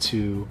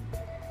to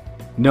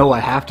know I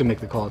have to make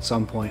the call at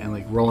some point and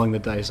like rolling the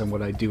dice on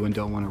what I do and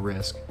don't want to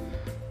risk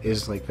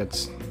is like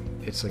it's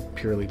like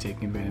purely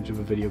taking advantage of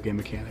a video game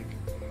mechanic.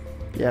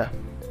 Yeah.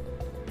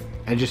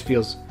 And it just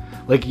feels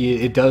like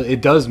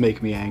it does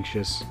make me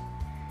anxious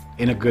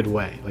in a good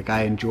way. Like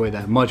I enjoy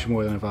that much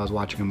more than if I was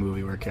watching a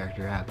movie where a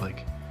character had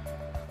like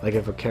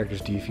if a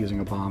character's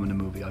defusing a bomb in a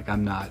movie, like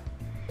I'm not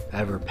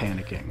ever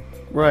panicking.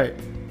 Right.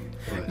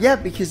 But, yeah,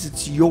 because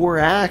it's your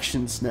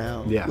actions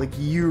now. Yeah. Like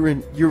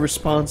you're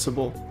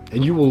responsible.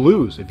 And you will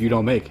lose if you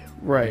don't make it.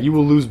 Right. You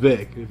will lose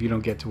big if you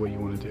don't get to what you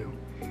want to do.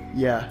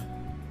 Yeah.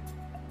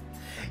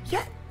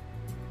 Yeah.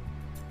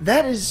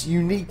 That is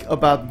unique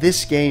about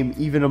this game,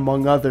 even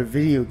among other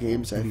video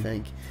games, I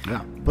think,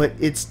 Yeah. But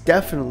it's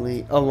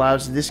definitely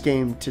allows this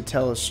game to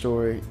tell a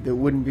story that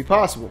wouldn't be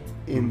possible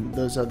in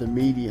those other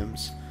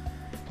mediums,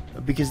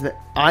 because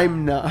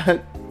I'm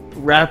not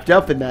wrapped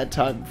up in that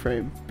time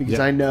frame, because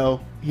I know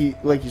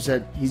like you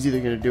said, he's either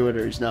going to do it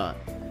or he's not.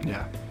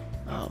 Yeah.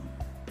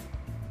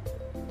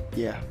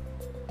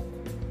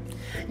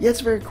 Yeah, it's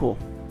very cool.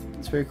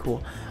 It's very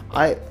cool.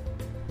 I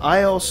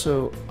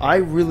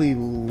really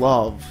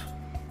love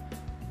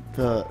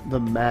the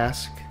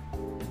mask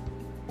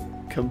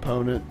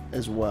component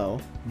as well.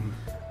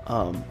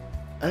 I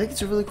think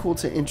it's really cool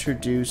to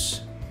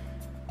introduce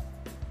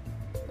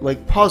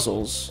like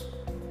puzzles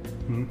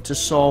to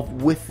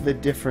solve with the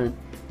different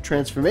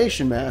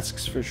transformation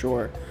masks, for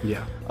sure.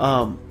 Yeah.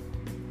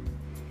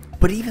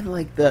 But even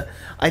like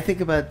I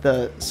think about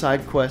the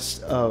side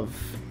quest of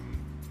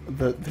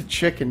the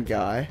chicken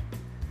guy,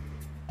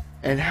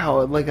 and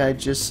how like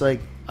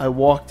I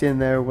walked in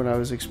there when I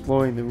was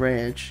exploring the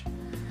ranch,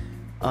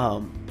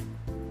 and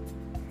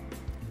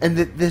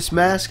this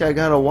mask I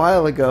got a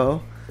while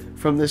ago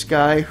from this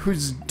guy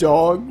whose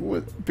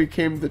dog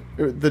became the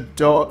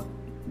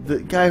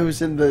guy who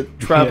was in the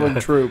traveling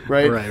troupe,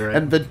 right? Right.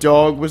 And the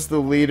dog was the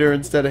leader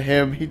instead of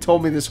him. He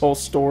told me this whole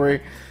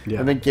story,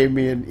 and then gave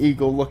me an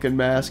eagle-looking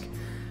mask.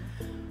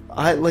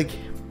 I like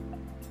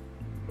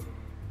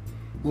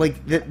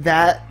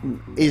that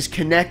is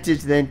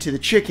connected then to the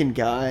chicken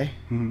guy,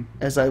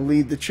 as I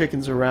lead the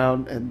chickens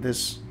around, and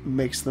this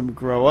makes them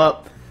grow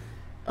up.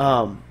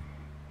 I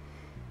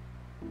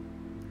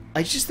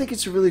just think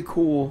it's a really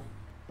cool.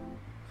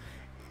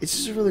 It's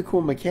just a really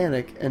cool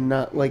mechanic, and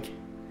not like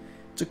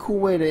it's a cool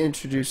way to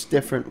introduce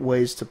different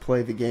ways to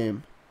play the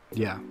game.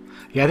 Yeah.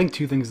 I think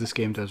two things this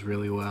game does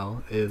really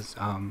well is,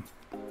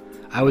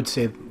 I would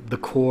say the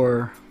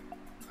core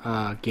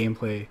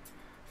gameplay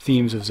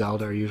themes of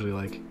Zelda are usually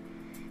like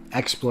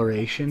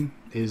exploration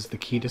is the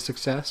key to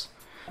success,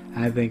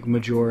 and I think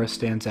Majora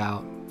stands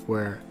out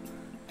where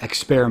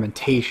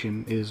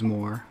experimentation is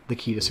more the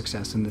key to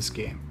success in this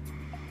game.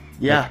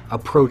 Yeah, like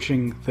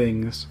approaching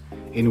things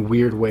in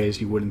weird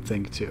ways you wouldn't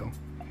think to.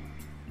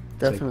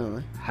 Definitely.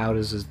 Like, how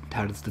does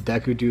the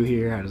Deku do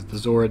here? How does the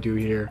Zora do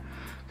here?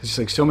 It's just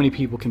like so many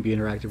people can be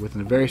interacted with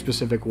in a very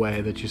specific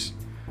way that just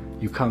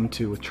you come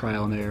to with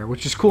trial and error,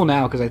 which is cool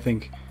now because I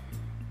think,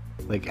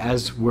 like,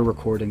 as we're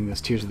recording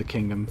this, Tears of the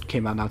Kingdom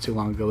came out not too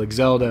long ago. Like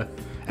Zelda,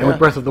 and with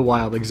Breath of the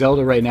Wild, like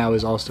Zelda right now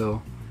is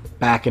also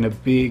back in a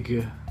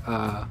big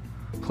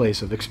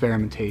place of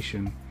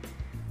experimentation.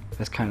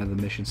 That's kind of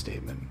the mission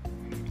statement,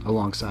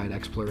 alongside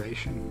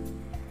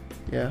exploration.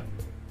 Yeah.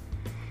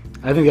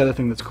 I think the other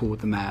thing that's cool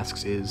with the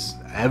masks is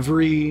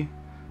every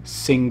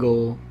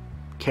single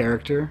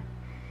character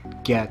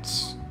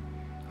gets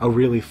a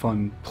really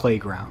fun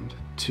playground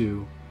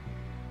to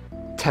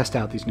test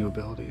out these new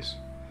abilities.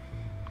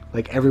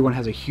 Like, everyone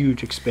has a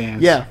huge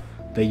expanse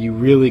that you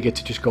really get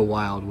to just go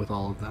wild with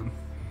all of them.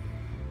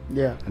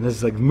 Yeah. And this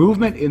is like,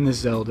 movement in this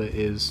Zelda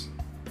is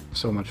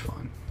so much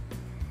fun.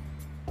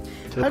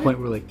 To the point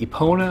where, like,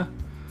 Epona,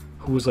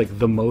 who was like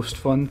the most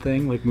fun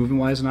thing, like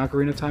movement-wise in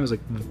Ocarina of Time, is like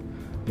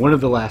one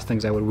of the last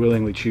things I would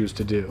willingly choose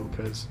to do,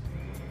 because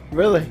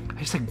really,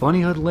 I just like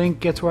Bunny Hood Link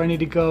gets where I need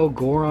to go.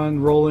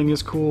 Goron rolling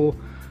is cool.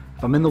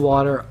 If I'm in the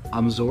water,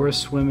 I'm Zora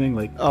swimming.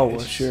 Like, oh well,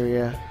 sure,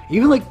 yeah.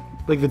 Even like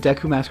the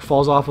Deku mask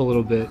falls off a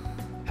little bit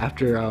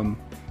after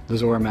the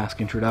Zora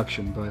mask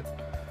introduction, but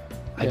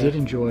I did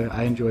enjoy.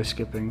 I enjoy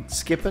skipping.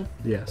 Skipping?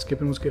 Yeah,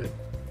 skipping was good.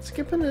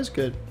 Skipping is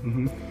good.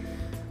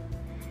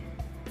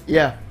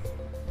 Yeah.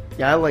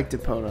 Yeah, I liked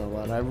Epona a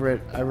lot. I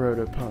rode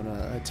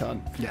Epona a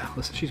ton. Yeah,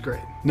 listen, she's great.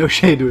 No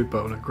shade to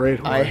Epona. Great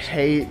horse. I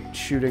hate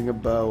shooting a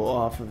bow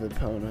off of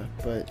Epona,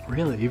 but...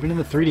 Really? Even in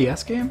the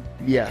 3DS game?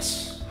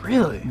 Yes.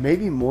 Really?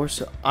 Maybe more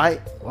so.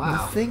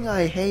 Wow. The thing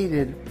I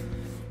hated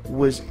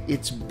was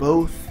it's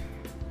both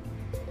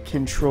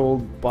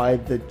controlled by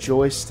the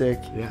joystick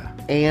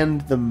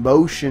and the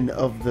motion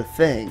of the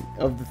thing,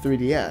 of the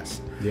 3DS.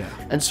 Yeah.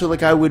 And so,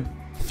 like, I would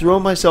throw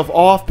myself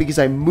off because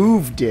I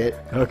moved it.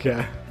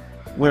 Okay.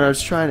 When I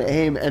was trying to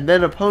aim, and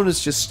then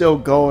opponents just still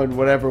going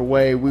whatever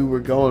way we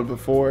were going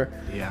before.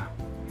 Yeah.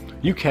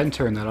 You can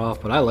turn that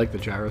off, but I like the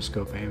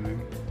gyroscope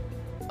aiming.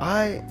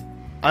 I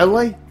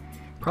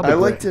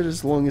liked it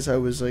as long as I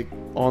was like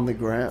on the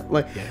ground.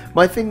 Like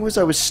my thing was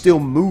I was still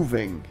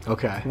moving.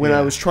 Okay. When I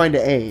was trying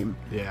to aim.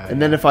 Yeah.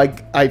 And then if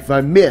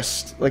I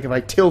missed, like if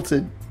I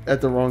tilted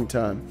at the wrong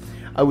time,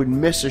 I would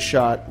miss a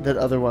shot that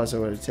otherwise I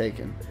would have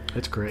taken.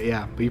 It's great,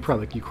 yeah. But you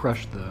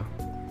crushed the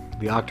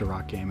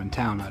Octorok game in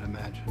town, I'd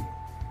imagine.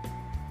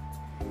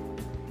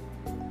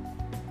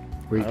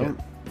 Where you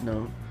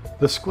get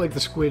the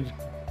squid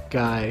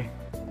guy,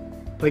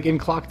 like in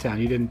Clocktown.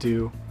 You didn't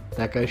do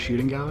that guy's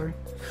shooting gallery.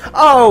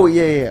 Oh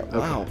yeah. Okay.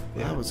 Wow,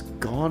 that was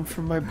gone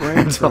from my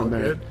brain for a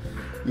minute. Good.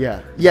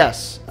 Yeah.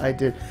 Yes, I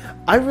did.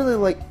 I really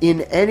like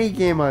in any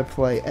game I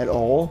play at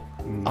all.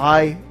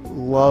 I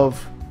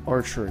love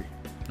archery.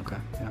 Okay.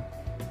 Yeah.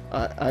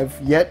 I've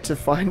yet to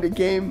find a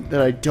game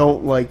that I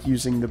don't like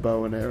using the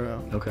bow and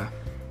arrow. Okay.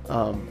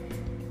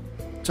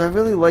 So I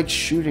really like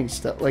shooting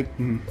stuff. Like,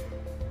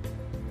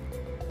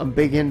 I'm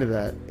big into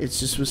that. It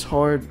just was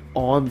hard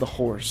on the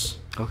horse.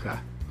 Okay.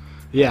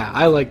 Yeah,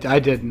 I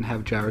didn't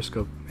have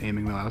gyroscope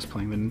aiming though. I was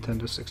playing the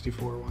Nintendo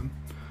 64 one.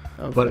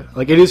 Okay. But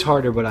like it is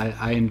harder, but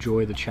I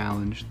enjoy the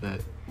challenge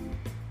that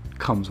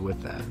comes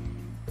with that.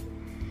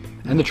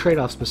 And the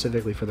trade-off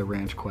specifically for the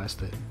ranch quest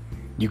that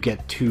you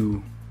get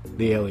to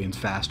the aliens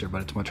faster,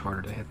 but it's much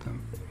harder to hit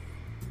them.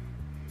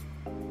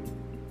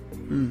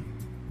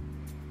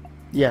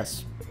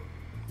 Yes.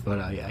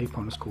 But yeah,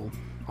 Epona is cool.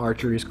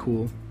 Archery is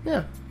cool.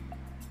 Yeah.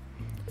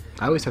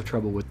 I always have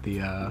trouble with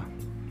the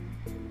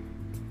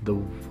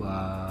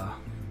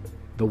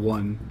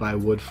one by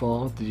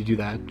Woodfall. Did you do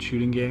that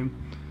shooting game?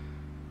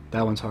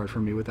 That one's hard for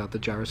me without the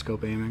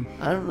gyroscope aiming.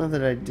 I don't know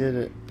that I did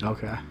it.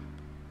 Okay.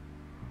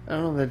 I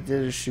don't know that I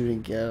did a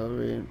shooting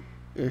game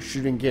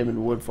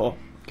in Woodfall.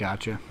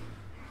 Gotcha.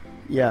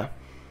 Yeah.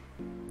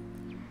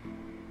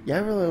 Yeah, I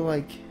really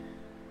like...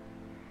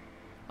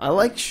 I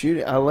like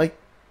shooting. I liked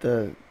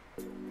it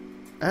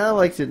in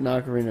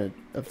Ocarina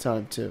of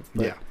Time, too.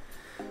 But, yeah.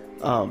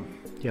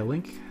 Yeah,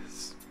 Link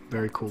is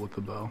very cool with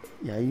the bow.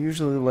 Yeah, I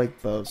usually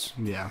like bows.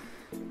 Yeah.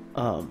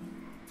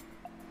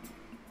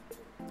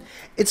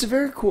 It's a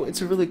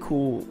really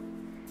cool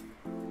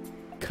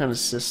kind of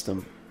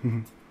system.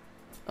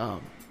 Mm-hmm.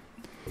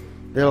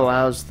 That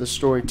allows the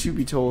story to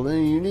be told in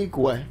a unique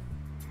way.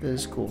 That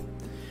is cool.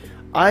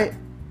 I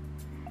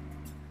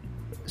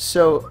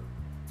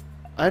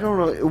don't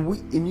know.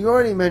 And you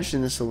already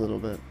mentioned this a little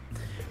bit,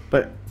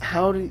 but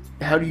how do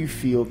you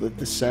feel that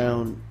the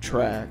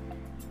soundtrack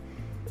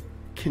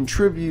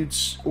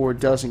contributes or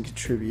doesn't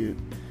contribute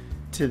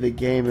to the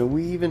game?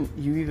 And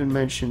you even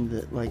mentioned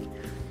that, like,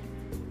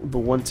 the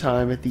one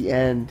time at the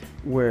end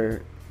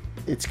where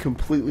it's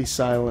completely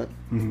silent,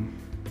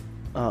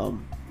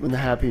 when the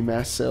Happy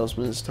Mask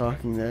Salesman is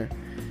talking there,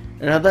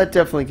 and how that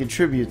definitely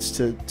contributes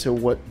to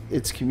what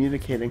it's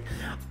communicating.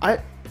 I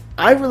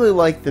really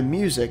like the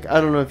music.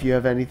 I don't know if you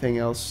have anything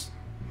else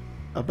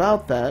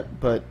about that,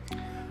 but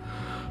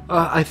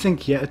I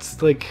think, yeah,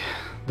 it's like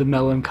the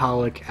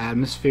melancholic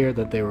atmosphere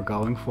that they were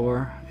going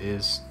for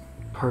is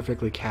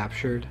perfectly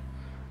captured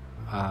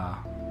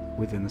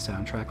within the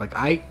soundtrack. Like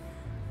I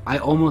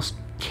almost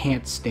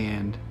can't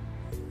stand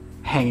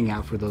hanging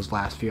out for those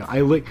last few.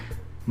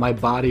 My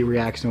body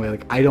reacts in a way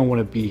like I don't want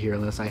to be here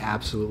unless I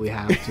absolutely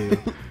have to.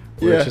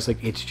 Where Yeah.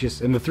 it's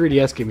just in the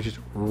 3DS game, it's just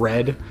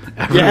red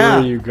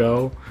everywhere you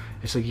go.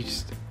 It's like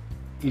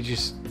it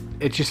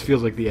just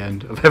feels like the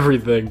end of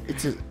everything.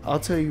 I'll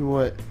tell you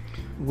what,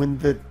 when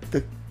the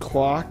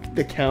clock,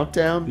 the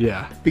countdown,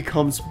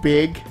 becomes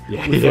big,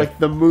 with like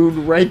the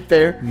moon right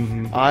there,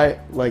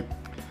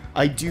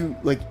 I do,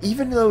 like,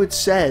 even though it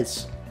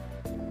says,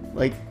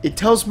 like, it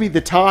tells me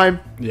the time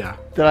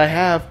that I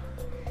have,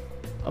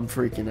 I'm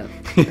freaking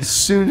out. As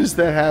soon as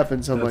that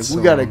happens, I'm like,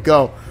 we gotta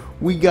go.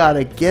 We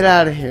gotta get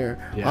out of here.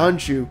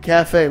 Anju,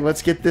 Cafe,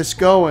 let's get this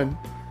going.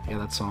 Yeah,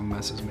 that song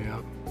messes me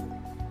up.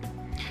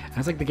 And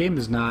it's like the game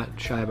is not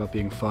shy about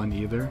being fun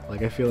either.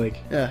 Like I feel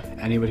like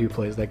anybody who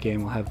plays that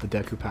game will have the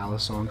Deku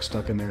Palace song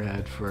stuck in their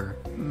head for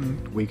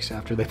weeks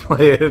after they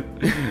play it.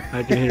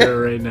 I can hear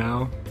it right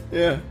now.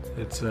 Yeah.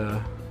 It's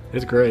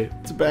great.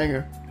 It's a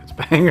banger. It's a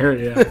banger,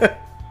 yeah.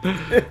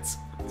 it's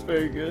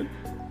very good.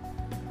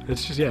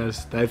 It's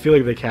just, I feel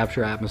like they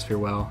capture atmosphere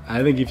well.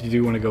 I think if you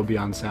do want to go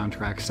beyond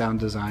soundtrack, sound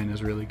design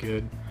is really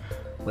good.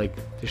 Like,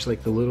 there's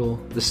like the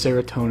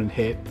serotonin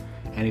hit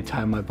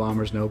anytime my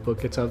Bomber's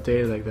Notebook gets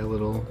updated, like that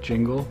little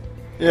jingle.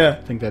 Yeah.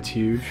 I think that's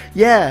huge.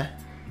 Yeah.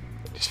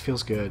 It just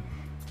feels good.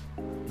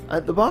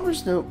 The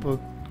Bomber's Notebook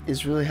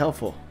is really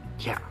helpful.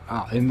 Yeah.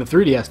 In the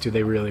 3DS, too,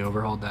 they really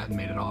overhauled that and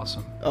made it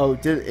awesome. Oh,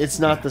 it's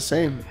not the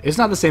same? It's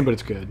not the same, but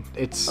it's good.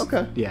 It's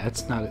okay. Yeah,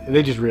 it's not...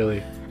 They just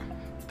really...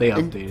 They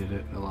updated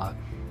it a lot.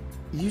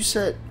 You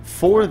said,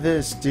 for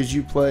this, did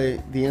you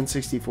play the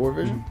N64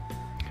 version?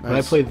 Nice. But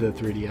I played the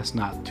 3DS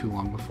not too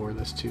long before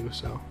this, too,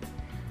 so...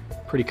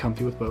 Pretty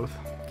comfy with both.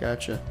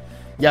 Gotcha.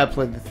 Yeah, I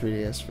played the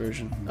 3DS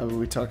version. I mean,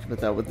 we talked about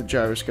that with the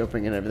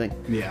gyroscoping and everything.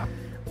 Yeah.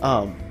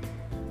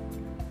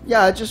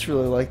 Yeah, I just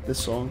really liked the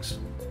songs.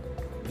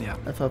 Yeah.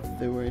 I thought that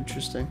they were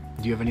interesting.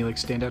 Do you have any, like,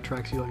 standout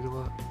tracks you liked a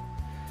lot?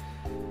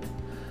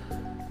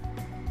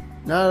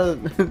 No,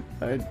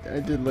 I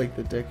did like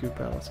the Deku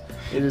Palace.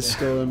 It is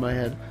still in my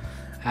head.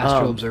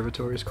 Astral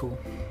Observatory is cool.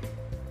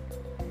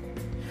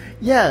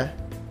 Yeah,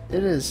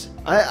 it is.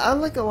 I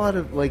like a lot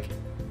of, like...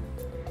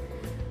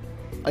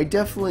 I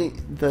definitely...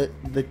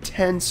 The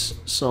tense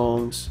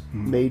songs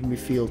made me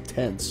feel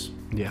tense.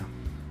 Yeah.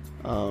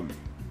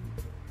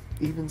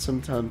 Even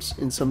sometimes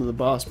in some of the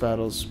boss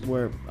battles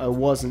where I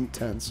wasn't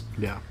tense.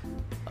 Yeah.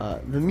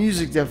 The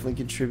music definitely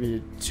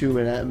contributed to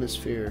an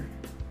atmosphere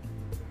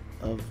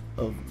of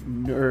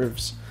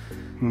nerves.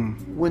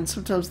 When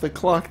sometimes the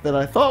clock that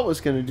I thought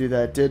was going to do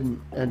that didn't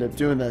end up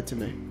doing that to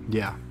me.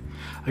 Yeah.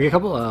 Like a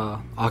couple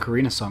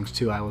Ocarina songs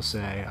too, I will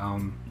say.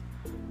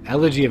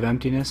 Elegy of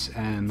Emptiness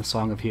and the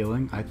Song of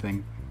Healing, I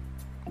think,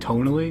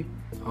 tonally,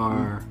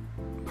 are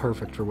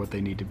perfect for what they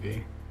need to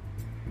be.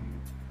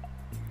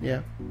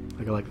 Yeah.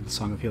 Like I like that the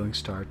Song of Healing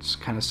starts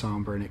kind of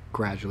somber and it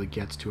gradually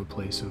gets to a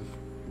place of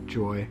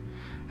joy.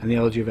 and the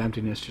Elegy of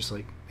Emptiness, just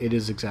like it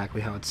is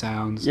exactly how it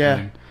sounds. Yeah.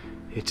 And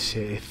it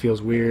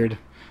feels weird,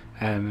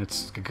 and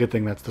it's a good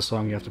thing that's the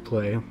song you have to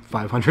play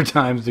 500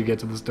 times to get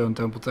to the Stone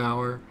Temple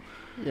Tower.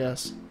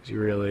 Yes. 'Cause you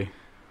really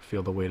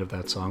feel the weight of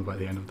that song by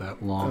the end of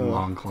that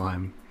long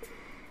climb.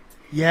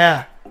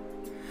 Yeah.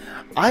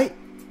 I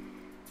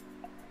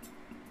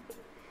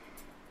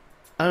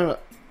don't know.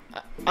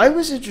 I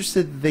was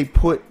interested that they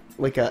put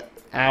like a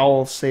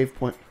owl save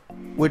point,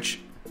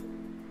 which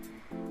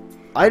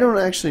I don't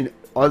actually.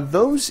 Are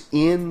those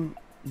in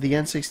the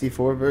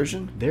N64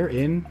 version? They're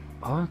in.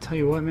 I'll tell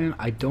you what, man.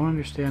 I don't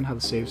understand how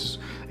the saves.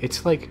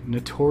 It's like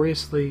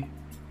notoriously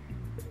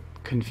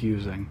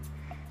confusing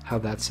how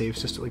that save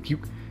system. Like you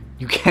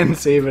can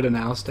save at an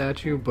owl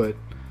statue, but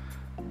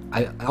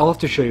I'll have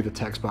to show you the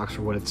text box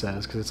for what it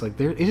says, because it's like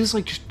it is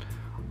like just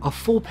a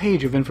full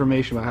page of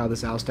information about how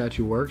this owl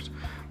statue works.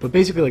 But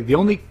basically, like the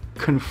only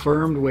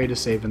confirmed way to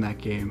save in that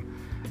game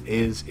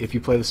is if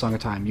you play the Song of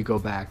Time, you go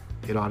back,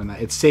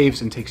 it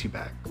saves and takes you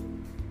back.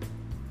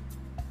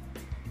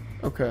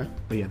 Okay.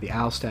 But yeah, the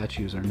owl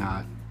statues are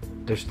not.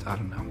 I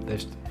don't know.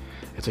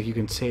 It's like you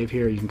can save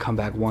here, you can come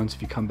back once.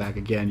 If you come back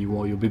again,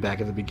 you'll be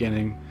back at the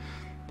beginning.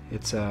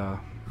 It's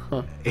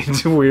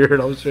It's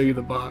weird. I'll show you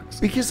the box.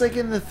 Because like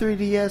in the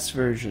 3DS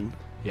version,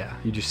 yeah,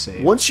 you just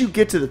save. once you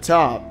get to the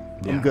top,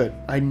 Yeah. I'm good.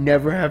 I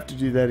never have to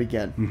do that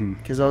again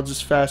because I'll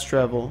just fast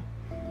travel.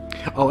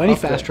 Oh, any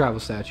Okay. fast travel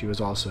statue is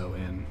also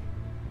in.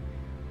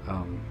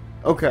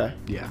 Okay,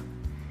 Yeah,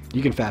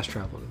 you can fast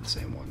travel to the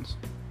same ones,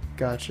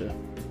 gotcha.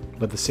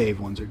 but the save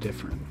ones are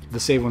different. The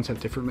save ones have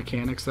different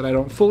mechanics that I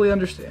don't fully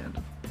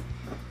understand.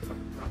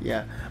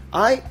 Yeah,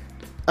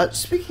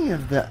 speaking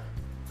of the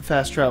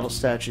fast travel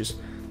statues,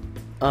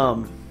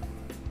 I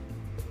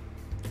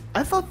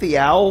thought the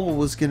owl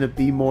was gonna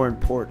be more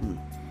important,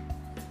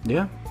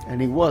 Yeah, and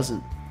he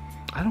wasn't.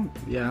 I'm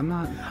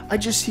not.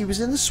 He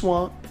was in the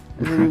swamp,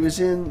 and then he was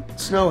in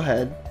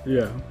Snowhead,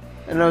 Yeah.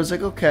 and I was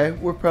like, okay,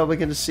 we're probably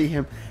gonna see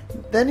him.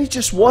 Then he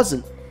just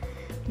wasn't.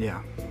 Yeah.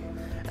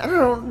 I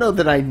don't know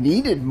that I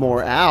needed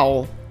more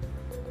owl.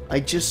 I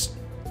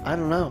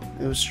don't know.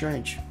 It was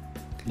strange.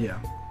 Yeah.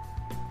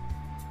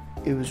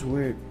 It was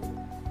weird.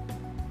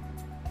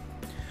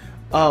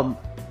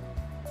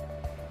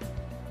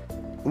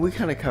 We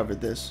kind of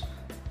covered this,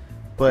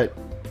 but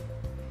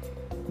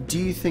do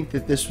you think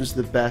that this was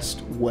the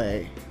best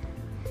way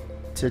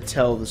to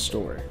tell the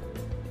story?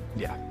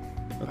 Yeah.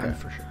 Okay.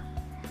 For sure.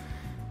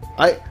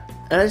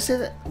 I say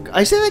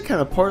that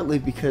kind of partly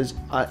because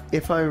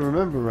if I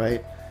remember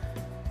right,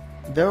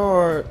 there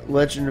are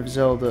Legend of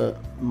Zelda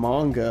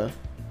manga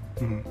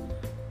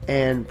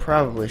and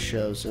probably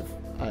shows. If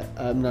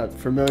I'm not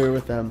familiar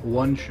with them.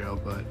 One show,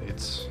 but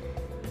it's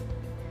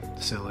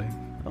silly.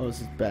 Oh,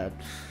 this is bad.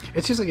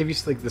 It's just like if you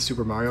see like the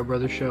Super Mario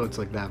Brothers show, it's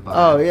like that vibe.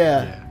 Oh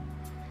yeah.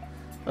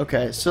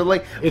 Okay, so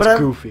like It's but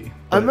goofy.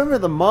 I remember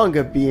the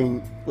manga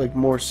being like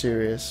more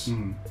serious.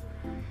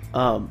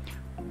 Yeah,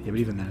 but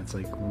even then, it's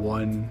like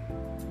one.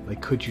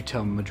 Like, could you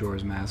tell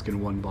Majora's Mask in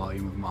one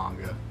volume of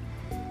manga?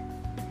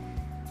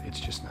 It's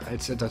just not.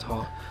 It's a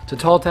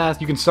tall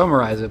task. You can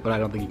summarize it, but I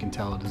don't think you can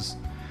tell it as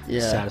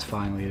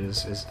satisfyingly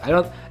as I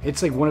don't.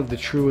 It's like one of the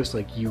truest.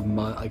 Like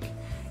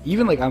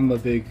even like I'm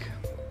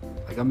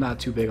not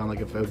too big on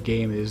like if a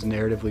game is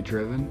narratively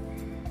driven.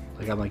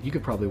 Like I'm like you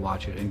could probably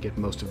watch it and get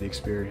most of the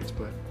experience,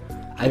 but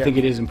I think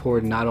it is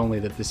important not only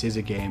that this is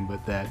a game,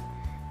 but that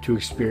to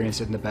experience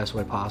it in the best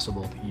way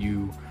possible, that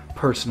you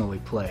personally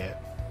play it.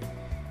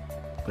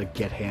 Like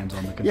get hands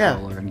on the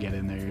controller and get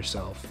in there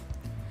yourself.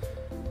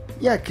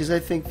 Yeah, because I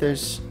think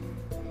there's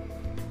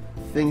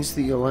things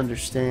that you'll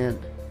understand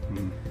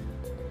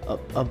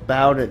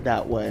about it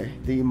that way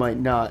that you might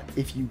not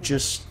if you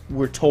just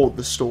were told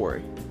the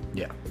story.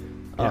 Yeah.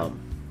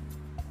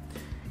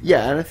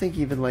 Yeah, and I think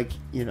even like,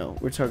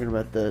 we're talking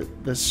about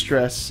the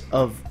stress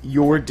of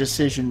your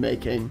decision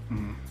making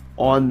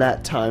on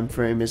that time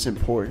frame is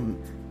important.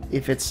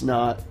 If it's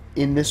not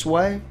in this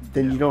way,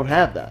 then you don't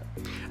have that.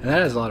 And that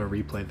has a lot of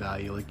replay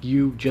value. Like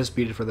you just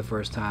beat it for the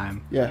first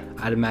time. Yeah.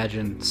 I'd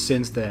imagine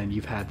since then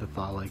you've had the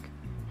thought like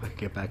I could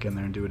get back in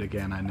there and do it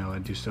again. I know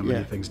I'd do so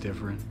many things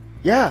different.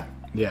 Yeah.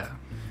 Yeah.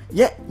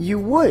 Yeah, you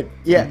would.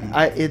 Yeah,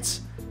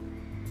 it's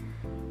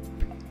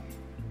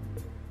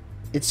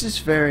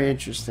just very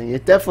interesting.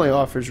 It definitely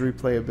offers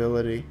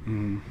replayability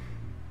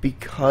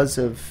because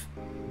of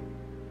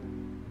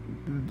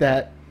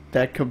that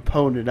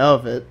component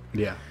of it.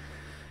 Yeah.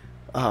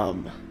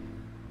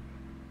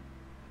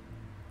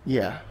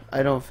 Yeah,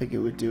 I don't think it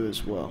would do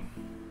as well.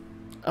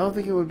 I don't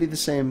think it would be the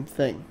same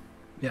thing.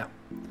 Yeah.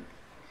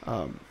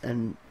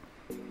 And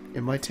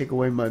it might take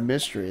away my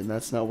mystery, and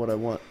that's not what I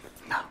want.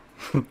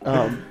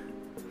 No.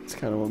 It's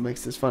kind of what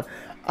makes this fun.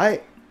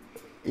 It's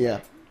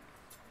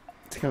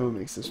kind of what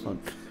makes this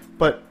fun.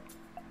 But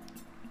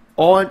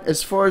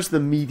as far as the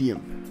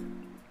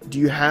medium, do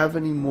you have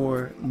any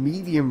more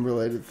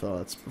medium-related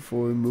thoughts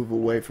before we move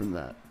away from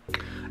that?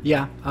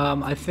 Yeah.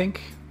 I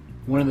think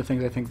one of the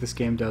things I think this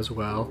game does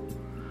well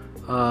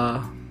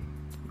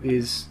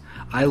is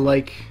I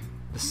like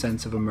the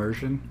sense of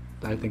immersion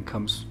that I think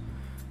comes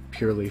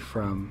purely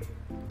from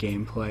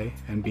gameplay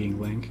and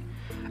being Link,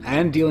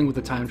 and dealing with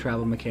the time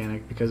travel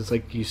mechanic, because it's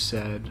like you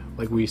said,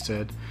 like we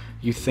said,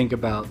 you think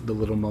about the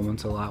little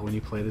moments a lot when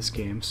you play this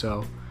game.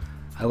 So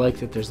I like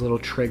that there's little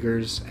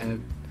triggers,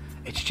 and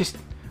it's just,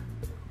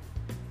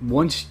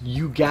 once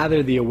you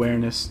gather the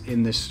awareness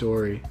in this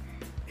story,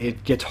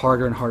 it gets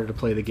harder and harder to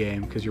play the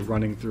game, because you're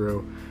running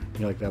through, you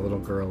know, like that little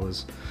girl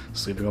is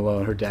sleeping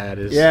alone, her dad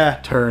is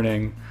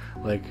turning,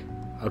 like,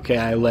 okay,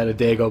 I let a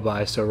day go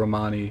by, so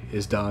Romani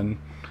is done.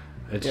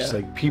 It's just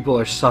like people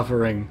are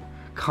suffering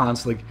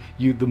constantly.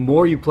 The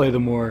more you play, the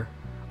more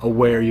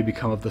aware you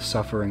become of the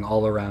suffering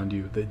all around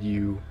you that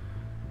you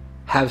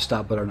have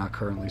stopped but are not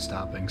currently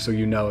stopping. So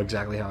you know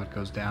exactly how it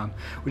goes down.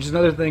 Which is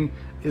another thing,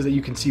 is that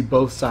you can see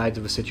both sides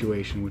of a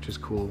situation, which is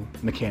cool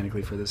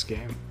mechanically for this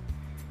game.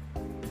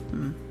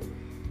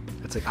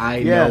 It's like,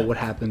 I know what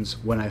happens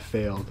when I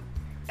failed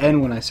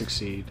and when I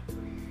succeed,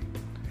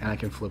 and I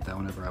can flip that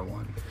whenever I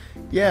want.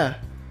 Yeah.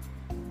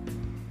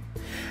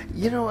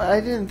 You know, I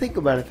didn't think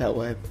about it that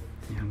way.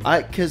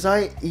 Because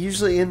I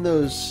usually, in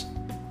those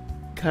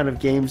kind of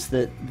games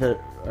that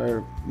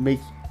are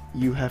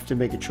you have to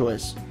make a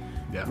choice,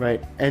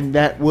 right, and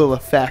that will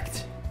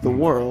affect the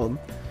world.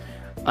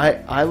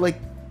 I like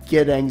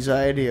get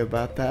anxiety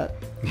about that.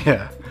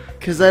 Yeah.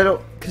 Because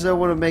I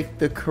want to make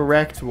the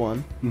correct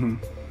one.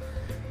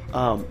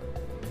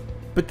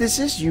 But this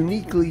is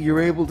uniquely,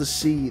 you're able to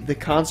see the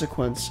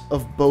consequence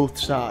of both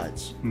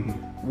sides.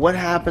 What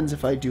happens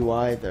if I do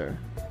either?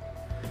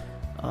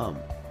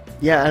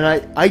 Yeah,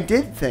 and I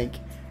did think,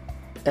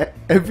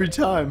 every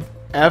time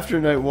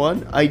after night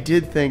one, I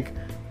did think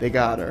they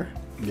got her.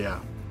 Yeah.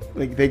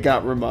 Like, they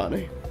got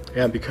Romani.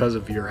 Yeah, because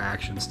of your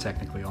actions,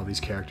 technically, all these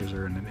characters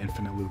are in an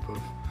infinite loop of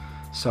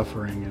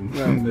suffering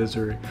and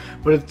misery.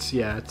 But it's...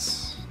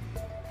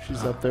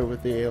 She's up there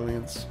with the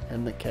aliens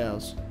and the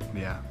cows.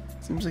 Yeah.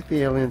 Seems like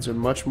the aliens are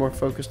much more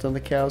focused on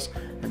the cows,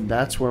 and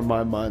that's where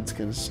my mind's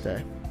gonna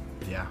stay.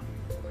 Yeah.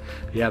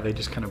 Yeah, they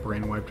just kind of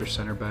brainwiped her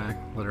center back,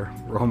 let her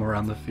roam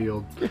around the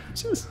field.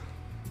 Just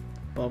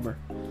bummer.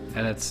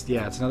 And it's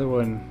another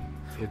one.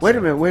 Wait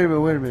a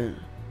minute.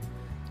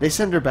 They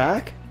send her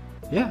back?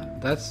 Yeah,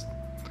 that's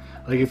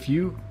like, if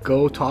you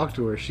go talk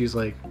to her, she's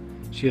like,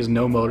 she has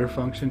no motor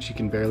function, she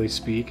can barely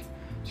speak.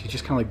 She's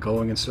just kind of like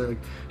going and like,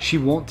 she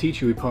won't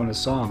teach you Epona's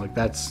song. Like,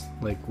 that's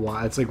like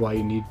why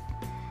you need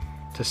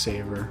to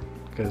save her,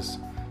 because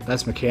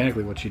that's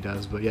mechanically what she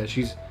does. But yeah,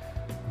 she's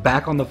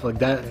back on the like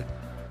that.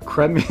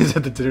 Kremi is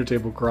at the dinner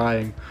table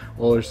crying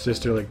while her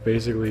sister like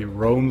basically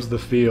roams the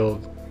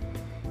field.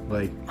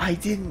 Like, I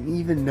didn't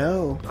even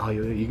know. Oh,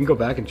 you can go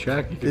back and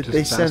check. You can just they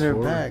fast sent her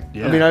forward. back.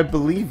 Yeah. I mean, I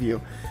believe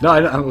you. No,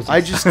 I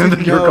just didn't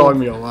think you were know. calling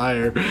me a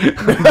liar.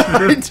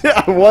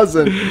 I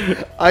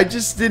wasn't. I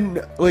just didn't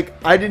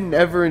I didn't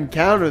ever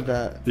encounter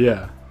that.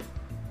 Yeah.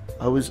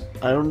 I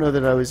don't know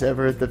that I was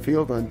ever at the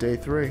field on day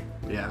 3.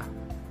 Yeah.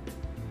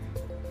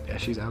 Yeah,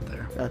 she's out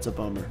there. That's a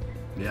bummer.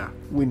 Yeah.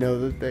 We know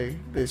that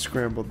they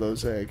scrambled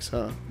those eggs,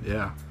 huh?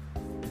 Yeah.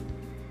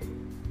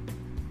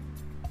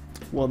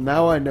 Well,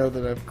 now I know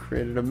that I've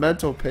created a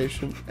mental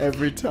patient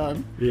every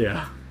time.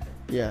 Yeah.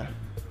 Yeah.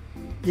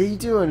 Yeah, you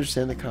do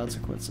understand the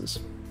consequences.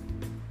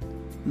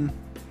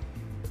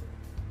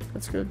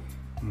 That's good.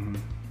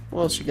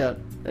 What else you got?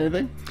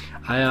 Anything?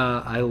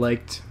 I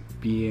liked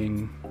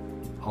being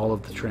all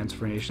of the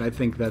transformation. I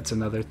think that's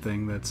another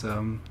thing that's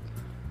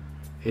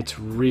it's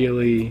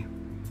really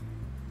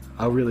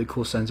a really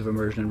cool sense of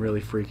immersion and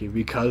really freaky,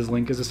 because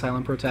Link is a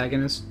silent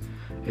protagonist.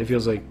 It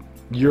feels like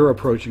you're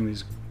approaching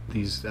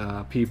these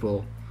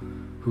people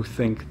who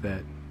think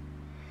that,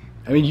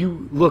 I mean,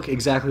 you look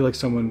exactly like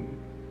someone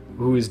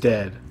who is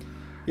dead.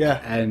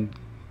 Yeah. And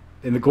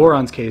in the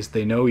Goron's case,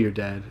 they know you're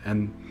dead,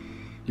 and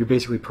you're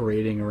basically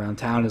parading around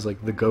town as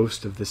like the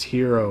ghost of this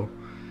hero.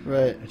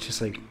 Right. It's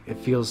just like,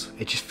 it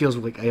just feels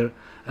like, and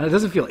it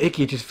doesn't feel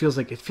icky, it just feels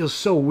like, it feels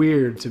so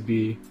weird to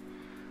be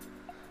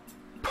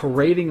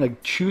parading,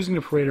 like choosing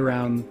to parade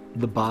around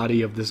the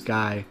body of this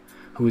guy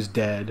who is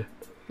dead.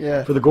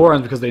 Yeah. For the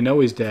Gorons, because they know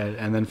he's dead,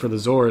 and then for the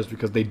Zoras,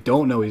 because they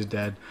don't know he's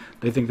dead.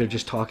 They think they're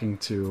just talking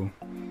to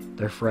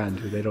their friend,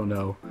 who they don't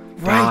know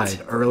died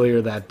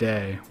earlier that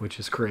day, which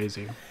is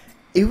crazy.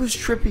 It was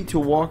trippy to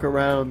walk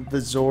around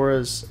the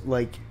Zora's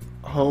like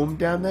home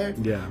down there.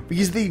 Yeah.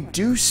 Because they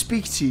do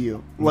speak to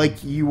you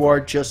like you are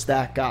just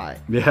that guy.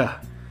 Yeah.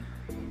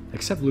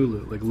 Except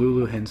Lulu. Like,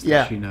 Lulu hints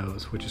that she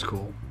knows, which is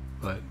cool.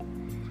 But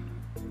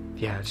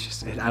yeah, it's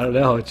just, I don't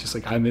know. It's just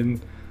like, I'm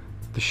in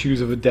the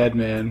shoes of a dead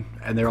man,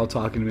 and they're all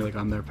talking to me like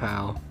I'm their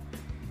pal.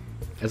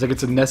 It's like,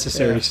 it's a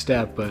necessary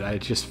step, but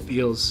it just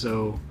feels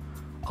so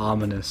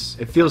ominous.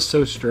 It feels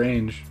so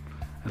strange.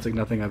 It's like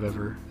nothing I've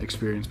ever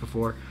experienced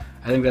before.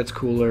 I think that's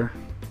cooler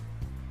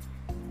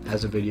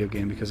as a video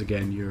game, because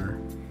again, you're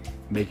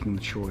making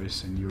the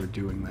choice and you're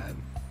doing that.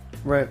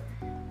 Right.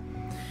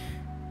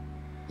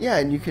 Yeah,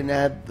 and you can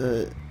add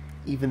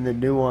even the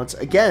nuance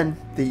again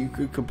that you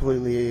could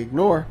completely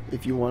ignore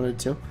if you wanted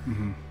to.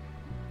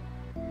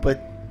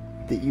 But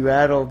that you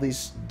add all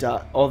this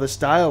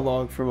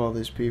dialogue from all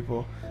these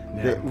people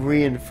that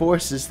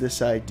reinforces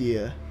this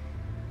idea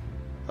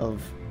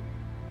of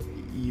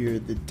you're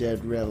the dead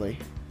Reli.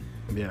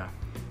 Yeah.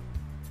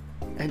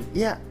 And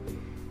yeah,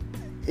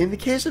 in the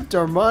case of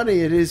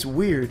Darmani, it is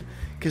weird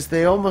because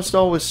they almost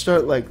always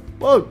start like,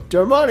 "Whoa,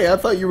 Darmani, I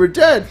thought you were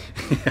dead."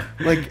 Yeah.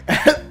 Like,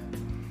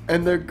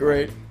 and they're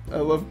great. I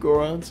love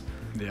Gorons.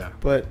 Yeah.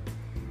 But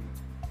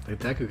the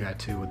Deku guy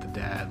too with the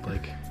dad,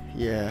 like,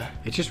 yeah,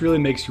 it just really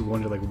makes you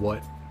wonder like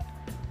what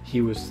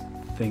he was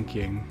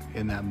thinking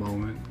in that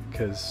moment,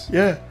 because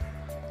yeah,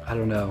 I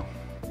don't know.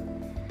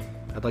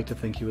 I'd like to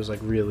think he was like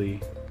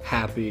really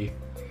happy,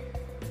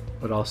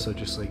 but also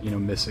just like, you know,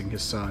 missing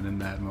his son in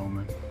that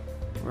moment.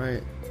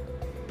 right.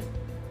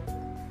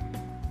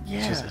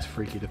 Yeah, It's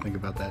freaky to think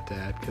about that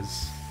dad,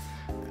 because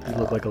he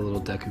looked like a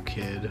little Deku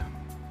kid.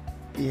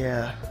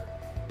 yeah.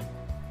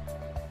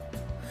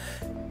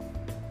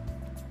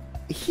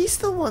 He's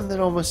the one that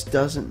almost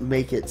doesn't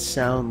make it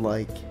sound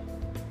like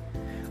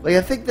I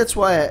think that's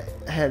why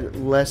I had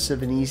less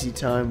of an easy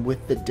time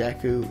with the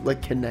Deku,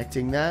 like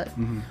connecting that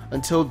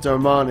until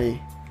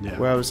Darmani, Yeah.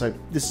 where I was like,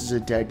 this is a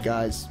dead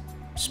guy's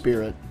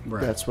spirit.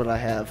 Right. That's what I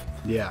have.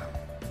 Yeah.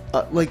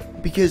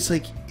 Because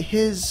like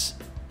his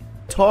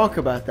talk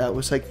about that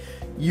was like,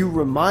 you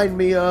remind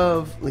me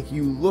of, like,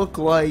 you look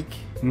like.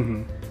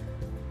 Mm-hmm.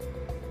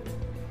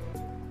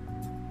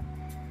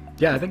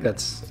 Yeah, I think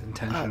that's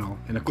intentional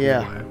in a cool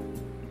way.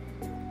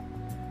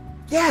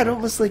 Yeah, it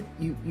almost like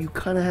you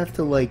kind of have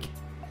to like.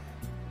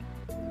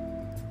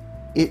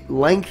 It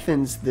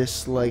lengthens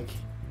this like,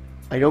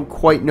 I don't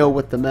quite know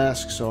what the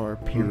masks are.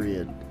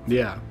 Period.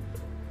 Yeah.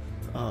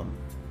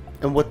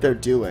 And what they're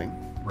doing,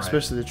 Right.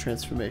 especially the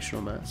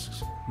transformational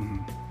masks. Mm-hmm.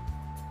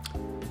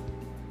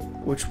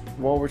 Which,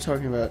 while we're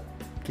talking about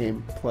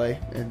gameplay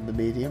and the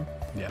medium,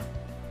 Yeah.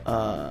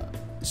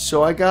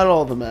 so I got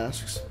all the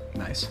masks.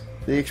 Nice.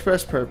 The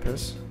express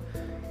purpose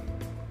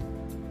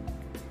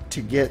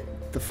to get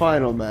the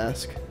final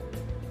mask.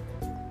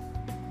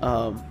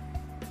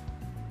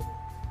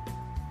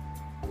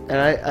 And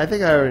I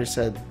think I already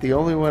said the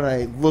only one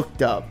I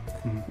looked up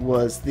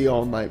was the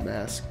All Might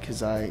mask,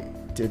 because I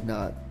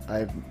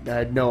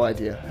had no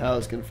idea how I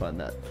was going to find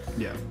that.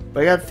 Yeah.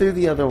 But I got through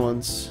the other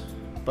ones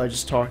by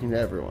just talking to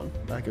everyone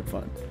I could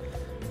find.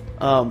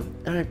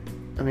 And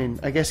I mean,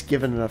 I guess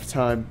given enough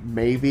time,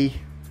 maybe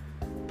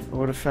I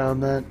would have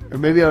found that. Or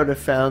maybe I would have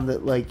found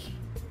that, like,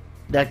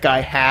 that guy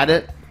had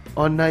it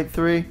on night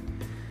 3.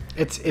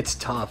 It's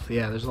tough.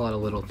 Yeah, there's a lot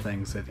of little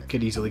things that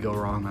could easily go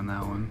wrong on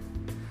that one.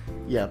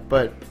 Yeah,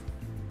 but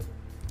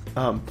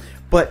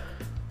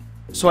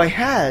so I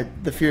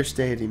had the Fierce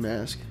Deity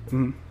mask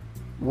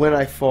when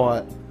I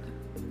fought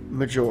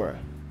Majora.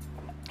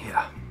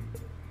 Yeah.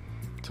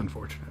 It's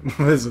unfortunate,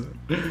 isn't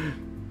it?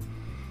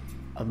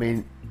 I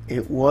mean,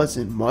 it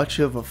wasn't much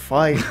of a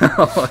fight.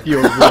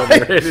 You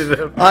obliterated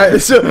him.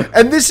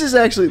 And this is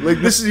actually, like,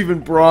 this is even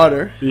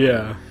broader.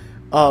 Yeah.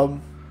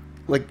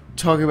 Like,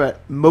 talking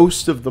about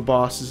most of the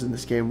bosses in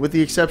this game, with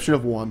the exception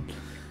of one,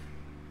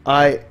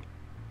 I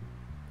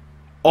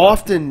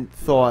often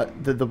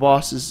thought that the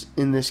bosses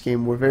in this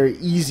game were very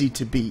easy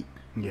to beat.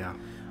 Yeah.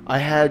 I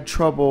had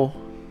trouble.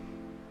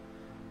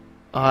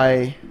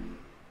 I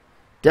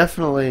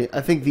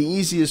think the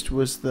easiest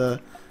was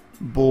the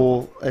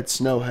bull at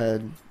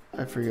Snowhead.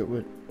 I forget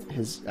what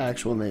his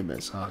actual name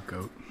is.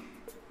 Goat.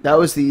 That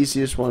was the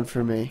easiest one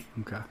for me.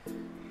 Okay.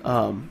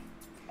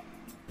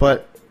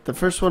 But the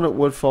first one at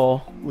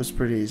Woodfall was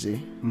pretty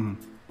easy.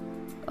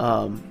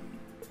 And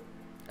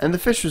the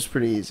fish was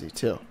pretty easy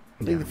too.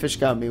 I think the fish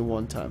got me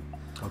one time.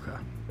 Okay.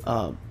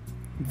 Are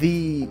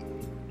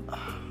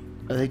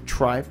they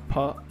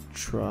tripod?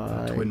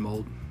 Twin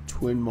mold.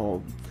 Twin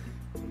mold.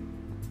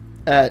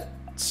 At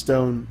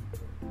Stone.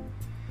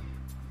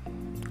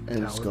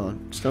 And it's Tower.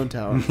 gone. Stone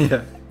Tower.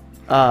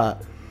 Yeah.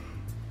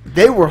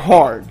 They were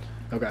hard.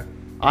 Okay.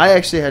 I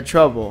actually had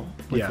trouble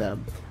with Yeah.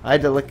 them. I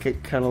had to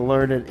like kind of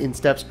learn it in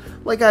steps,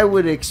 like I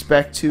would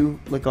expect to,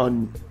 like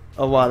on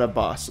a lot of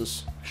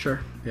bosses.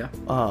 Sure. Yeah.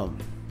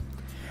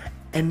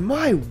 And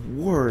my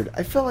word,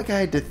 I felt like I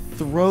had to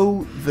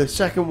throw the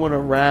second one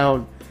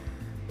around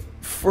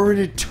for an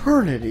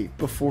eternity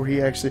before he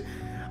actually.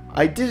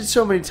 I did it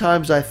so many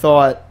times I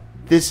thought,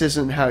 this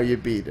isn't how you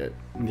beat it.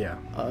 Yeah.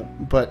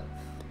 But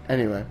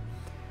anyway,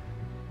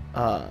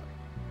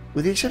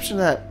 with the exception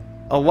of that,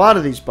 a lot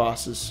of these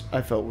bosses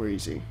I felt were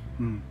easy.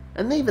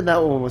 And even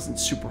that one wasn't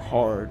super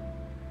hard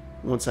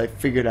once I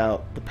figured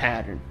out the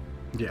pattern.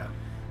 Yeah.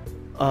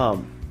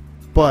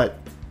 But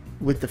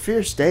with the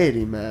Fierce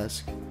Deity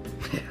mask,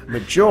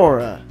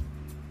 Majora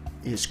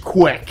is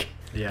quick.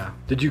 Yeah.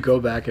 Did you go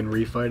back and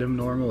refight him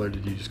normal, or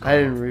did you just? I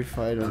didn't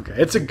refight him. Okay,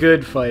 it's a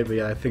good fight, but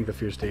yeah, I think the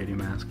Fierce Deity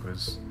mask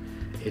was.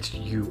 It's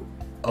you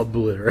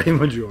obliterating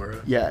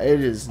Majora. Yeah,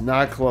 it is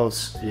not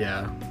close.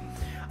 Yeah.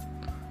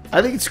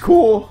 I think it's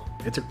cool.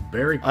 It's a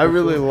very cool I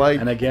really fight. like.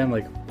 And again,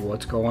 like,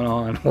 what's going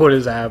on? What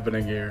is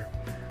happening here?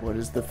 What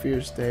is the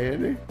Fierce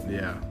Deity?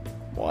 Yeah.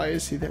 Why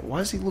is he there? Why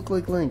does he look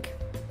like Link?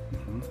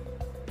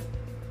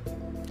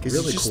 Because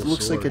Really he just cool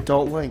looks sword. like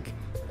adult Link.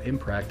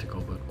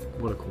 Impractical, but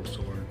what a cool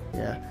sword.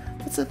 Yeah,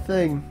 that's a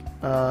thing.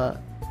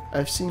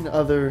 I've seen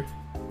other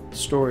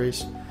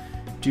stories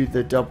do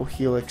the double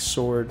helix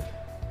sword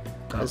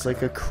as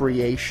like a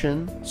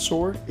creation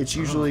sword. It's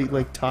usually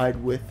like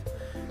tied with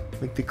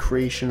like the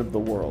creation of the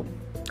world.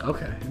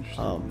 Okay, interesting.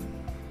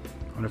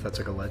 I wonder if that's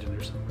like a legend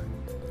or something.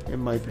 It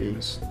might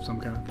Famous, some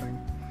kind of thing.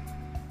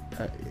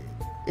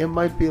 It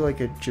might be like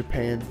a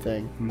Japan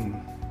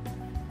thing.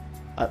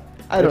 I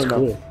It's don't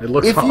know. cool. It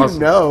looks if awesome. you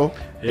know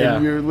Yeah.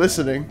 and you're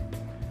listening,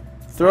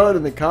 throw it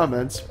in the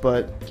comments.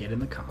 But Get in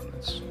the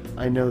comments.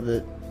 I know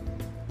that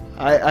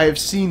I have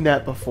seen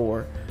that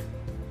before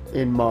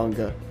in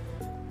manga.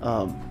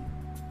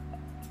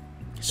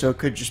 So it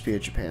could just be a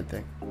Japan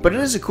thing. But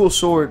it is a cool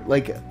sword,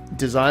 like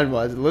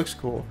design-wise. It looks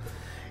cool.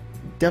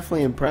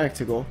 Definitely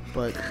impractical,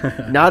 but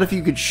not if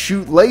you could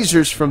shoot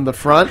lasers from the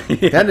front.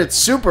 Yeah. Then it's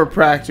super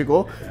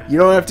practical. You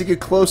don't have to get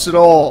close at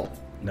all.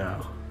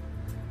 No.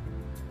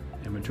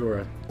 And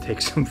Majora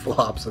takes some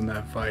flops in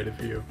that fight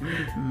if you...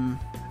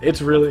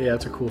 It's really... Yeah,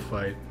 it's a cool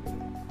fight.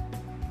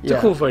 It's a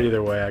cool fight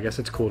either way. I guess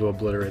it's cool to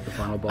obliterate the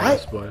final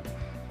boss, but...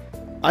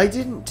 I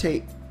didn't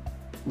take...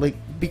 Like,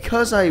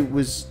 because I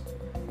was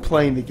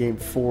playing the game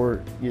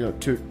for, you know,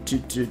 to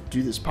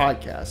do this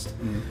podcast,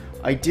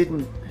 I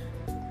didn't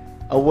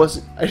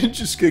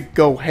just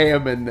go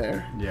ham in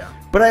there. Yeah.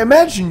 But I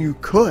imagine you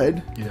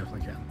could. You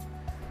definitely can.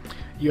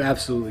 You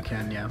absolutely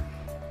can, yeah.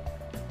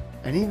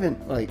 And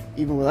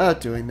even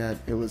without doing that,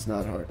 it was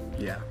not hard.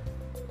 Yeah.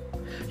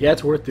 Yeah,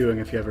 it's worth doing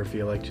if you ever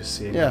feel like just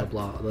seeing Yeah.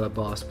 how the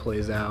boss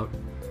plays out.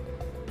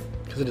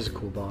 Because it is a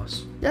cool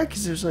boss. Yeah,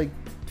 because there's like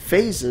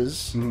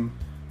phases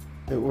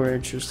that were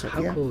interesting.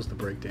 How Yeah. cool is the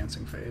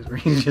breakdancing phase where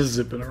he's just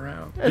zipping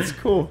around? That's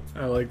cool.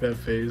 I like that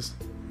phase.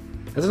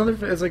 That's another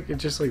phase, like,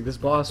 it's just like this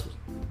boss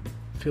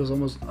feels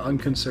almost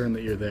unconcerned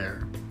that you're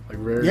there. Like,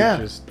 very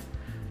just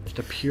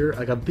a pure,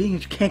 like a being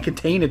that can't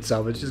contain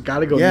itself. It's just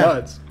gotta go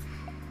nuts.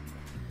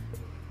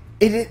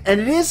 And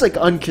it is like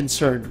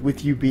unconcerned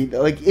with you being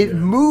like it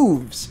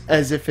moves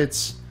as if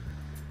it's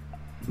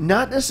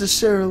not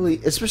necessarily,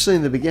 especially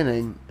in the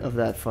beginning of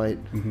that fight.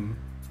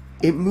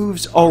 It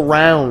moves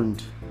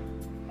around,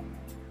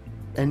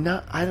 and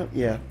not. I don't.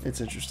 Yeah, it's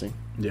interesting.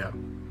 Yeah.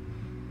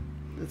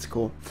 It's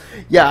cool.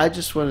 Yeah, I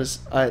just want to.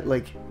 I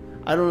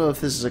don't know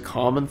if this is a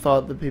common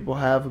thought that people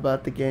have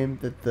about the game,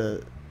 that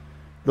the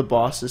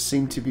bosses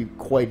seem to be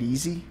quite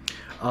easy.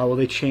 Well,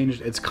 they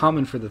changed. It's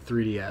common for the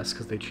 3DS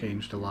because they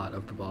changed a lot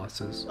of the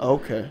bosses.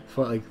 Okay.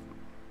 For like,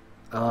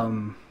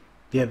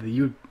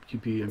 you'd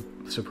be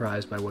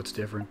surprised by what's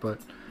different. But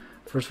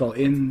first of all,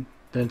 in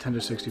the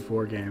Nintendo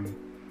 64 game,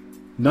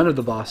 none of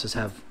the bosses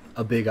have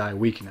a big eye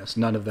weakness.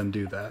 None of them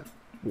do that.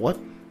 What?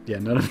 Yeah,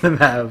 none of them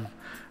have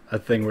a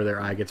thing where their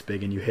eye gets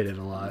big and you hit it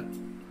a lot.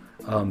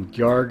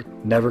 Gyarg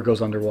never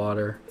goes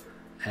underwater,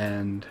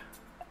 and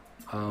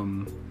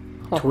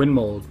Twin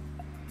Mold,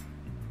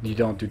 you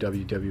don't do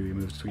WWE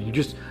moves. You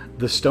just,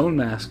 the Stone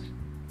Mask,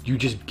 you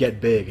just get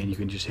big and you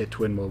can just hit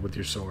Twin Mold with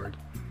your sword.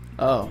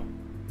 Oh.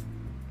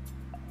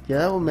 Yeah,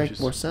 that would make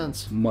more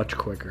sense. Much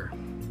quicker.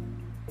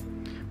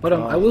 But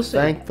I will say,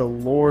 thank the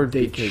Lord,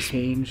 they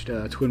changed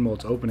Twin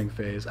Mold's opening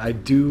phase.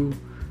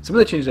 Some of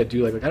the changes I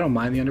do like I don't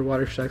mind the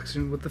underwater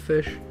section with the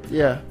fish.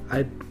 Yeah.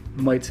 I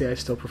might say I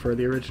still prefer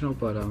the original,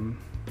 but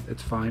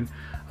it's fine.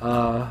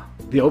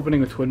 The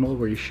opening of Twin Mold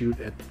where you shoot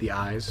at the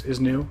eyes is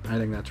new. I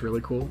think that's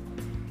really cool.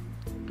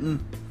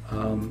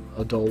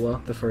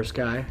 Adola, the first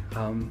guy,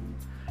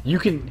 you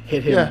can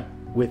hit him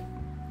with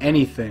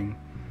anything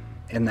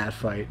in that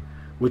fight,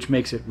 which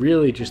makes it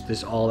really just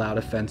this all-out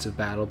offensive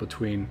battle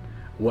between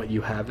what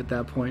you have at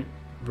that point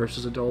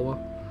versus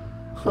Adola.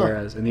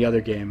 Whereas in the other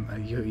game,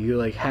 you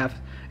like have,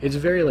 it's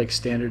very like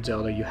standard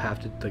Zelda. You have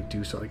to like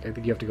do so. Like I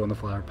think you have to go in the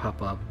flower,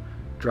 pop up,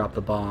 drop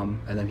the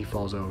bomb, and then he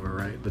falls over.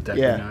 Right, the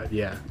Deku Nut.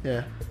 Yeah.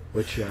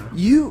 Which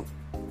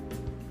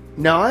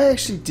Now I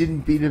actually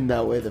didn't beat him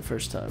that way the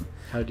first time.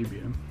 How did you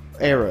beat him?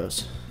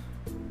 Arrows.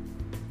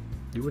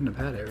 You wouldn't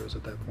have had arrows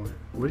at that point,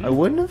 would you? I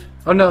wouldn't have?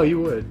 Oh no, you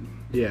would.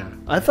 Yeah.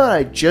 I thought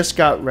I just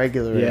got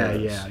regular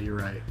arrows. Yeah, you're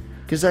right.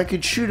 Because I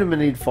could shoot him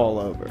and he'd fall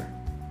over.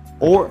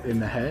 Or in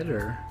the head,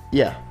 or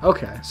yeah.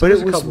 Okay. So but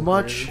it was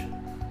much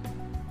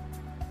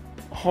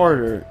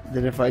harder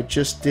than if I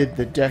just did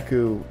the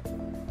Deku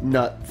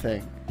Nut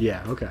thing.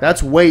 Yeah. Okay.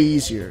 That's way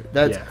easier.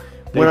 That's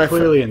They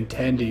clearly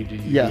intended you to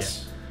use.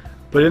 Yes. Yeah.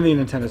 But in the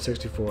Nintendo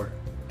 64,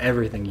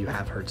 everything you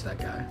have hurts that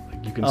guy.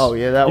 Like you can. Oh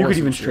yeah, that. You could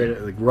even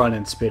straight like run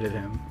and spit at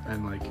him,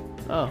 and like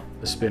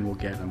the spin will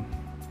get him.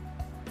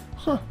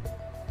 Huh.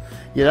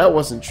 Yeah, that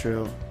wasn't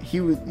true.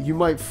 You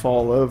might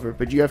fall over,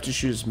 but you have to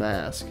shoot his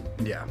mask.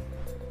 Yeah.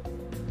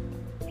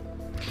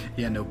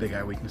 Yeah, no big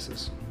eye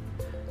weaknesses.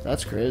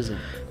 That's crazy.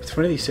 It's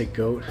funny that you say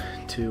Goat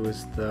 2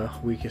 is the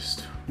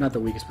weakest. Not the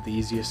weakest, but the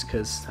easiest,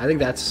 because I think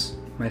that's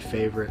my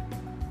favorite.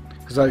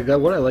 Because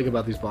what I like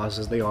about these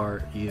bosses, they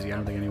are easy. I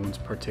don't think anyone's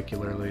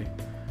particularly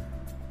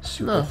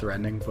super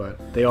threatening,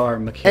 but they are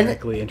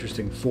mechanically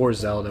interesting for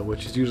Zelda,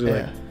 which is usually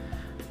like,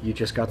 you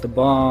just got the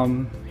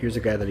bomb, here's a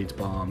guy that eats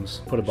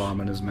bombs, put a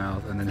bomb in his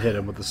mouth, and then hit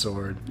him with the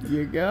sword.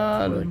 You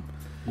got him.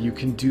 You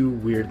can do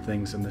weird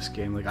things in this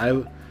game. Like,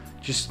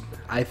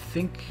 I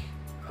think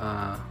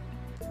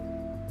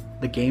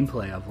the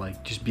gameplay of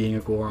like just being a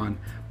Goron,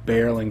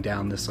 barreling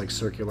down this like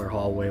circular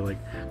hallway,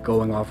 like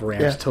going off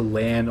ramps to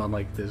land on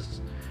like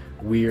this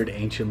weird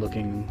ancient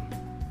looking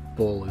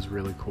bull is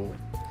really cool.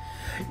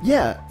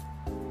 Yeah,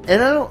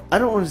 and I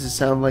don't want it to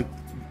sound like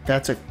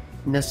that's a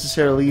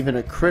necessarily even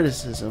a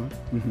criticism,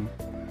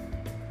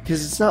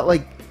 because it's not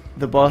like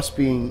the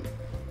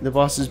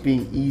bosses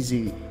being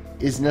easy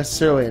is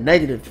necessarily a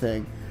negative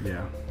thing.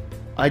 Yeah,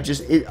 I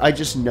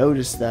just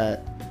noticed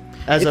that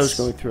as I was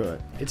going through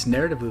it. It's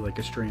narratively like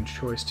a strange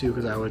choice too,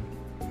 because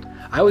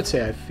I would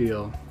say I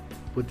feel,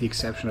 with the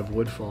exception of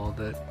Woodfall,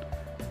 that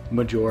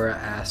Majora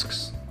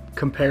asks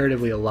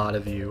comparatively a lot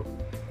of you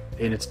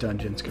in its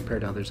dungeons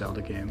compared to other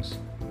Zelda games.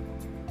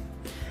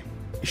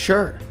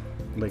 Sure.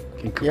 Like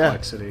in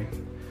complexity. Yeah.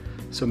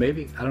 So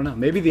maybe, I don't know,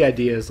 maybe the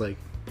idea is like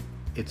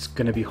it's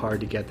going to be hard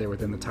to get there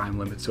within the time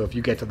limit. So if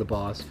you get to the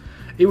boss,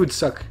 it would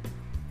suck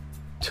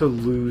to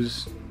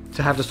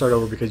have to start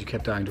over because you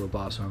kept dying to a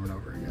boss over and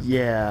over again.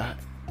 Yeah.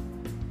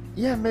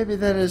 Yeah, maybe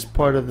that is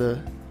part of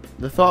the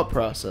thought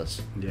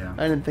process. Yeah.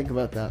 I didn't think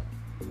about that.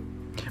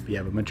 But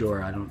yeah, but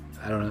Majora, I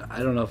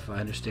don't know if I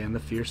understand the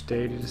Fierce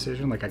Deity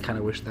decision. Like I kind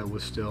of wish that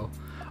was still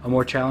a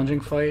more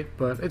challenging fight,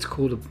 but it's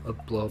cool to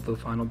blow up the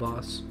final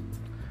boss.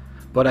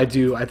 But I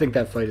think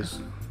that fight is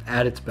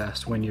at its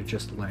best when you're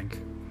just Link.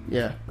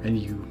 Yeah. And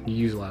you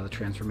use a lot of the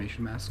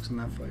transformation masks in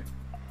that fight.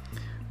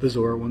 The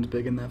Zora one's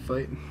big in that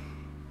fight.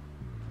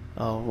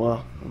 Oh,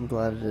 well, I'm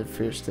glad it did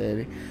Fierce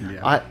Deity.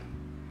 Yeah.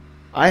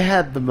 I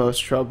had the most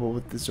trouble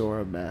with the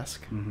Zora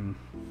mask. Mm-hmm.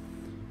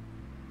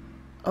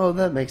 Oh,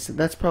 that makes it.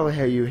 That's probably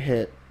how you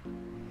hit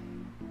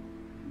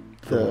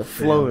the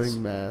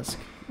floating mask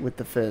with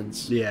the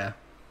fins. Yeah.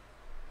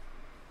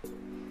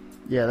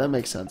 Yeah, that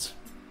makes sense.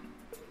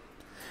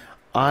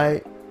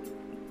 I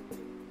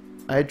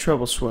had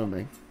trouble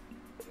swimming.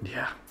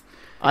 Yeah.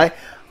 I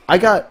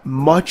got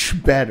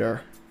much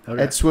better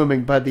at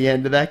swimming by the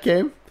end of that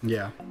game.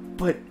 Yeah.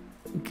 But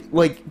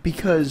like,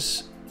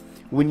 because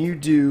when you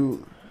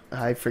do,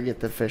 I forget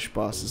the fish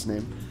boss's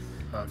name.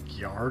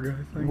 Yarg,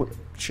 I think.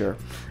 Sure.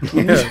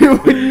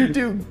 When you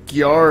do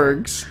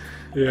Yarg's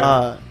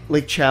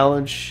like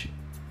challenge,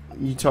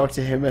 you talk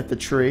to him at the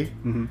tree.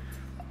 Mm-hmm.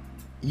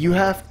 You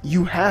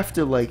have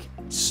to like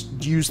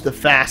use the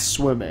fast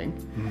swimming.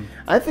 Mm-hmm.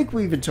 I think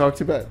we even talked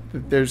about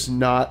that there's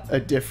not a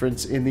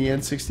difference in the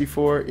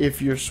N64.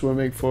 If you're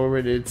swimming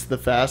forward, it's the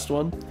fast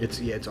one.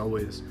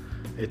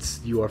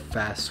 You are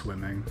fast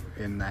swimming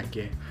in that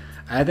game.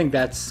 And I think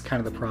that's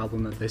kind of the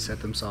problem that they set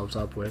themselves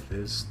up with,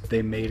 is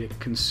they made it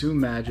consume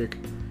magic.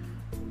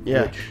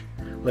 Yeah. Which,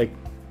 like,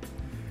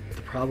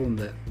 the problem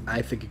that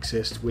I think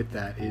exists with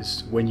that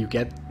is when you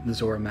get the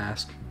Zora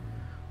mask,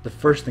 the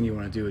first thing you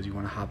want to do is you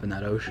want to hop in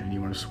that ocean and you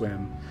want to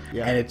swim.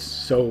 Yeah. And it's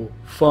so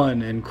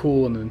fun and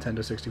cool in the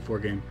Nintendo 64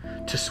 game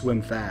to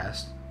swim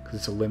fast because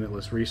it's a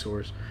limitless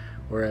resource.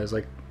 Whereas,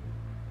 like,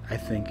 I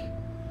think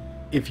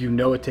if you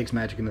know it takes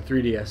magic in the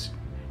 3DS,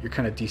 you're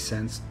kind of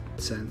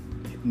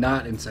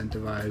not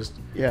incentivized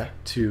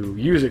to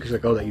use it because,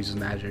 like, oh, that uses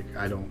magic.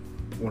 I don't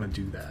want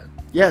to do that.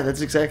 Yeah,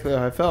 that's exactly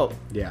how I felt.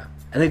 Yeah.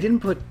 And they didn't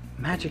put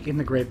magic in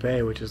the Great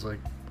Bay, which is, like,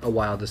 a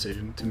wild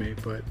decision to me,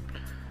 but...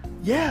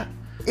 Yeah.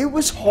 It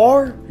was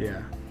hard.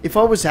 Yeah. If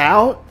I was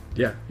out,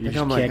 you just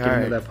can't get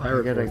into that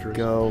pirate I gotta fortress.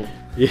 go.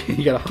 Yeah,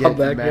 you gotta hop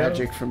back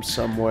magic from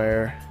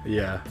somewhere.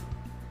 Yeah.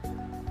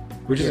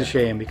 Which is a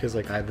shame because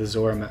like I like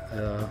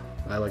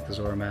the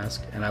Zora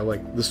mask, and I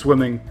like the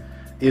swimming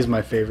is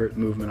my favorite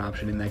movement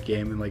option in that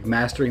game, and like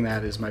mastering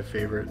that is my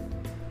favorite.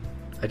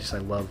 I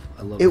love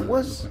the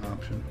movement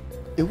option.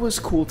 It was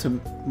cool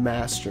to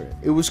master it.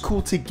 It was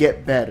cool to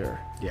get better.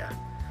 Yeah.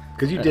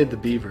 Because you did the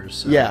beavers.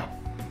 So yeah.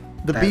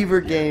 The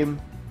beaver game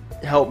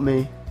helped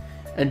me,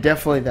 and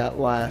definitely that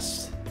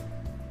last.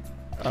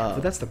 But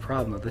that's the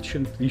problem, though.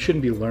 You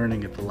shouldn't be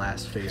learning at the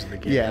last phase of the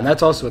game. Yeah. And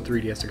that's also a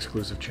 3DS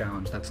exclusive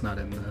challenge. That's not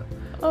in the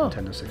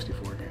Nintendo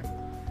 64 game.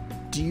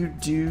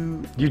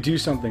 You do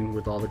something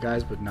with all the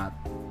guys, but not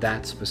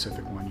that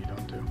specific one you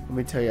don't do. Let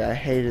me tell you, I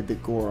hated the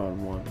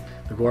Goron one.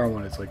 The Goron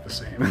one is like the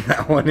same.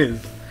 That one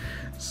is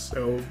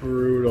so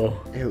brutal.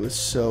 It was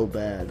so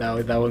bad.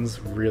 That one's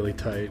really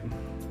tight.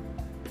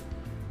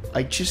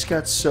 I just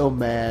got so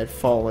mad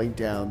falling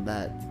down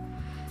that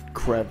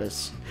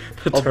crevice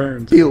The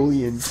turns.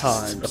 billion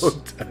times. So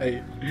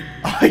tight.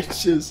 I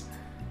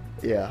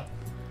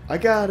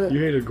got it. You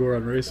hated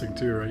Goron Racing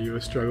too, right? You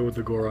struggled with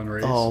the Goron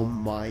race. Oh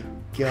my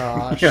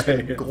gosh,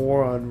 the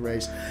Goron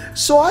race.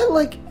 So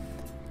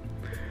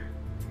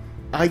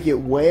I get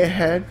way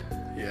ahead.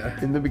 Yeah.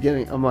 In the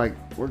beginning, I'm like,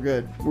 we're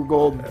good, we're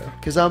golden,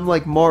 because I'm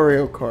like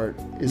Mario Kart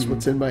is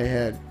what's in my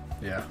head.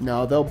 Yeah.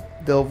 No,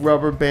 they'll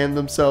rubber band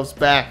themselves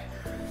back.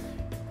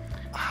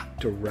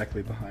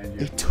 Directly behind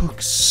you. It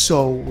took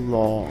so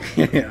long.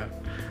 Yeah.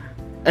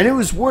 And it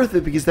was worth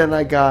it because then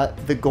I got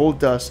the gold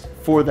dust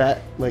for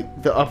that,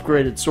 like the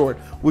upgraded sword,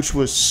 which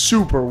was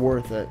super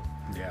worth it.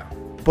 Yeah.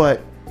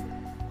 But,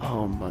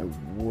 oh my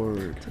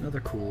word. It's another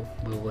cool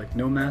little, like,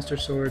 no master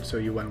sword, so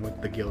you went with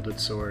the gilded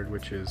sword,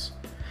 which is...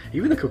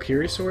 Even the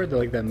Kokiri sword,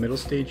 like that middle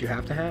stage you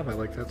have to have, I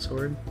like that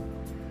sword.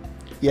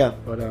 Yeah.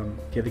 But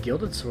yeah, the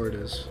Gilded Sword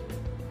is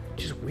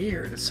just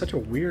weird. It's such a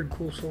weird,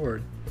 cool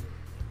sword.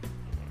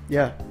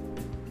 Yeah.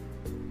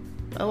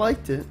 I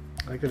liked it.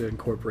 I like that it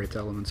incorporates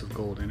elements of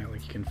gold in it.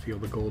 Like you can feel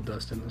the gold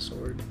dust in the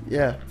sword.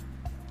 Yeah.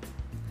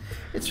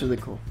 It's really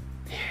cool.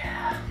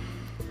 Yeah.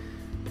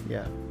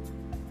 Yeah.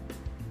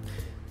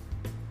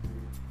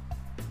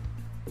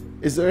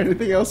 Is there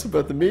anything else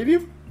about the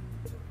medium?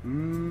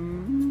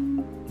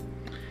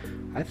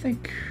 I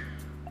think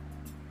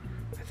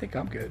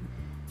I'm good.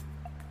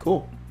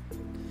 Cool.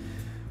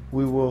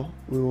 We will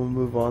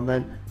move on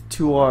then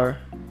to our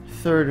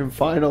third and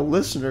final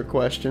listener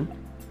question,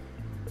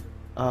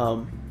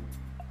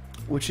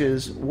 which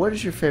is, what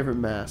is your favorite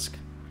mask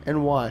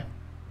and why?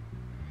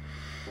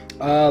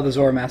 The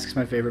Zora mask is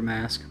my favorite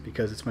mask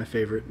because it's my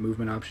favorite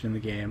movement option in the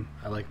game.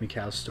 I like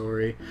Mikau's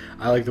story.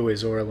 I like the way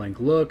Zora Link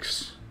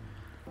looks.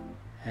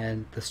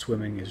 And the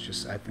swimming is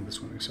just, I think the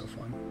swimming is so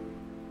fun.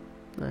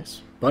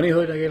 Nice. Bunny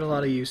Hood I get a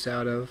lot of use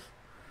out of.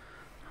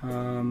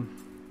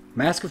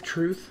 Mask of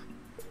Truth.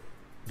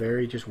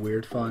 Very just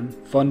weird fun.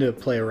 Fun to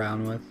play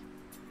around with.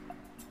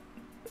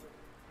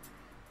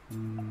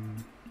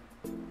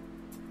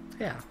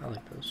 Yeah, I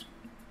like those.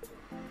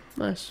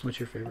 Nice. What's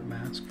your favorite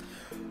mask?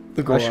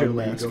 The I should Goron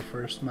let you mask. go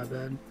first, my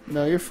bad.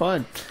 No, you're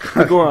fine.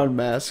 The Goron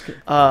mask.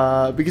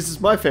 Because it's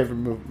my favorite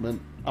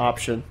movement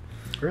option.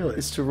 Really?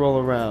 Is to roll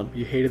around.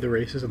 You hated the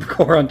races and the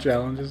Goron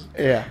challenges?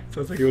 Yeah.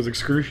 Sounds like it was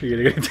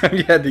excruciating anytime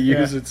you had to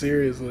use it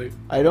seriously.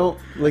 I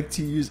like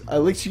to use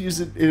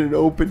it in an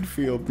open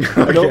field.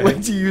 I don't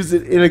like to use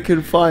it in a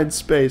confined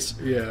space.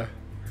 Yeah.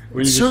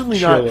 When you're Certainly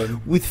just chilling.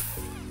 not with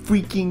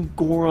freaking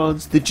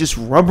Gorons that just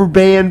rubber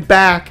band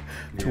back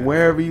to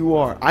wherever you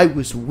are. I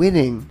was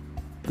winning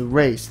the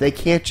race. They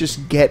can't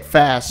just get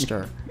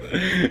faster.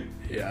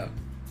 Yeah.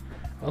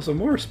 Also,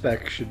 more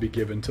respect should be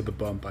given to the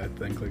bump, I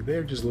think. Like,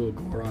 they're just little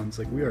Gorons.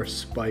 Like, we are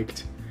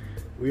spiked.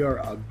 We are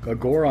a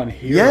Goron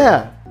hero.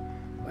 Yeah.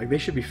 Like, they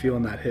should be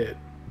feeling that hit.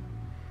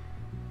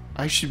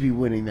 I should be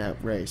winning that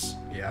race.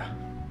 Yeah.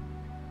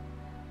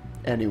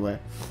 Anyway.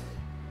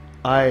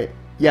 I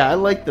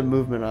like the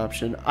movement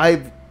option.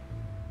 I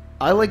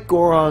like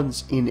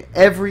Gorons in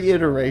every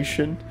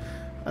iteration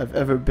I've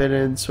ever been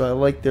in, so I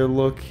like their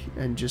look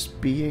and just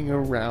being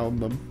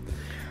around them.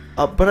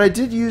 But I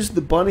did use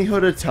the Bunny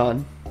Hood a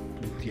ton.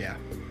 Yeah.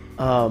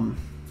 I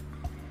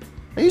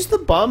used the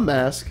bomb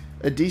mask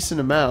a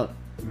decent amount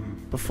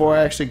before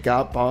I actually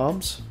got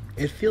bombs.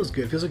 It feels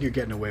good. It feels like you're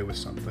getting away with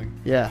something.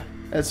 Yeah,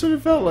 that's what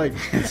it felt like.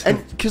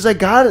 And because I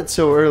got it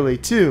so early,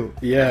 too.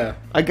 Yeah.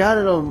 I got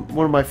it on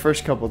one of my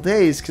first couple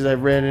days because I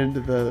ran into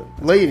the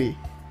lady.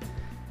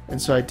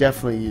 And so I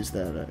definitely used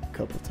that a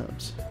couple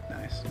times.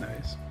 Nice,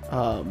 nice.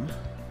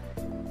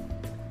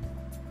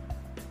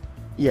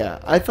 Yeah,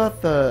 I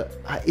thought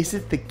is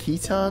it the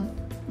Keaton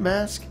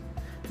mask?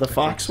 The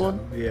fox one?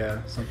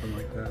 Yeah, something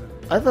like that.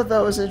 I thought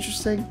that was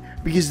interesting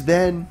because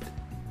then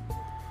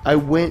I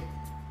went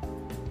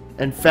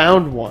and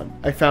found one.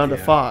 I found a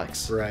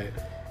fox. Right.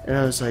 And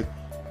I was like,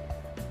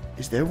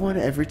 is there one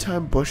every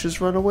time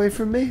bushes run away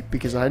from me?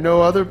 Because I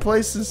know other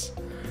places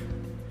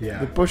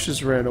the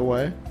bushes ran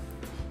away.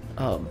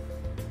 I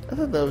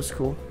thought that was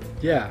cool.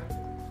 Yeah.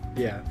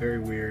 Yeah, very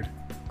weird.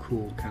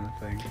 Cool kind of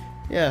thing.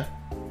 Yeah.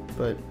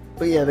 But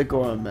yeah, the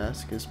Goron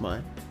mask is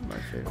my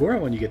favorite.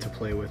 Goron one you get to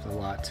play with a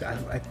lot too.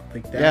 I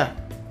think that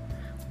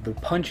the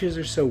punches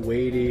are so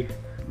weighty,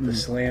 the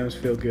slams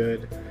feel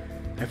good.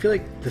 I feel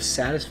like the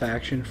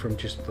satisfaction from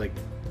just like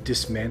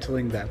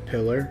dismantling that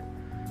pillar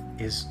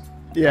is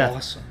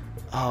awesome.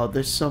 Oh,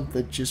 there's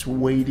something just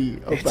weighty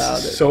about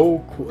it.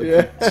 So cool.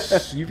 Yeah.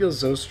 You feel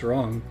so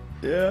strong.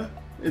 Yeah,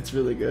 it's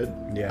really good.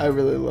 Yeah. I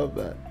really love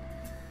that.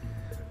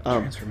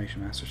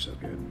 Transformation Master's so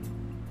good.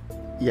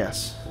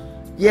 Yes.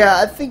 Yeah,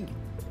 I think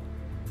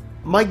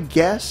my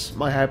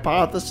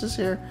hypothesis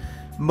here,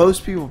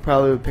 most people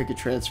probably would pick a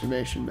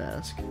transformation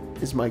mask,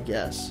 is my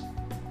guess.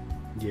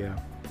 Yeah.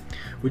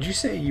 Would you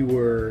say you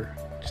were,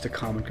 just a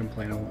common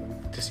complaint, I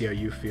want to see how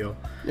you feel.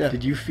 Yeah.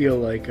 Did you feel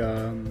like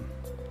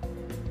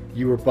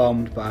you were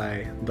bummed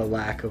by the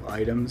lack of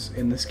items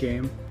in this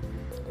game?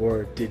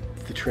 Or did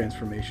the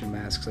transformation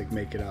masks like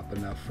make it up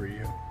enough for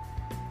you?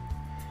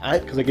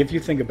 Because like if you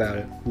think about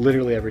it,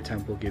 literally every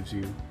temple gives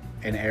you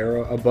an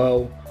arrow, a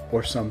bow,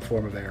 or some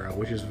form of arrow,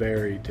 which is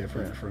very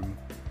different from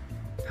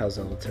how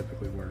Zelda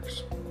typically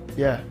works.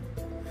 Yeah.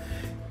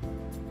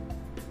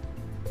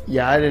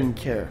 Yeah, I didn't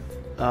care.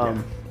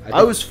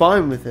 I was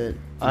fine with it.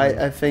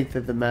 I think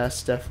that the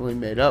masks definitely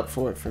made up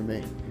for it for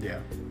me. Yeah.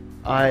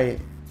 I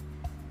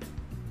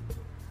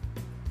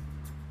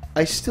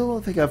still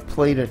don't think I've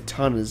played a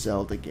ton of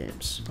Zelda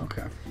games.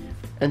 Okay.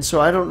 And so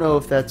I don't know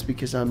if that's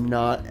because I'm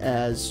not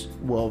as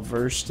well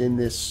versed in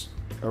this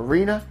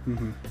arena.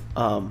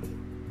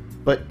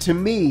 But to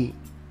me,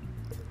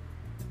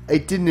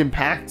 it didn't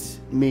impact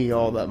me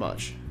all that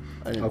much.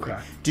 Okay.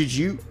 Do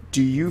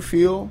you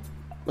feel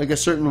like a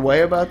certain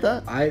way about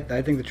that?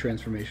 I think the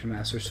transformation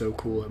masks are so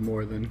cool, it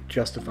more than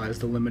justifies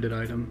the limited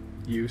item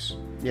use.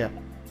 Yeah.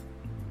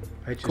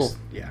 I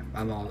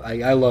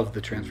love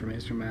the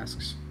transformation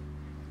masks.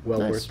 well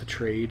Nice. worth the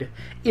trade,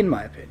 in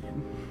my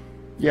opinion.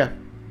 Yeah,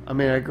 I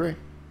mean, I agree.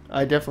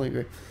 I definitely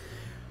agree.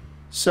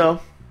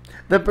 So,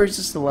 that brings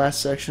us to the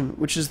last section,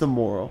 which is the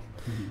moral.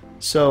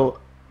 So,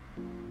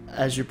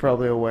 as you're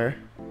probably aware,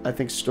 I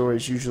think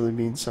stories usually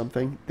mean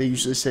something. They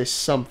usually say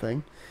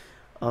something.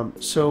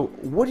 So,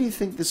 what do you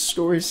think this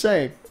story is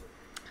saying?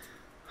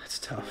 It's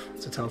tough.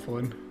 It's a tough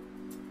one.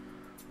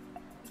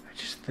 I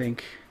just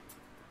think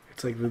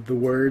it's like the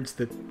words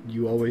that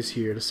you always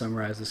hear to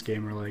summarize this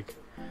game are like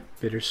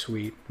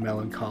bittersweet,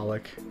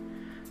 melancholic.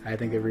 I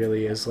think it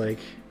really is like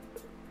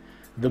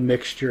the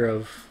mixture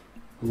of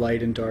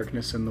light and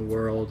darkness in the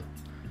world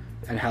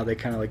and how they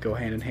kind of like go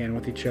hand in hand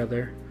with each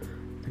other.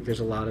 I think there's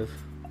a lot of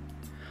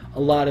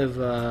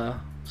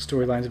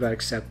storylines about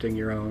accepting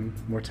your own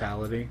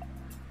mortality,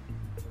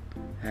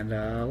 and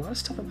a lot of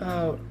stuff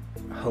about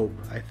hope,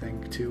 I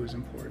think, too, is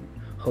important.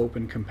 Hope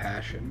and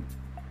compassion.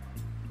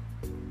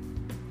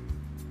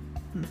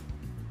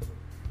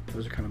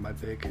 Those are kind of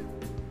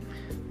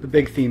the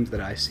big themes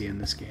that I see in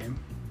this game.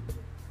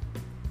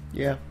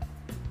 Yeah.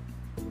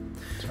 So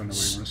I don't know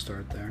where you want to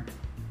start there.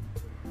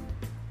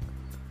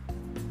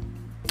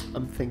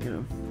 I'm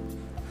thinking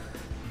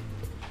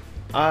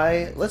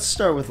of... Let's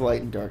start with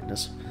light and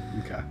darkness.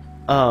 Okay.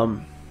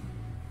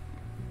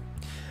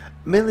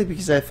 Mainly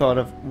because I thought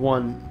of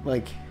one,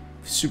 like,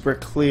 super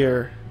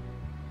clear,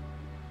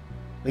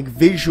 like,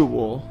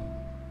 visual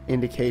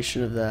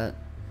indication of that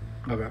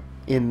Okay.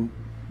 in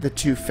the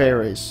two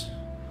fairies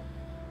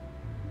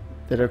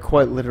that are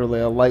quite literally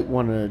a light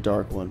one and a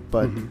dark one,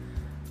 but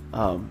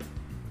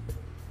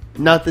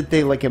not that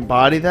they, like,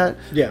 embody that,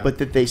 Yeah. but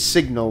that they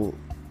signal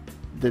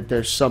that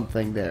there's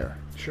something there.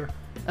 Sure.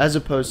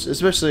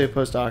 Especially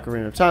opposed to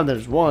Ocarina of Time,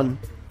 there's one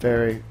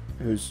fairy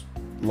who's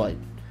light.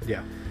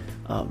 Yeah.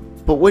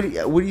 But what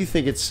do you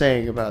think it's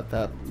saying about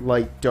that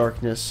light,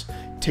 darkness,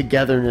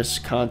 togetherness,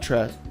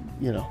 contrast?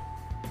 You know.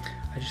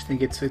 I just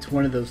think it's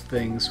one of those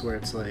things where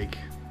it's like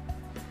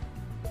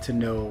to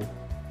know,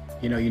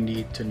 you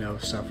need to know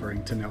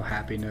suffering to know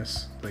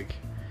happiness, like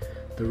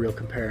the real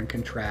compare and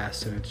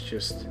contrast, and it's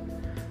just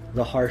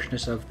the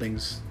harshness of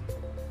things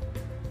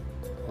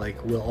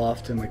like will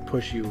often like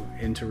push you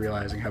into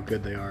realizing how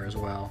good they are as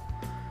well.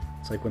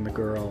 It's like when the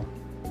girl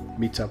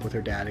meets up with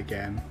her dad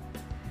again.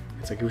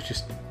 It's like it was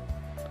just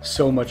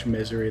so much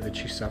misery that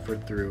she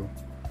suffered through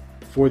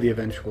for the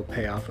eventual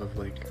payoff of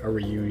like a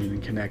reunion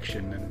and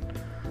connection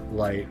and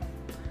light.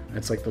 And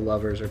it's like the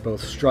lovers are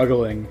both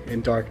struggling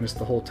in darkness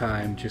the whole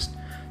time, just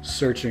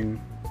searching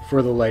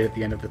for the light at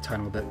the end of the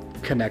tunnel that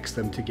connects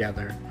them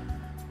together.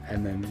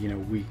 And then,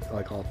 we,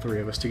 like all three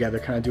of us together,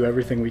 kind of do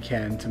everything we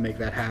can to make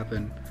that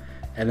happen.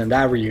 And then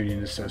that reunion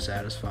is so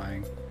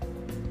satisfying.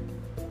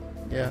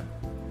 Yeah.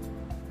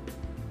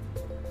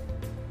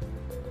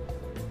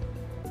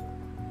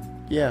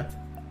 Yeah.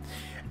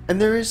 And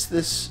there is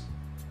this,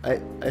 I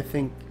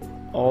think,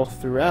 all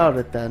throughout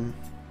it then,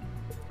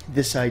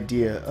 this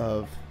idea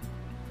of,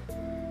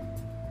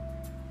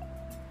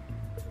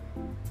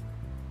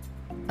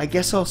 I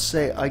guess I'll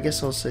say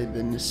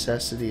the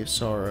necessity of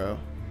sorrow.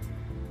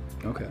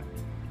 Okay.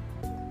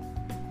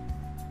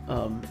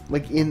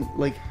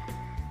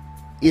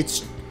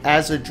 It's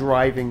as a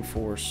driving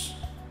force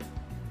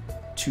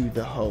to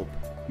the hope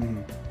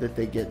that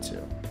they get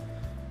to.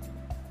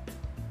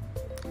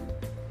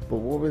 But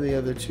what were the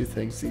other two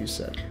things that you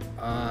said?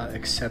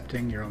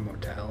 Accepting your own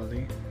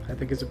mortality, I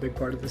think, is a big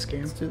part of this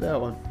game. Let's do that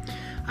one.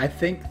 I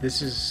think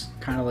this is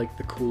kind of like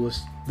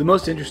the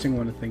most interesting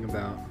one to think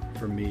about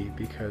for me,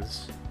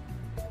 because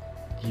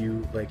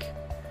you're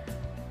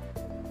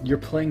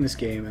playing this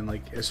game, and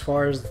like as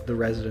far as the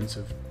residents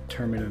of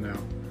Termina know,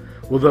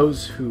 well,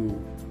 those who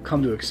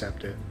come to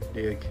accept it,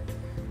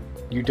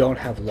 you don't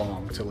have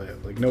long to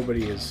live. Like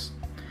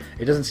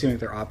it doesn't seem like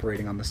they're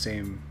operating on the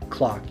same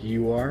clock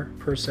you are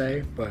per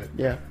se, but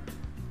Yeah.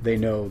 they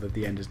know that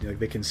the end is near. Like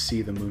they can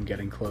see the moon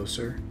getting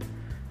closer,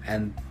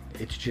 and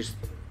it's just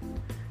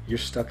you're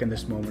stuck in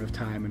this moment of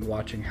time and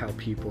watching how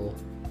people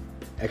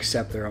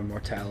accept their own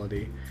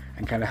mortality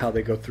and kind of how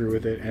they go through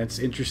with it. And it's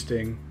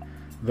interesting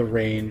the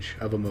range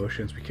of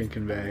emotions we can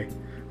convey.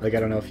 Like I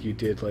don't know if you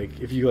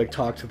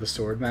talk to the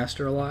sword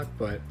master a lot,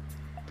 but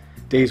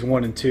days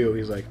 1 and 2,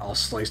 he's like, I'll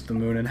slice the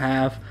moon in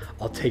half,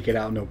 I'll take it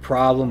out, no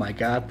problem, I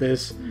got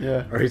this.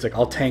 Yeah. Or he's like,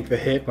 I'll tank the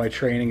hit, my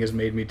training has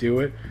made me do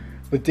it.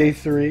 But day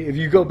 3, if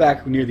you go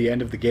back near the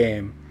end of the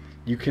game,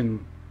 you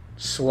can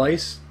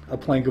slice a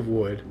plank of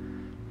wood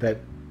that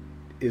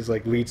is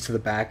like leads to the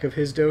back of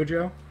his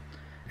dojo,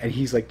 and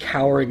he's like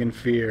cowering in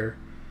fear,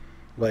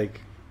 like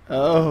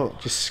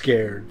just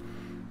scared.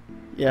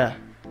 Yeah.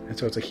 And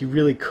so it's like he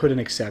really couldn't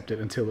accept it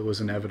until it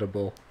was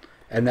inevitable,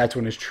 and that's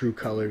when his true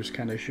colors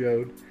kind of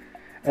showed.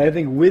 And I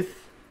think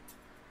with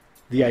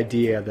the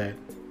idea that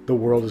the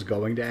world is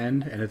going to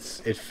end, and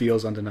it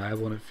feels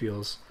undeniable and it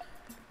feels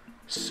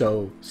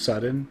so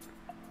sudden,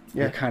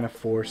 Yeah. you're kind of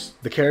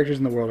forced. The characters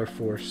in the world are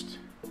forced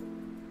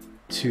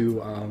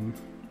to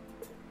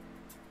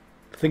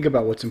think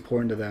about what's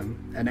important to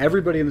them, and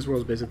everybody in this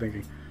world is basically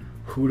thinking,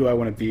 who do I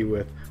want to be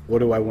with? What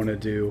do I want to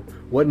do?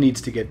 What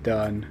needs to get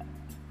done?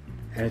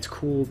 And it's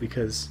cool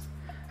because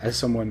as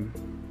someone,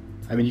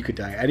 I mean, you could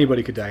die.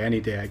 Anybody could die any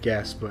day, I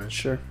guess. But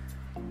Sure.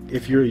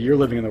 if you're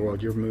living in the world,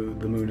 the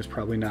moon is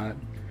probably not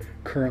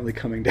currently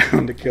coming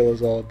down to kill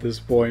us all at this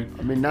point.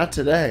 I mean, not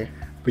today.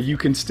 But you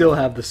can still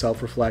have the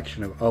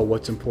self-reflection of, oh,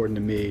 what's important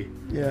to me?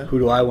 Yeah. Who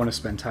do I want to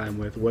spend time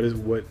with? What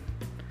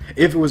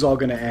if it was all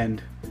going to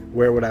end,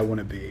 where would I want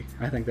to be?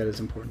 I think that is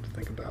important to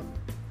think about.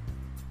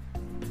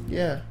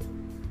 Yeah.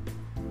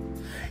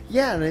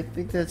 Yeah, and I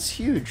think that's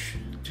huge.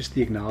 Just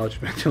the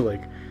acknowledgement to,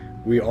 like,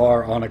 we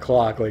are on a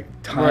clock. Like,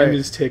 time Right.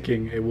 is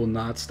ticking. It will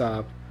not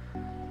stop.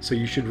 So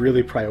you should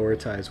really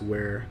prioritize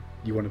where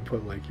you want to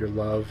put, like, your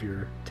love,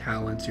 your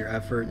talents, your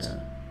efforts. Yeah.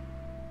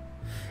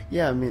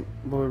 Yeah, I mean,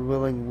 Lord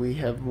willing, we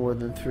have more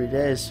than 3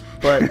 days.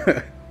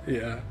 But,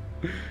 Yeah.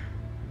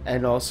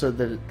 and also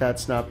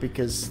that's not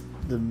because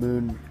the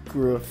moon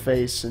grew a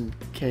face and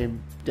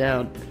came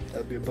down.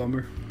 That'd be a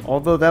bummer.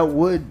 Although that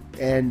would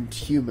end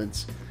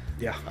humans.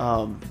 Yeah.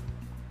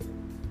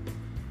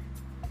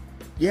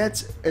 Yeah,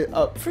 it's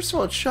first of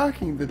all, it's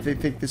shocking that they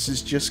think this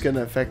is just going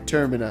to affect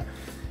Termina.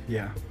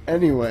 Yeah.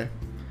 Anyway,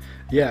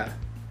 Yeah.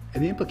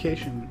 And the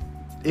implication,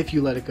 if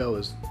you let it go,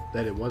 is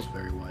that it was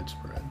very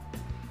widespread.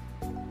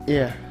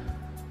 yeah,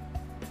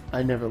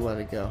 I never let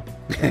it go.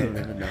 I don't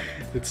even know.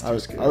 It's I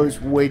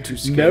was way too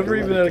scared. never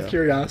to even let out it of go.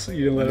 curiosity,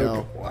 you didn't let No, it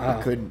go. Wow.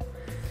 I couldn't.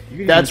 You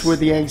could That's even where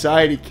the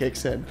anxiety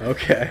kicks in.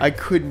 Okay. I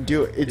couldn't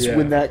do it. It's Yeah.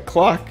 when that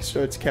clock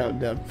starts counting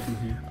down.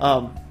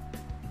 Mhm.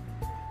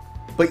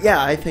 But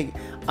yeah, I think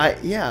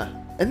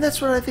and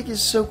that's what I think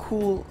is so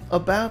cool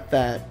about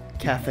that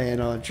Cafe and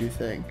Andrew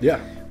thing. Yeah.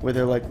 Where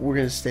they're like, we're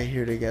gonna stay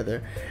here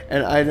together.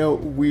 And I know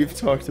we've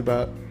talked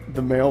about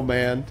the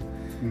mailman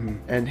Mhm.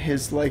 and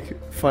his like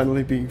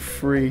finally being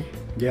free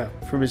Yeah.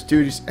 from his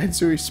duties, and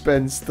so he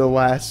spends the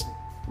last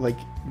like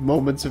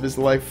moments of his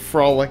life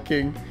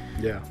frolicking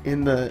Yeah.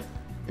 in the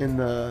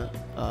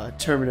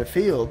Termina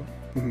field.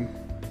 Mhm.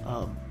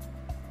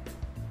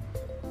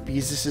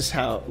 Because this is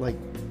how like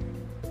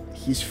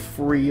he's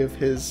free of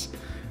his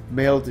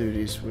mail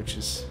duties, which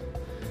is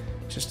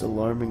just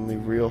alarmingly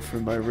real for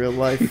my real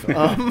life.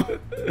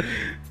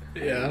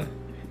 Yeah.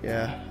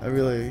 Yeah, I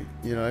really,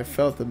 I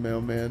felt the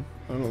mailman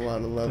on a lot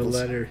of The levels.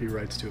 letter he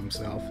writes to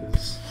himself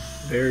is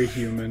very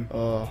human.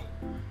 Oh,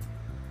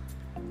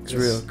 it's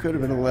real. Could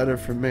have been a letter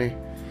from me.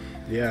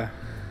 Yeah.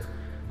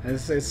 And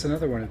it's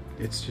another one.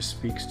 It just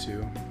speaks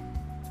to,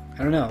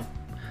 I don't know,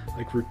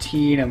 like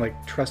routine and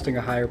like trusting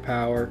a higher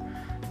power.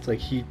 It's like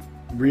he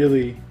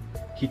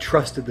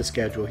trusted the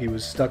schedule. He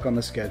was stuck on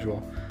the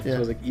schedule. Yeah. So it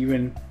was like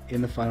even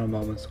in the final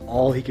moments,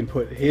 all he can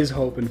put his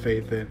hope and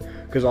faith in,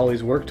 because all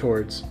he's worked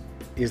towards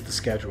is the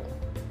schedule.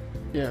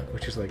 Yeah.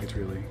 Which is like,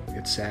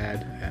 it's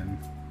sad, and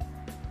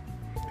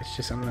it's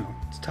just, I don't know,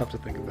 it's tough to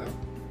think about.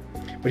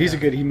 But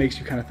he makes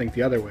you kind of think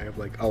the other way of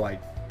like, oh, I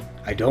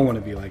don't want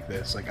to be like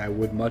this. Like, I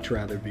would much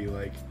rather be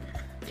like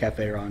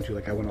Cafe or Anju.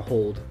 Like, I want to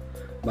hold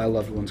my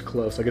loved ones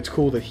close. Like, it's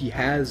cool that he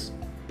has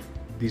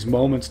these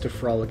moments to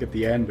frolic at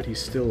the end, but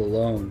he's still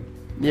alone.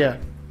 Yeah.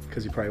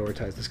 Because he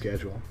prioritized the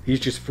schedule. He's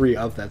just free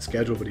of that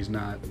schedule, but he's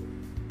not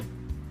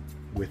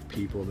with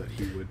people that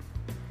he would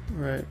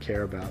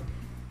care about.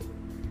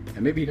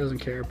 And maybe he doesn't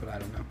care, but I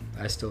don't know.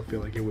 I still feel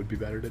like it would be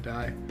better to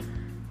die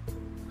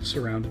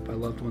surrounded by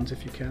loved ones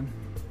if you can.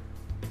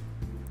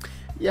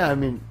 Yeah, I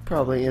mean,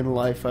 probably in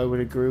life I would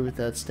agree with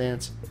that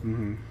stance.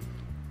 Mm-hmm.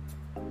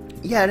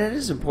 Yeah, and it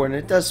is important.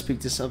 It does speak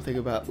to something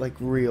about, like,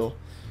 real,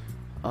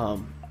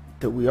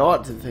 that we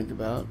ought to think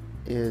about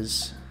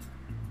is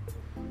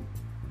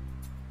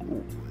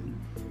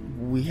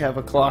we have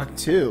a clock,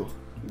 too.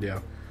 Yeah.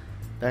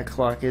 That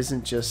clock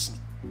isn't just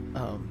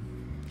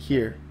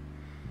here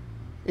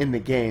in the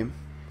game.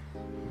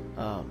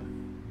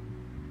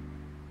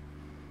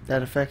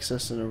 That affects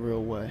us in a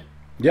real way.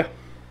 Yeah.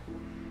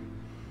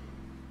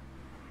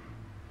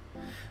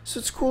 So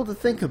it's cool to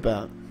think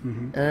about.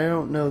 Mm-hmm. And I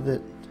don't know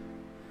that...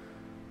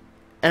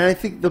 And I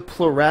think the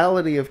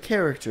plurality of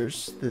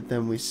characters that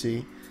then we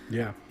see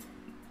Yeah.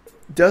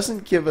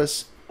 doesn't give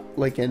us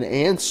like an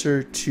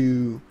answer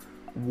to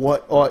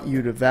what ought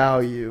you to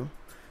value,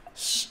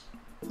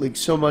 like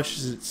so much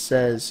as it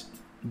says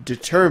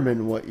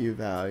determine what you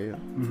value,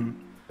 Mm-hmm.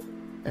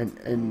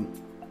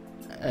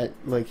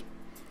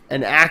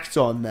 and act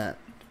on that.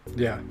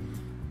 Yeah.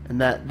 And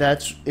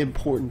that's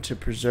important to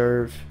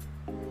preserve,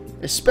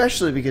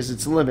 especially because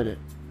it's limited.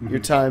 Mm-hmm. Your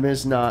time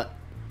is not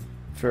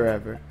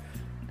forever.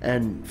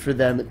 And for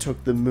them, it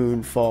took the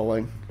moon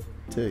falling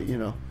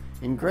to,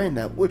 ingrain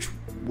that, which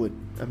would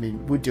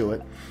do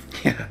it.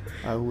 Yeah.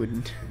 I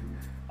wouldn't.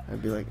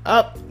 I'd be like,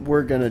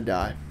 we're gonna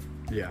die.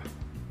 Yeah.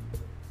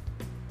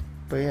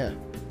 But yeah.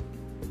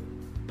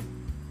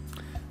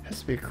 Has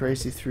to be a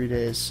crazy 3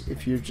 days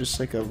if you're just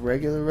like a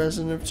regular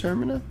resident of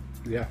Termina.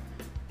 Yeah.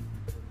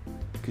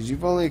 Because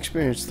you've only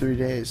experienced 3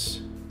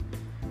 days.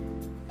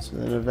 So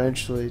then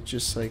eventually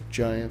just like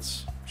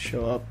giants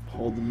show up,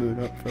 hold the moon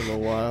up for a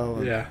little while.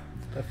 And Yeah.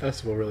 That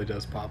festival really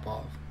does pop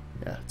off.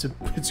 yeah,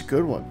 it's a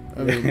good one.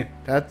 I mean,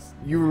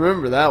 you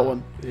remember that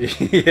one.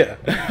 Yeah.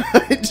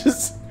 I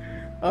just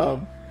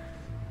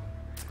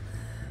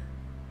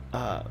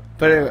But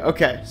anyway,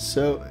 okay.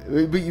 So,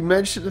 but you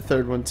mentioned the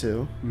third one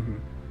too. Mm-hmm.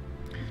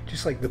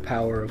 Just like the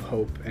power of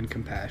hope and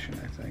compassion,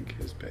 I think,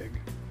 is big.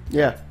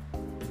 Yeah.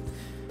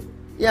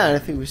 Yeah, and I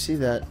think we see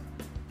that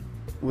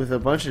with a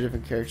bunch of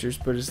different characters.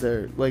 But is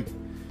there like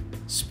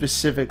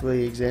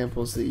specifically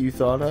examples that you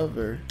thought of,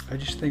 or? I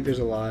just think there's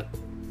a lot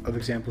of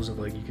examples of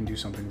like you can do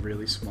something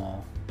really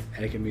small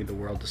and it can mean the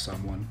world to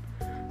someone.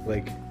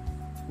 Like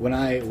when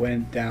I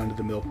went down to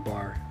the milk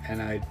bar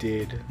and I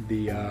did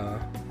the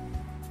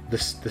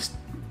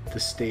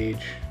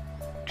stage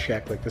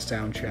check, like the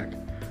sound check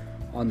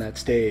on that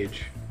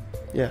stage.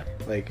 Yeah.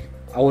 Like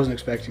I wasn't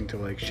expecting to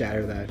like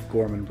shatter that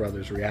Gorman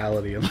brothers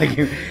reality and like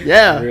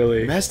yeah,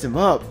 really messed him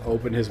up,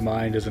 open his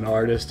mind as an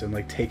artist and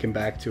like take him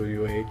back to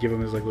anyway, give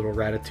him his like little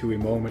Ratatouille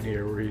moment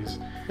here where he's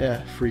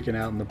freaking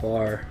out in the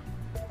bar.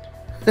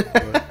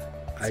 But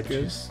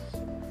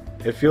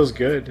it feels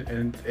good,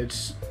 and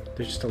there's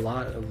just a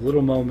lot of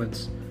little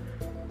moments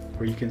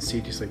where you can see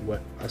just like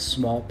what a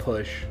small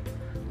push,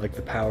 like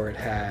the power it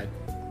had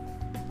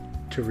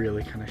to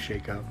really kind of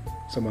shake up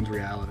someone's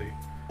reality.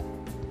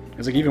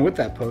 It's like even with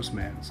that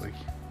postman, it's like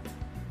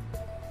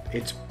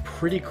it's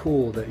pretty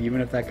cool that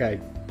even if that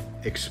guy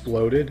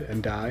exploded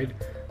and died,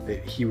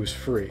 that he was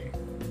free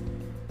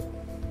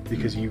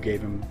because you gave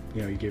him,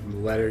 you gave him the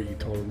letter, you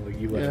told him like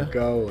you let him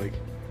go, like.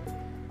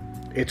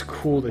 It's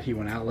cool that he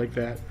went out like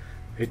that.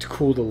 It's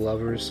cool the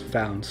lovers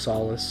found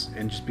solace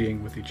in just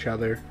being with each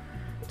other.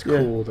 It's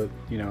cool that,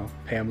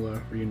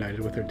 Pamela reunited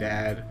with her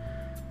dad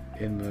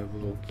in the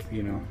little,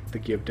 the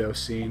give dose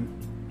scene.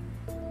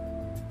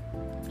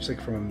 Just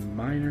like from a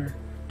minor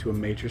to a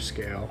major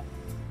scale.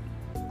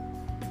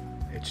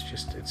 It's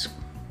just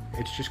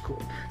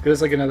cool.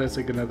 Because it's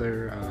like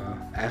another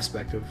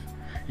aspect of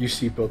you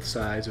see both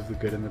sides of the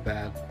good and the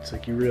bad. It's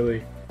like you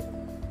really...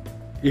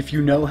 If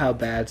you know how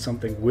bad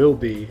something will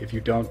be if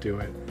you don't do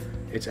it,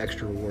 it's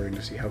extra rewarding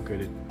to see how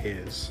good it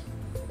is.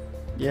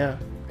 Yeah.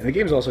 And the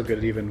game's also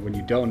good even when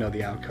you don't know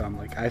the outcome.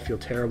 Like, I feel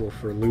terrible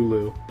for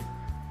Lulu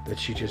that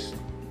she just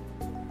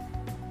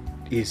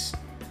is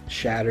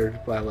shattered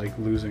by, like,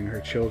 losing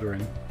her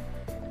children.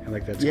 And,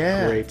 like, that's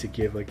great to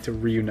give, like, to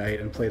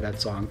reunite and play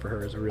that song for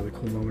her is a really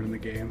cool moment in the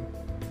game.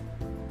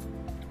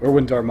 Or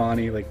when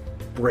Darmani, like,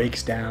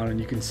 breaks down and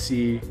you can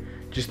see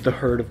just the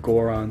herd of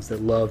Gorons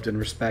that loved and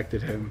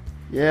respected him.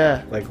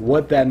 Yeah. Like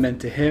what that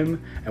meant to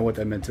him and what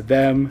that meant to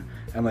them,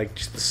 and like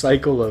just the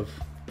cycle of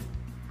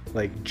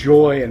like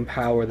joy and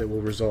power that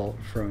will result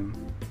from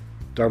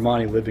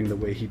Darmani living the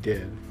way he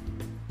did.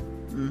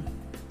 And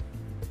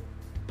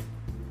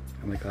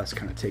like us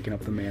kind of taking up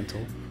the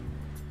mantle.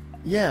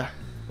 Yeah.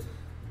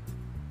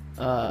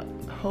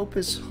 Hope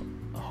is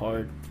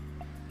hard.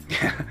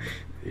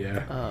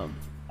 Yeah.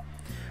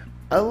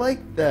 I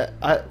like that.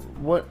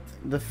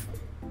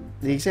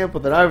 The example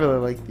that I really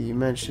like that you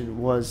mentioned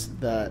was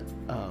that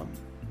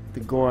the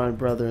Goron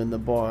brother in the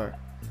bar,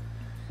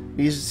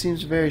 because it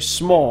seems very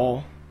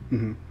small.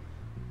 Mm-hmm.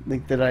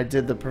 Like that I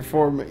did the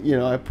performance,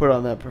 I put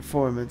on that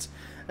performance.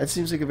 That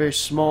seems like a very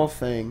small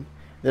thing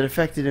that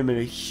affected him in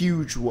a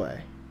huge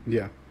way.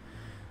 Yeah.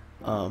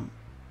 And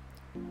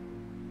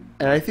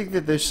I think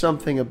that there's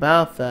something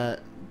about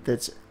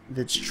that's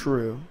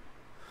true.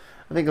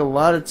 I think a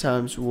lot of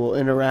times we'll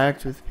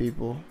interact with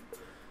people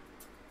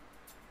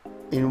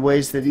in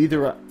ways that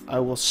either I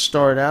will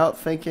start out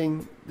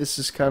thinking this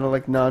is kind of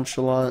like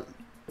nonchalant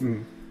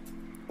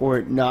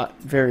or not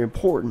very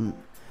important,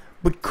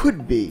 but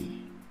could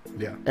be.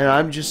 Yeah. And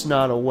I'm just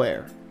not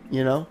aware,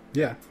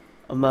 Yeah.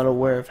 I'm not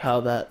aware of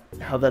how that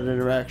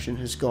interaction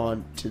has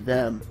gone to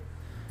them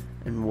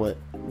and what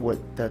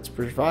that's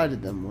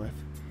provided them with.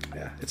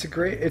 Yeah.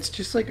 It's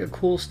just like a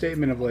cool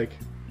statement of like,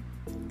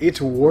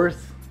 it's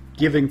worth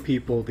giving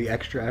people the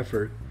extra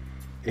effort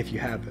if you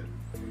have it.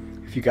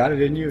 If you got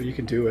it in you, you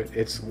can do it.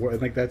 It's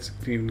like that's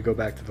even go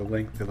back to the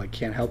link that like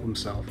can't help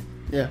himself.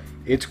 Yeah.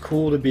 It's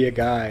cool to be a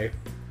guy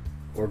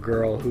or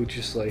girl who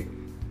just like,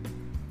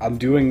 I'm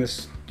doing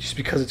this just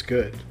because it's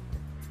good.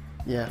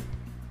 Yeah.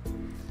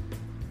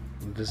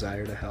 The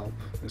desire to help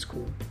is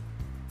cool.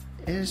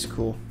 It is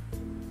cool.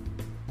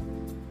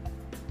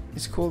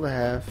 It's cool to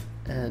have,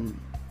 and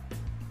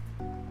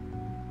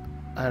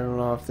I don't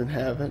often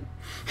have it.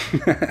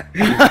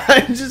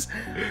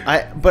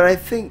 But I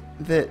think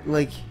that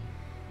like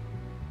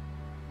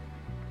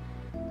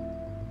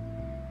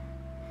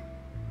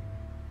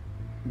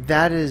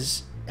that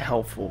is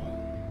helpful,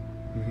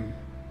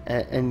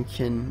 and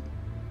can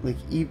like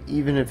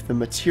even if the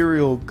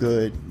material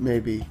good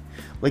maybe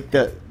like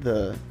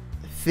the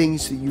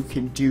things that you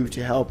can do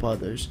to help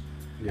others.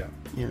 Yeah.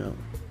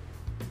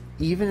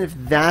 Even if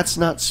that's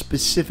not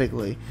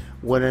specifically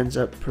what ends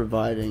up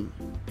providing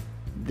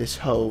this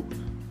hope,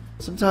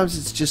 sometimes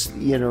it's just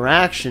the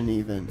interaction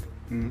even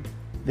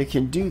that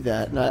can do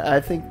that. And I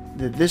think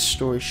that this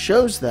story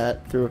shows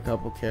that through a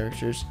couple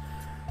characters.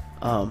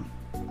 And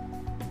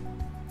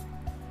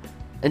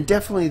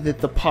definitely that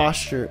the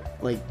posture,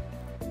 like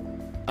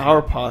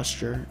our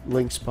posture,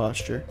 Link's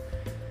posture,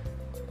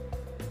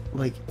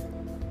 like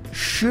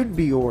should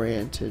be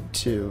oriented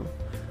to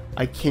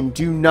I can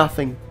do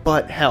nothing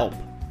but help.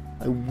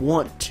 I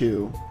want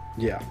to.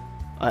 Yeah.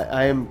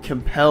 I am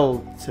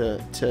compelled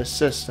to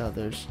assist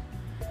others.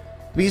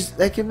 Because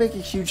that can make a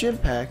huge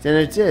impact, and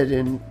it did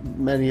in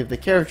many of the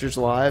characters'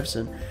 lives,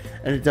 and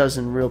it does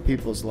in real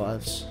people's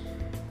lives.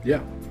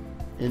 Yeah.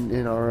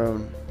 In our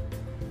own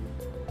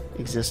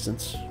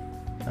existence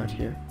out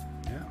here.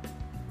 Yeah.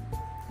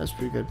 That's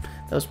pretty good.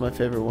 That was my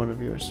favorite one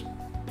of yours.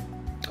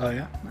 Oh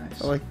yeah,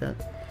 nice. I like that.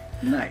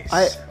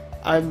 Nice.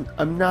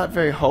 I'm not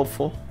very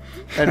hopeful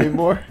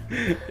anymore.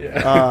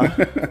 Yeah.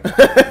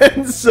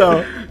 And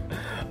so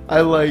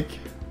I like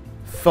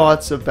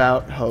thoughts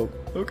about hope.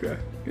 Okay.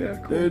 Yeah,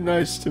 cool. They're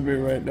nice to me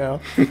right now.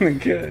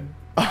 Good.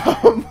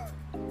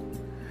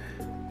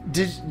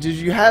 Did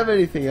you have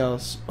anything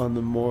else on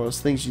the morals?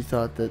 Things you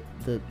thought that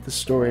the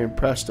story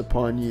impressed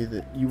upon you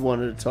that you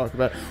wanted to talk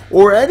about,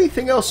 or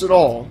anything else at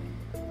all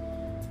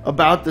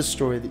about the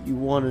story that you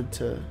wanted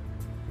to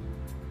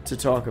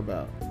talk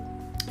about?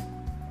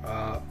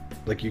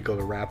 Like you go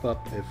to wrap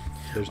up if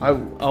there's.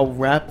 I'll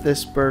wrap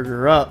this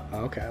burger up.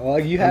 Okay. Well,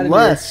 you had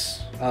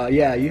unless.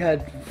 Yeah, you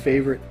had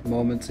favorite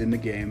moments in the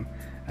game,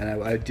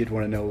 and I did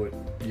want to know what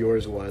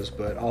yours was,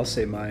 but I'll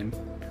say mine.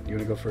 You want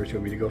to go first? You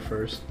want me to go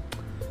first?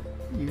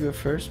 You go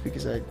first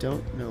because I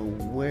don't know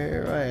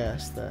where I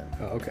asked that.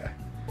 Oh, okay.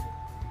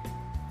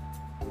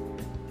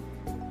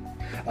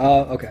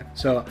 Okay.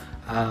 So,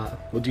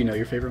 well, do you know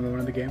your favorite moment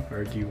of the game,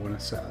 or do you want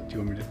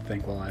me to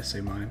think while I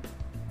say mine?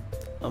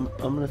 I'm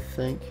gonna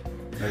think.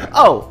 Okay.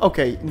 Oh,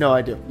 okay. No,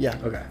 I do. Yeah.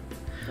 Okay.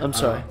 I'm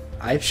sorry.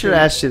 I should have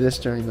asked you this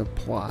during the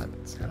plot.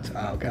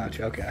 Oh,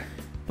 gotcha. Okay.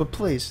 But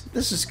please,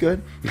 this is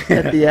good.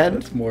 At the end,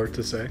 that's more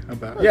to say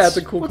about. Yeah, it's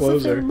a cool what's closer.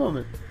 The favorite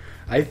moment?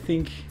 I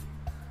think,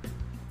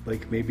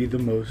 like, maybe the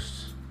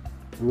most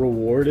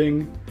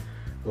rewarding,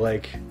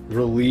 like,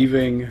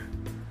 relieving,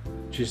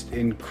 just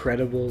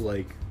incredible,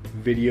 like,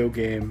 video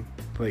game,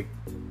 like,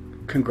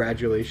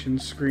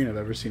 congratulations screen I've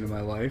ever seen in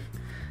my life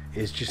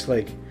is just,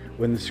 like,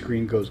 when the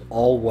screen goes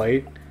all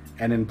white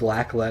and in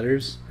black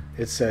letters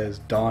it says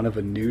Dawn of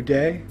a New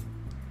Day.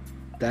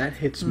 That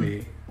hits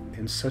me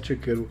in such a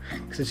good...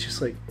 because it's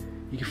just, like,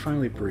 you can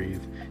finally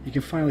breathe. You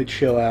can finally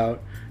chill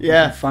out.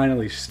 Yeah. You can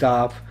finally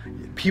stop.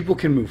 People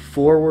can move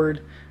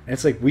forward. And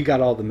it's like we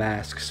got all the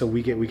masks, so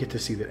we get to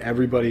see that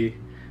everybody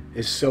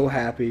is so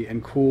happy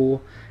and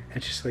cool. And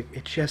it's just like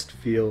it just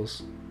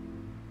feels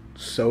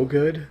so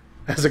good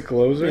as a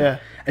closer. Yeah.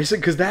 And it's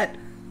like because that,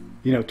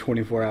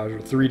 24 hours or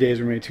 3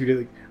 days remaining, 2 days.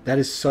 Like, that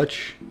is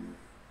such.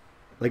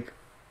 Like,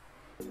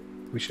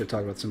 we should have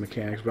talked about some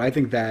mechanics, but I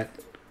think that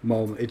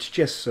moment, it's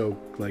just so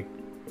like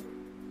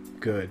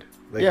good,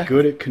 like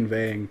good at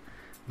conveying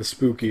the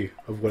spooky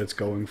of what it's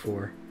going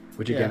for.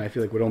 Which again, I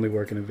feel like would only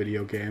work in a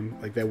video game.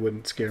 Like that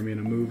wouldn't scare me in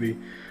a movie.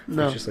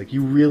 No. It's just like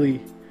you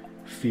really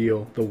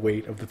feel the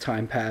weight of the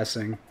time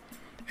passing,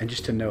 and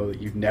just to know that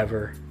you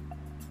never,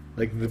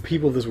 like the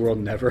people of this world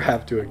never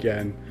have to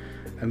again.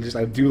 And just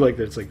I do like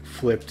that it's like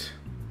flipped,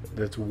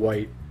 that it's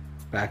white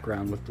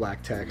background with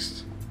black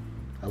text.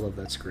 I love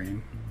that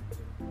screen.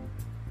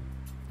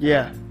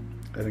 Yeah.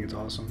 I think it's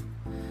awesome.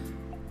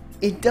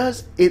 It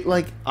does. It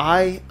like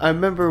I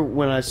remember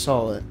when I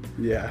saw it.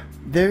 Yeah.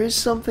 There is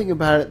something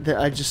about it that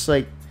I just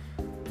like.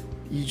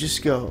 You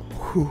just go,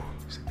 whew.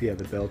 Yeah,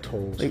 the bell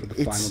tolls like, for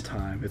the final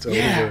time. It's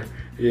over.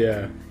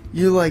 Yeah.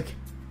 You're like,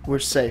 we're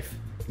safe.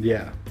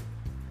 Yeah.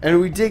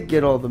 And we did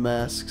get all the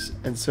masks,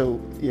 and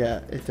so yeah,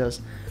 it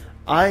does.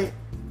 I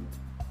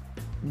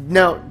don't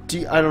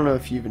know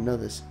if you even know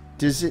this.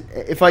 Does it?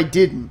 If I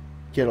didn't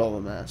get all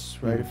the masks,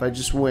 right? If I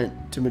just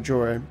went to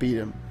Majora and beat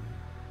him,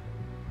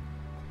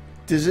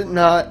 does it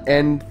not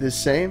end the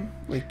same?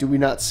 Like, do we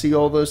not see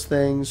all those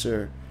things,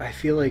 or? I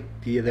feel like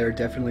they're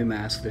definitely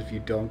masked if you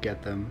don't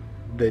get them.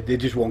 They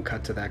just won't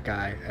cut to that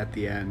guy at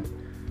the end.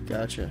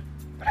 Gotcha.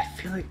 But I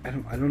feel like I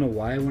don't know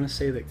why I want to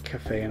say that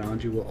Cafe and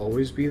Anju will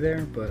always be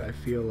there, but I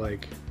feel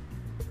like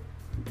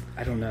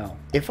I don't know.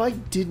 If I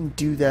didn't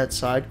do that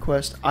side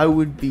quest, I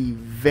would be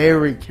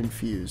very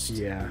confused.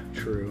 Yeah,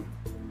 true.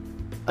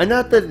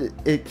 Not that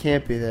it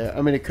can't be there.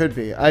 I mean, it could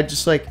be. I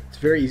just like... It's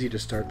very easy to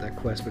start that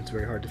quest, but it's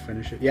very hard to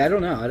finish it. Yeah, I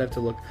don't know. I'd have to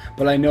look.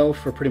 But I know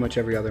for pretty much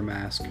every other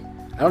mask.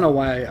 I don't know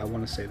why I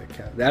want to say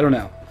that. I don't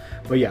know.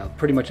 But yeah,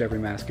 pretty much every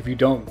mask. If you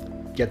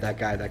don't get that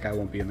guy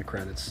won't be in the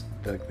credits.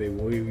 Like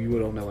you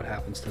don't know what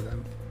happens to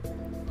them.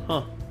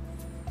 Huh.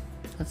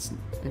 That's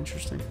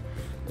interesting.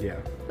 Yeah.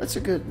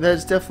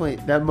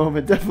 That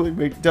moment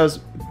definitely does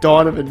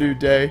Dawn of a New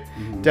Day.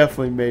 Mm-hmm.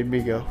 Definitely made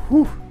me go,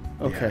 whew,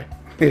 okay.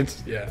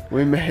 Yeah.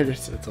 We made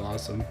it. It's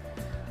awesome.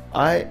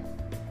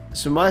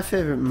 So my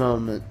favorite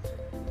moment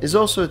is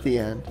also at the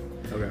end.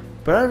 Okay.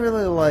 But I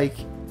really like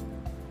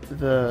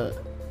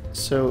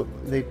so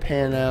they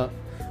pan out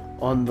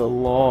on the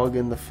log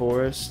in the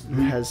forest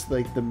that has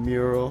like the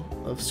mural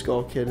of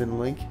Skull Kid and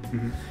Link.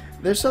 Mm-hmm.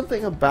 There's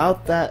something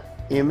about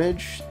that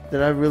image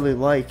that I really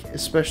like,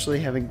 especially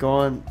having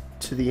gone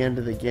to the end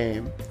of the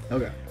game.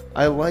 Okay.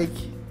 I like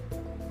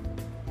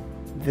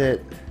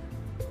that,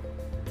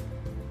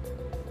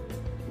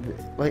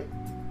 like,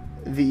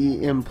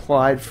 the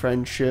implied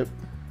friendship,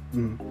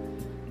 and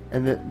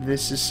that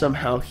this is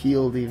somehow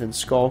healed even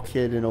Skull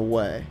Kid in a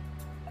way.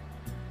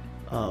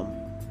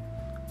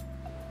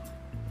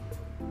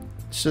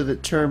 so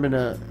that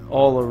Termina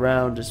all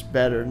around is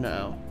better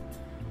now,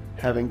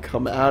 having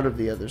come out of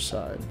the other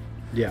side.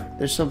 Yeah.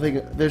 There's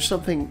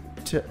something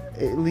to,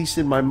 at least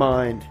in my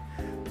mind,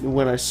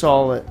 when I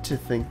saw it, to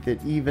think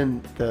that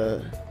even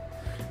the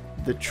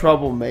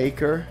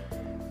troublemaker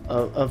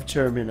of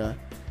Termina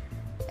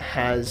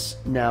has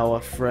now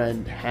a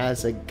friend,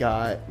 has a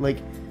guy. Like,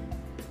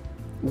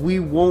 we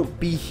won't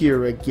be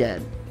here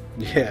again.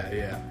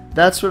 Yeah.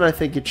 That's what I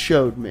think it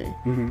showed me.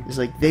 Mm-hmm. It's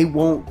like, they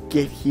won't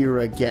get here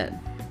again.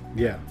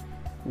 Yeah.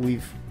 We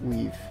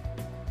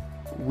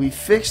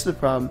fixed the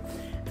problem,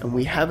 and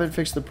we haven't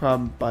fixed the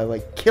problem by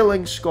like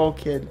killing Skull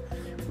Kid.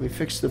 We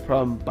fixed the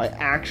problem by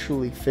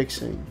actually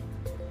fixing,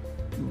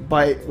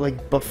 by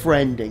like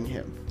befriending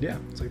him. Yeah,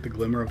 it's like the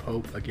glimmer of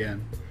hope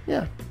again.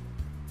 Yeah,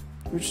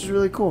 which is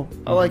really cool.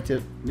 I liked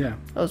it. Yeah,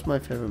 That was my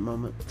favorite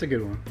moment. it's a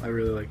good one. I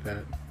really like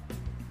that.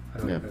 I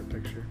like Yeah. that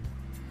picture.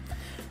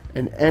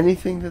 And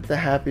anything that the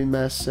Happy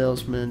Mask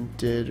salesman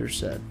did or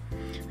said.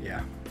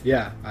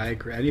 Yeah, I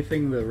agree.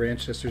 Anything the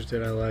Ranch Sisters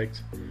did, I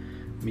liked.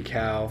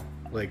 Mikau,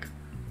 like,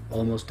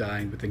 almost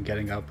dying, but then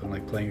getting up and,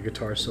 like, playing a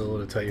guitar solo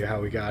to tell you how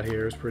we got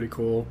here is pretty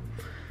cool.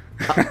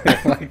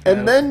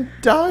 And then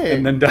dying.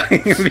 And then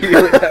dying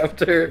immediately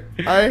after.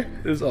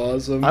 Is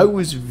awesome. I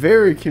was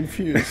very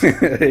confused.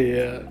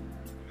 Yeah.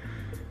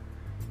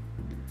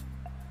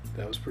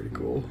 That was pretty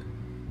cool.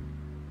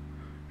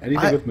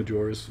 Anything with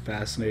Majora is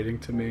fascinating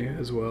to me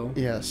as well.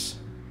 Yes.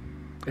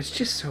 It's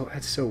just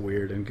so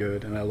weird and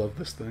good, and I love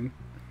this thing.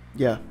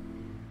 Yeah.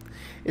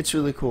 It's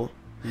really cool.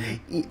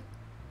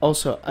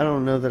 Also, I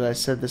don't know that I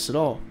said this at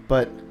all,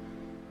 but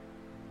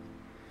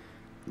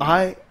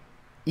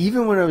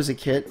even when I was a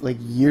kid, like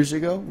years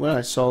ago, when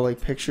I saw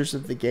like pictures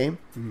of the game,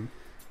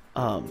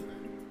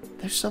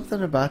 there's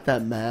something about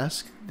that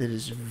mask that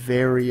is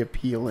very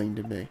appealing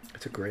to me.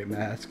 It's a great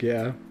mask,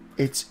 yeah.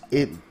 It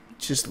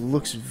just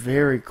looks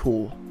very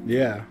cool.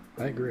 Yeah,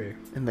 I agree.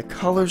 And the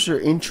colors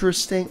are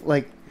interesting.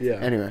 Like, Yeah.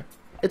 Anyway,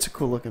 it's a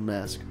cool looking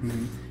mask.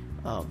 Mm-hmm.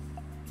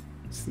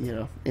 It's,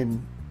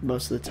 in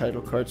most of the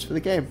title cards for the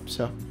game,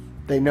 so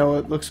they know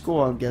it looks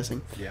cool, I'm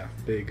guessing. Yeah,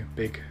 big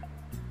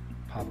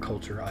pop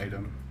culture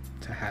item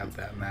to have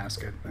that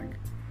mask, I think.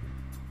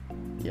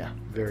 Yeah,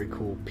 Very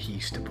cool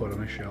piece to put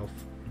on a shelf.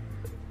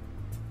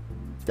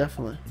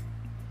 definitely.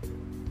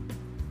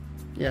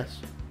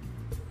 Yes.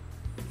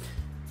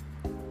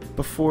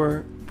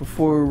 Before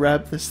we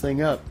wrap this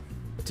thing up,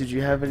 did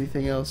you have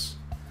anything else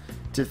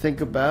to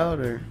think about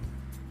or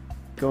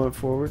going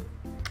forward?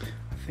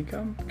 I think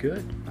I'm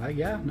good.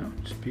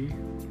 Just be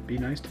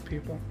nice to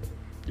people.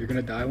 You're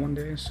gonna die one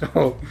day,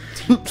 so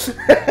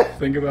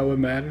think about what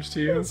matters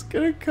to you. I was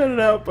gonna cut it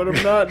out, but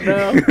I'm not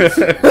now.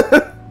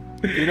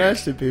 Be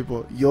nice to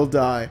people. You'll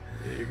die.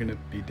 Yeah, you're gonna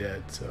be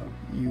dead, so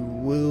You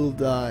will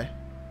die.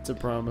 It's a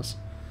promise.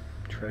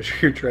 treasure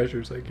your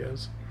treasures, I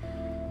guess.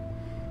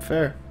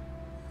 Fair.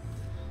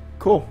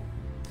 Cool.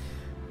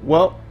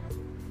 Well,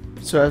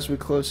 so as we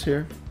close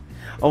here,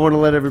 I want to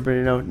let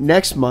everybody know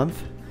next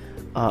month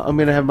I'm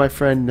going to have my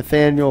friend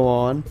Nathaniel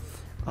on,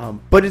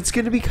 but it's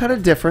going to be kind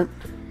of different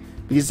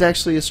because it's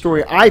actually a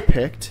story I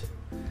picked.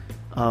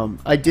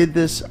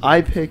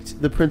 I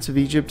picked The Prince of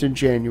Egypt in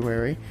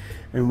January,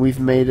 and we've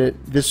made it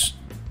this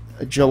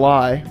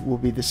July will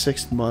be the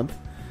 6th month,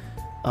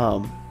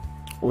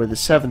 or the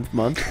 7th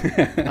month.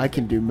 I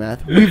can do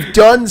math. We've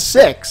done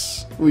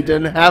 6. We've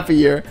done half a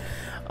year.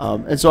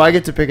 And so I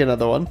get to pick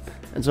another one.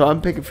 And so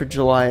I'm picking for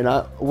July, and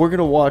we're going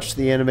to watch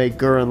the anime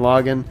Gurren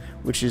Lagann,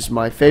 which is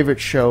my favorite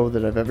show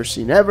that I've ever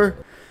seen ever.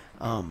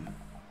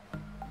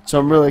 So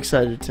I'm really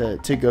excited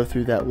to go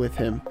through that with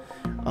him.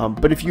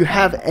 But if you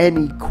have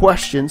any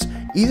questions,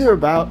 either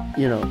about,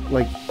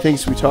 like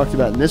things we talked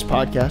about in this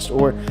podcast,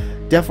 or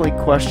definitely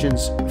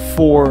questions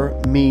for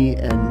me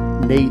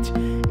and Nate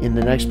in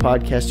the next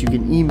podcast, you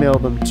can email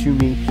them to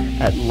me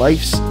at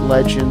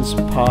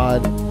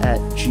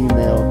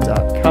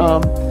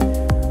lifeslegendspod@gmail.com.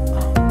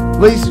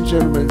 Ladies and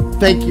gentlemen,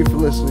 thank you for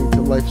listening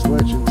to Life's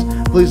Legends.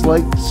 Please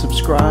like,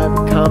 subscribe,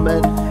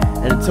 comment,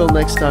 and until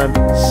next time,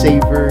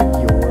 savor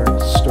your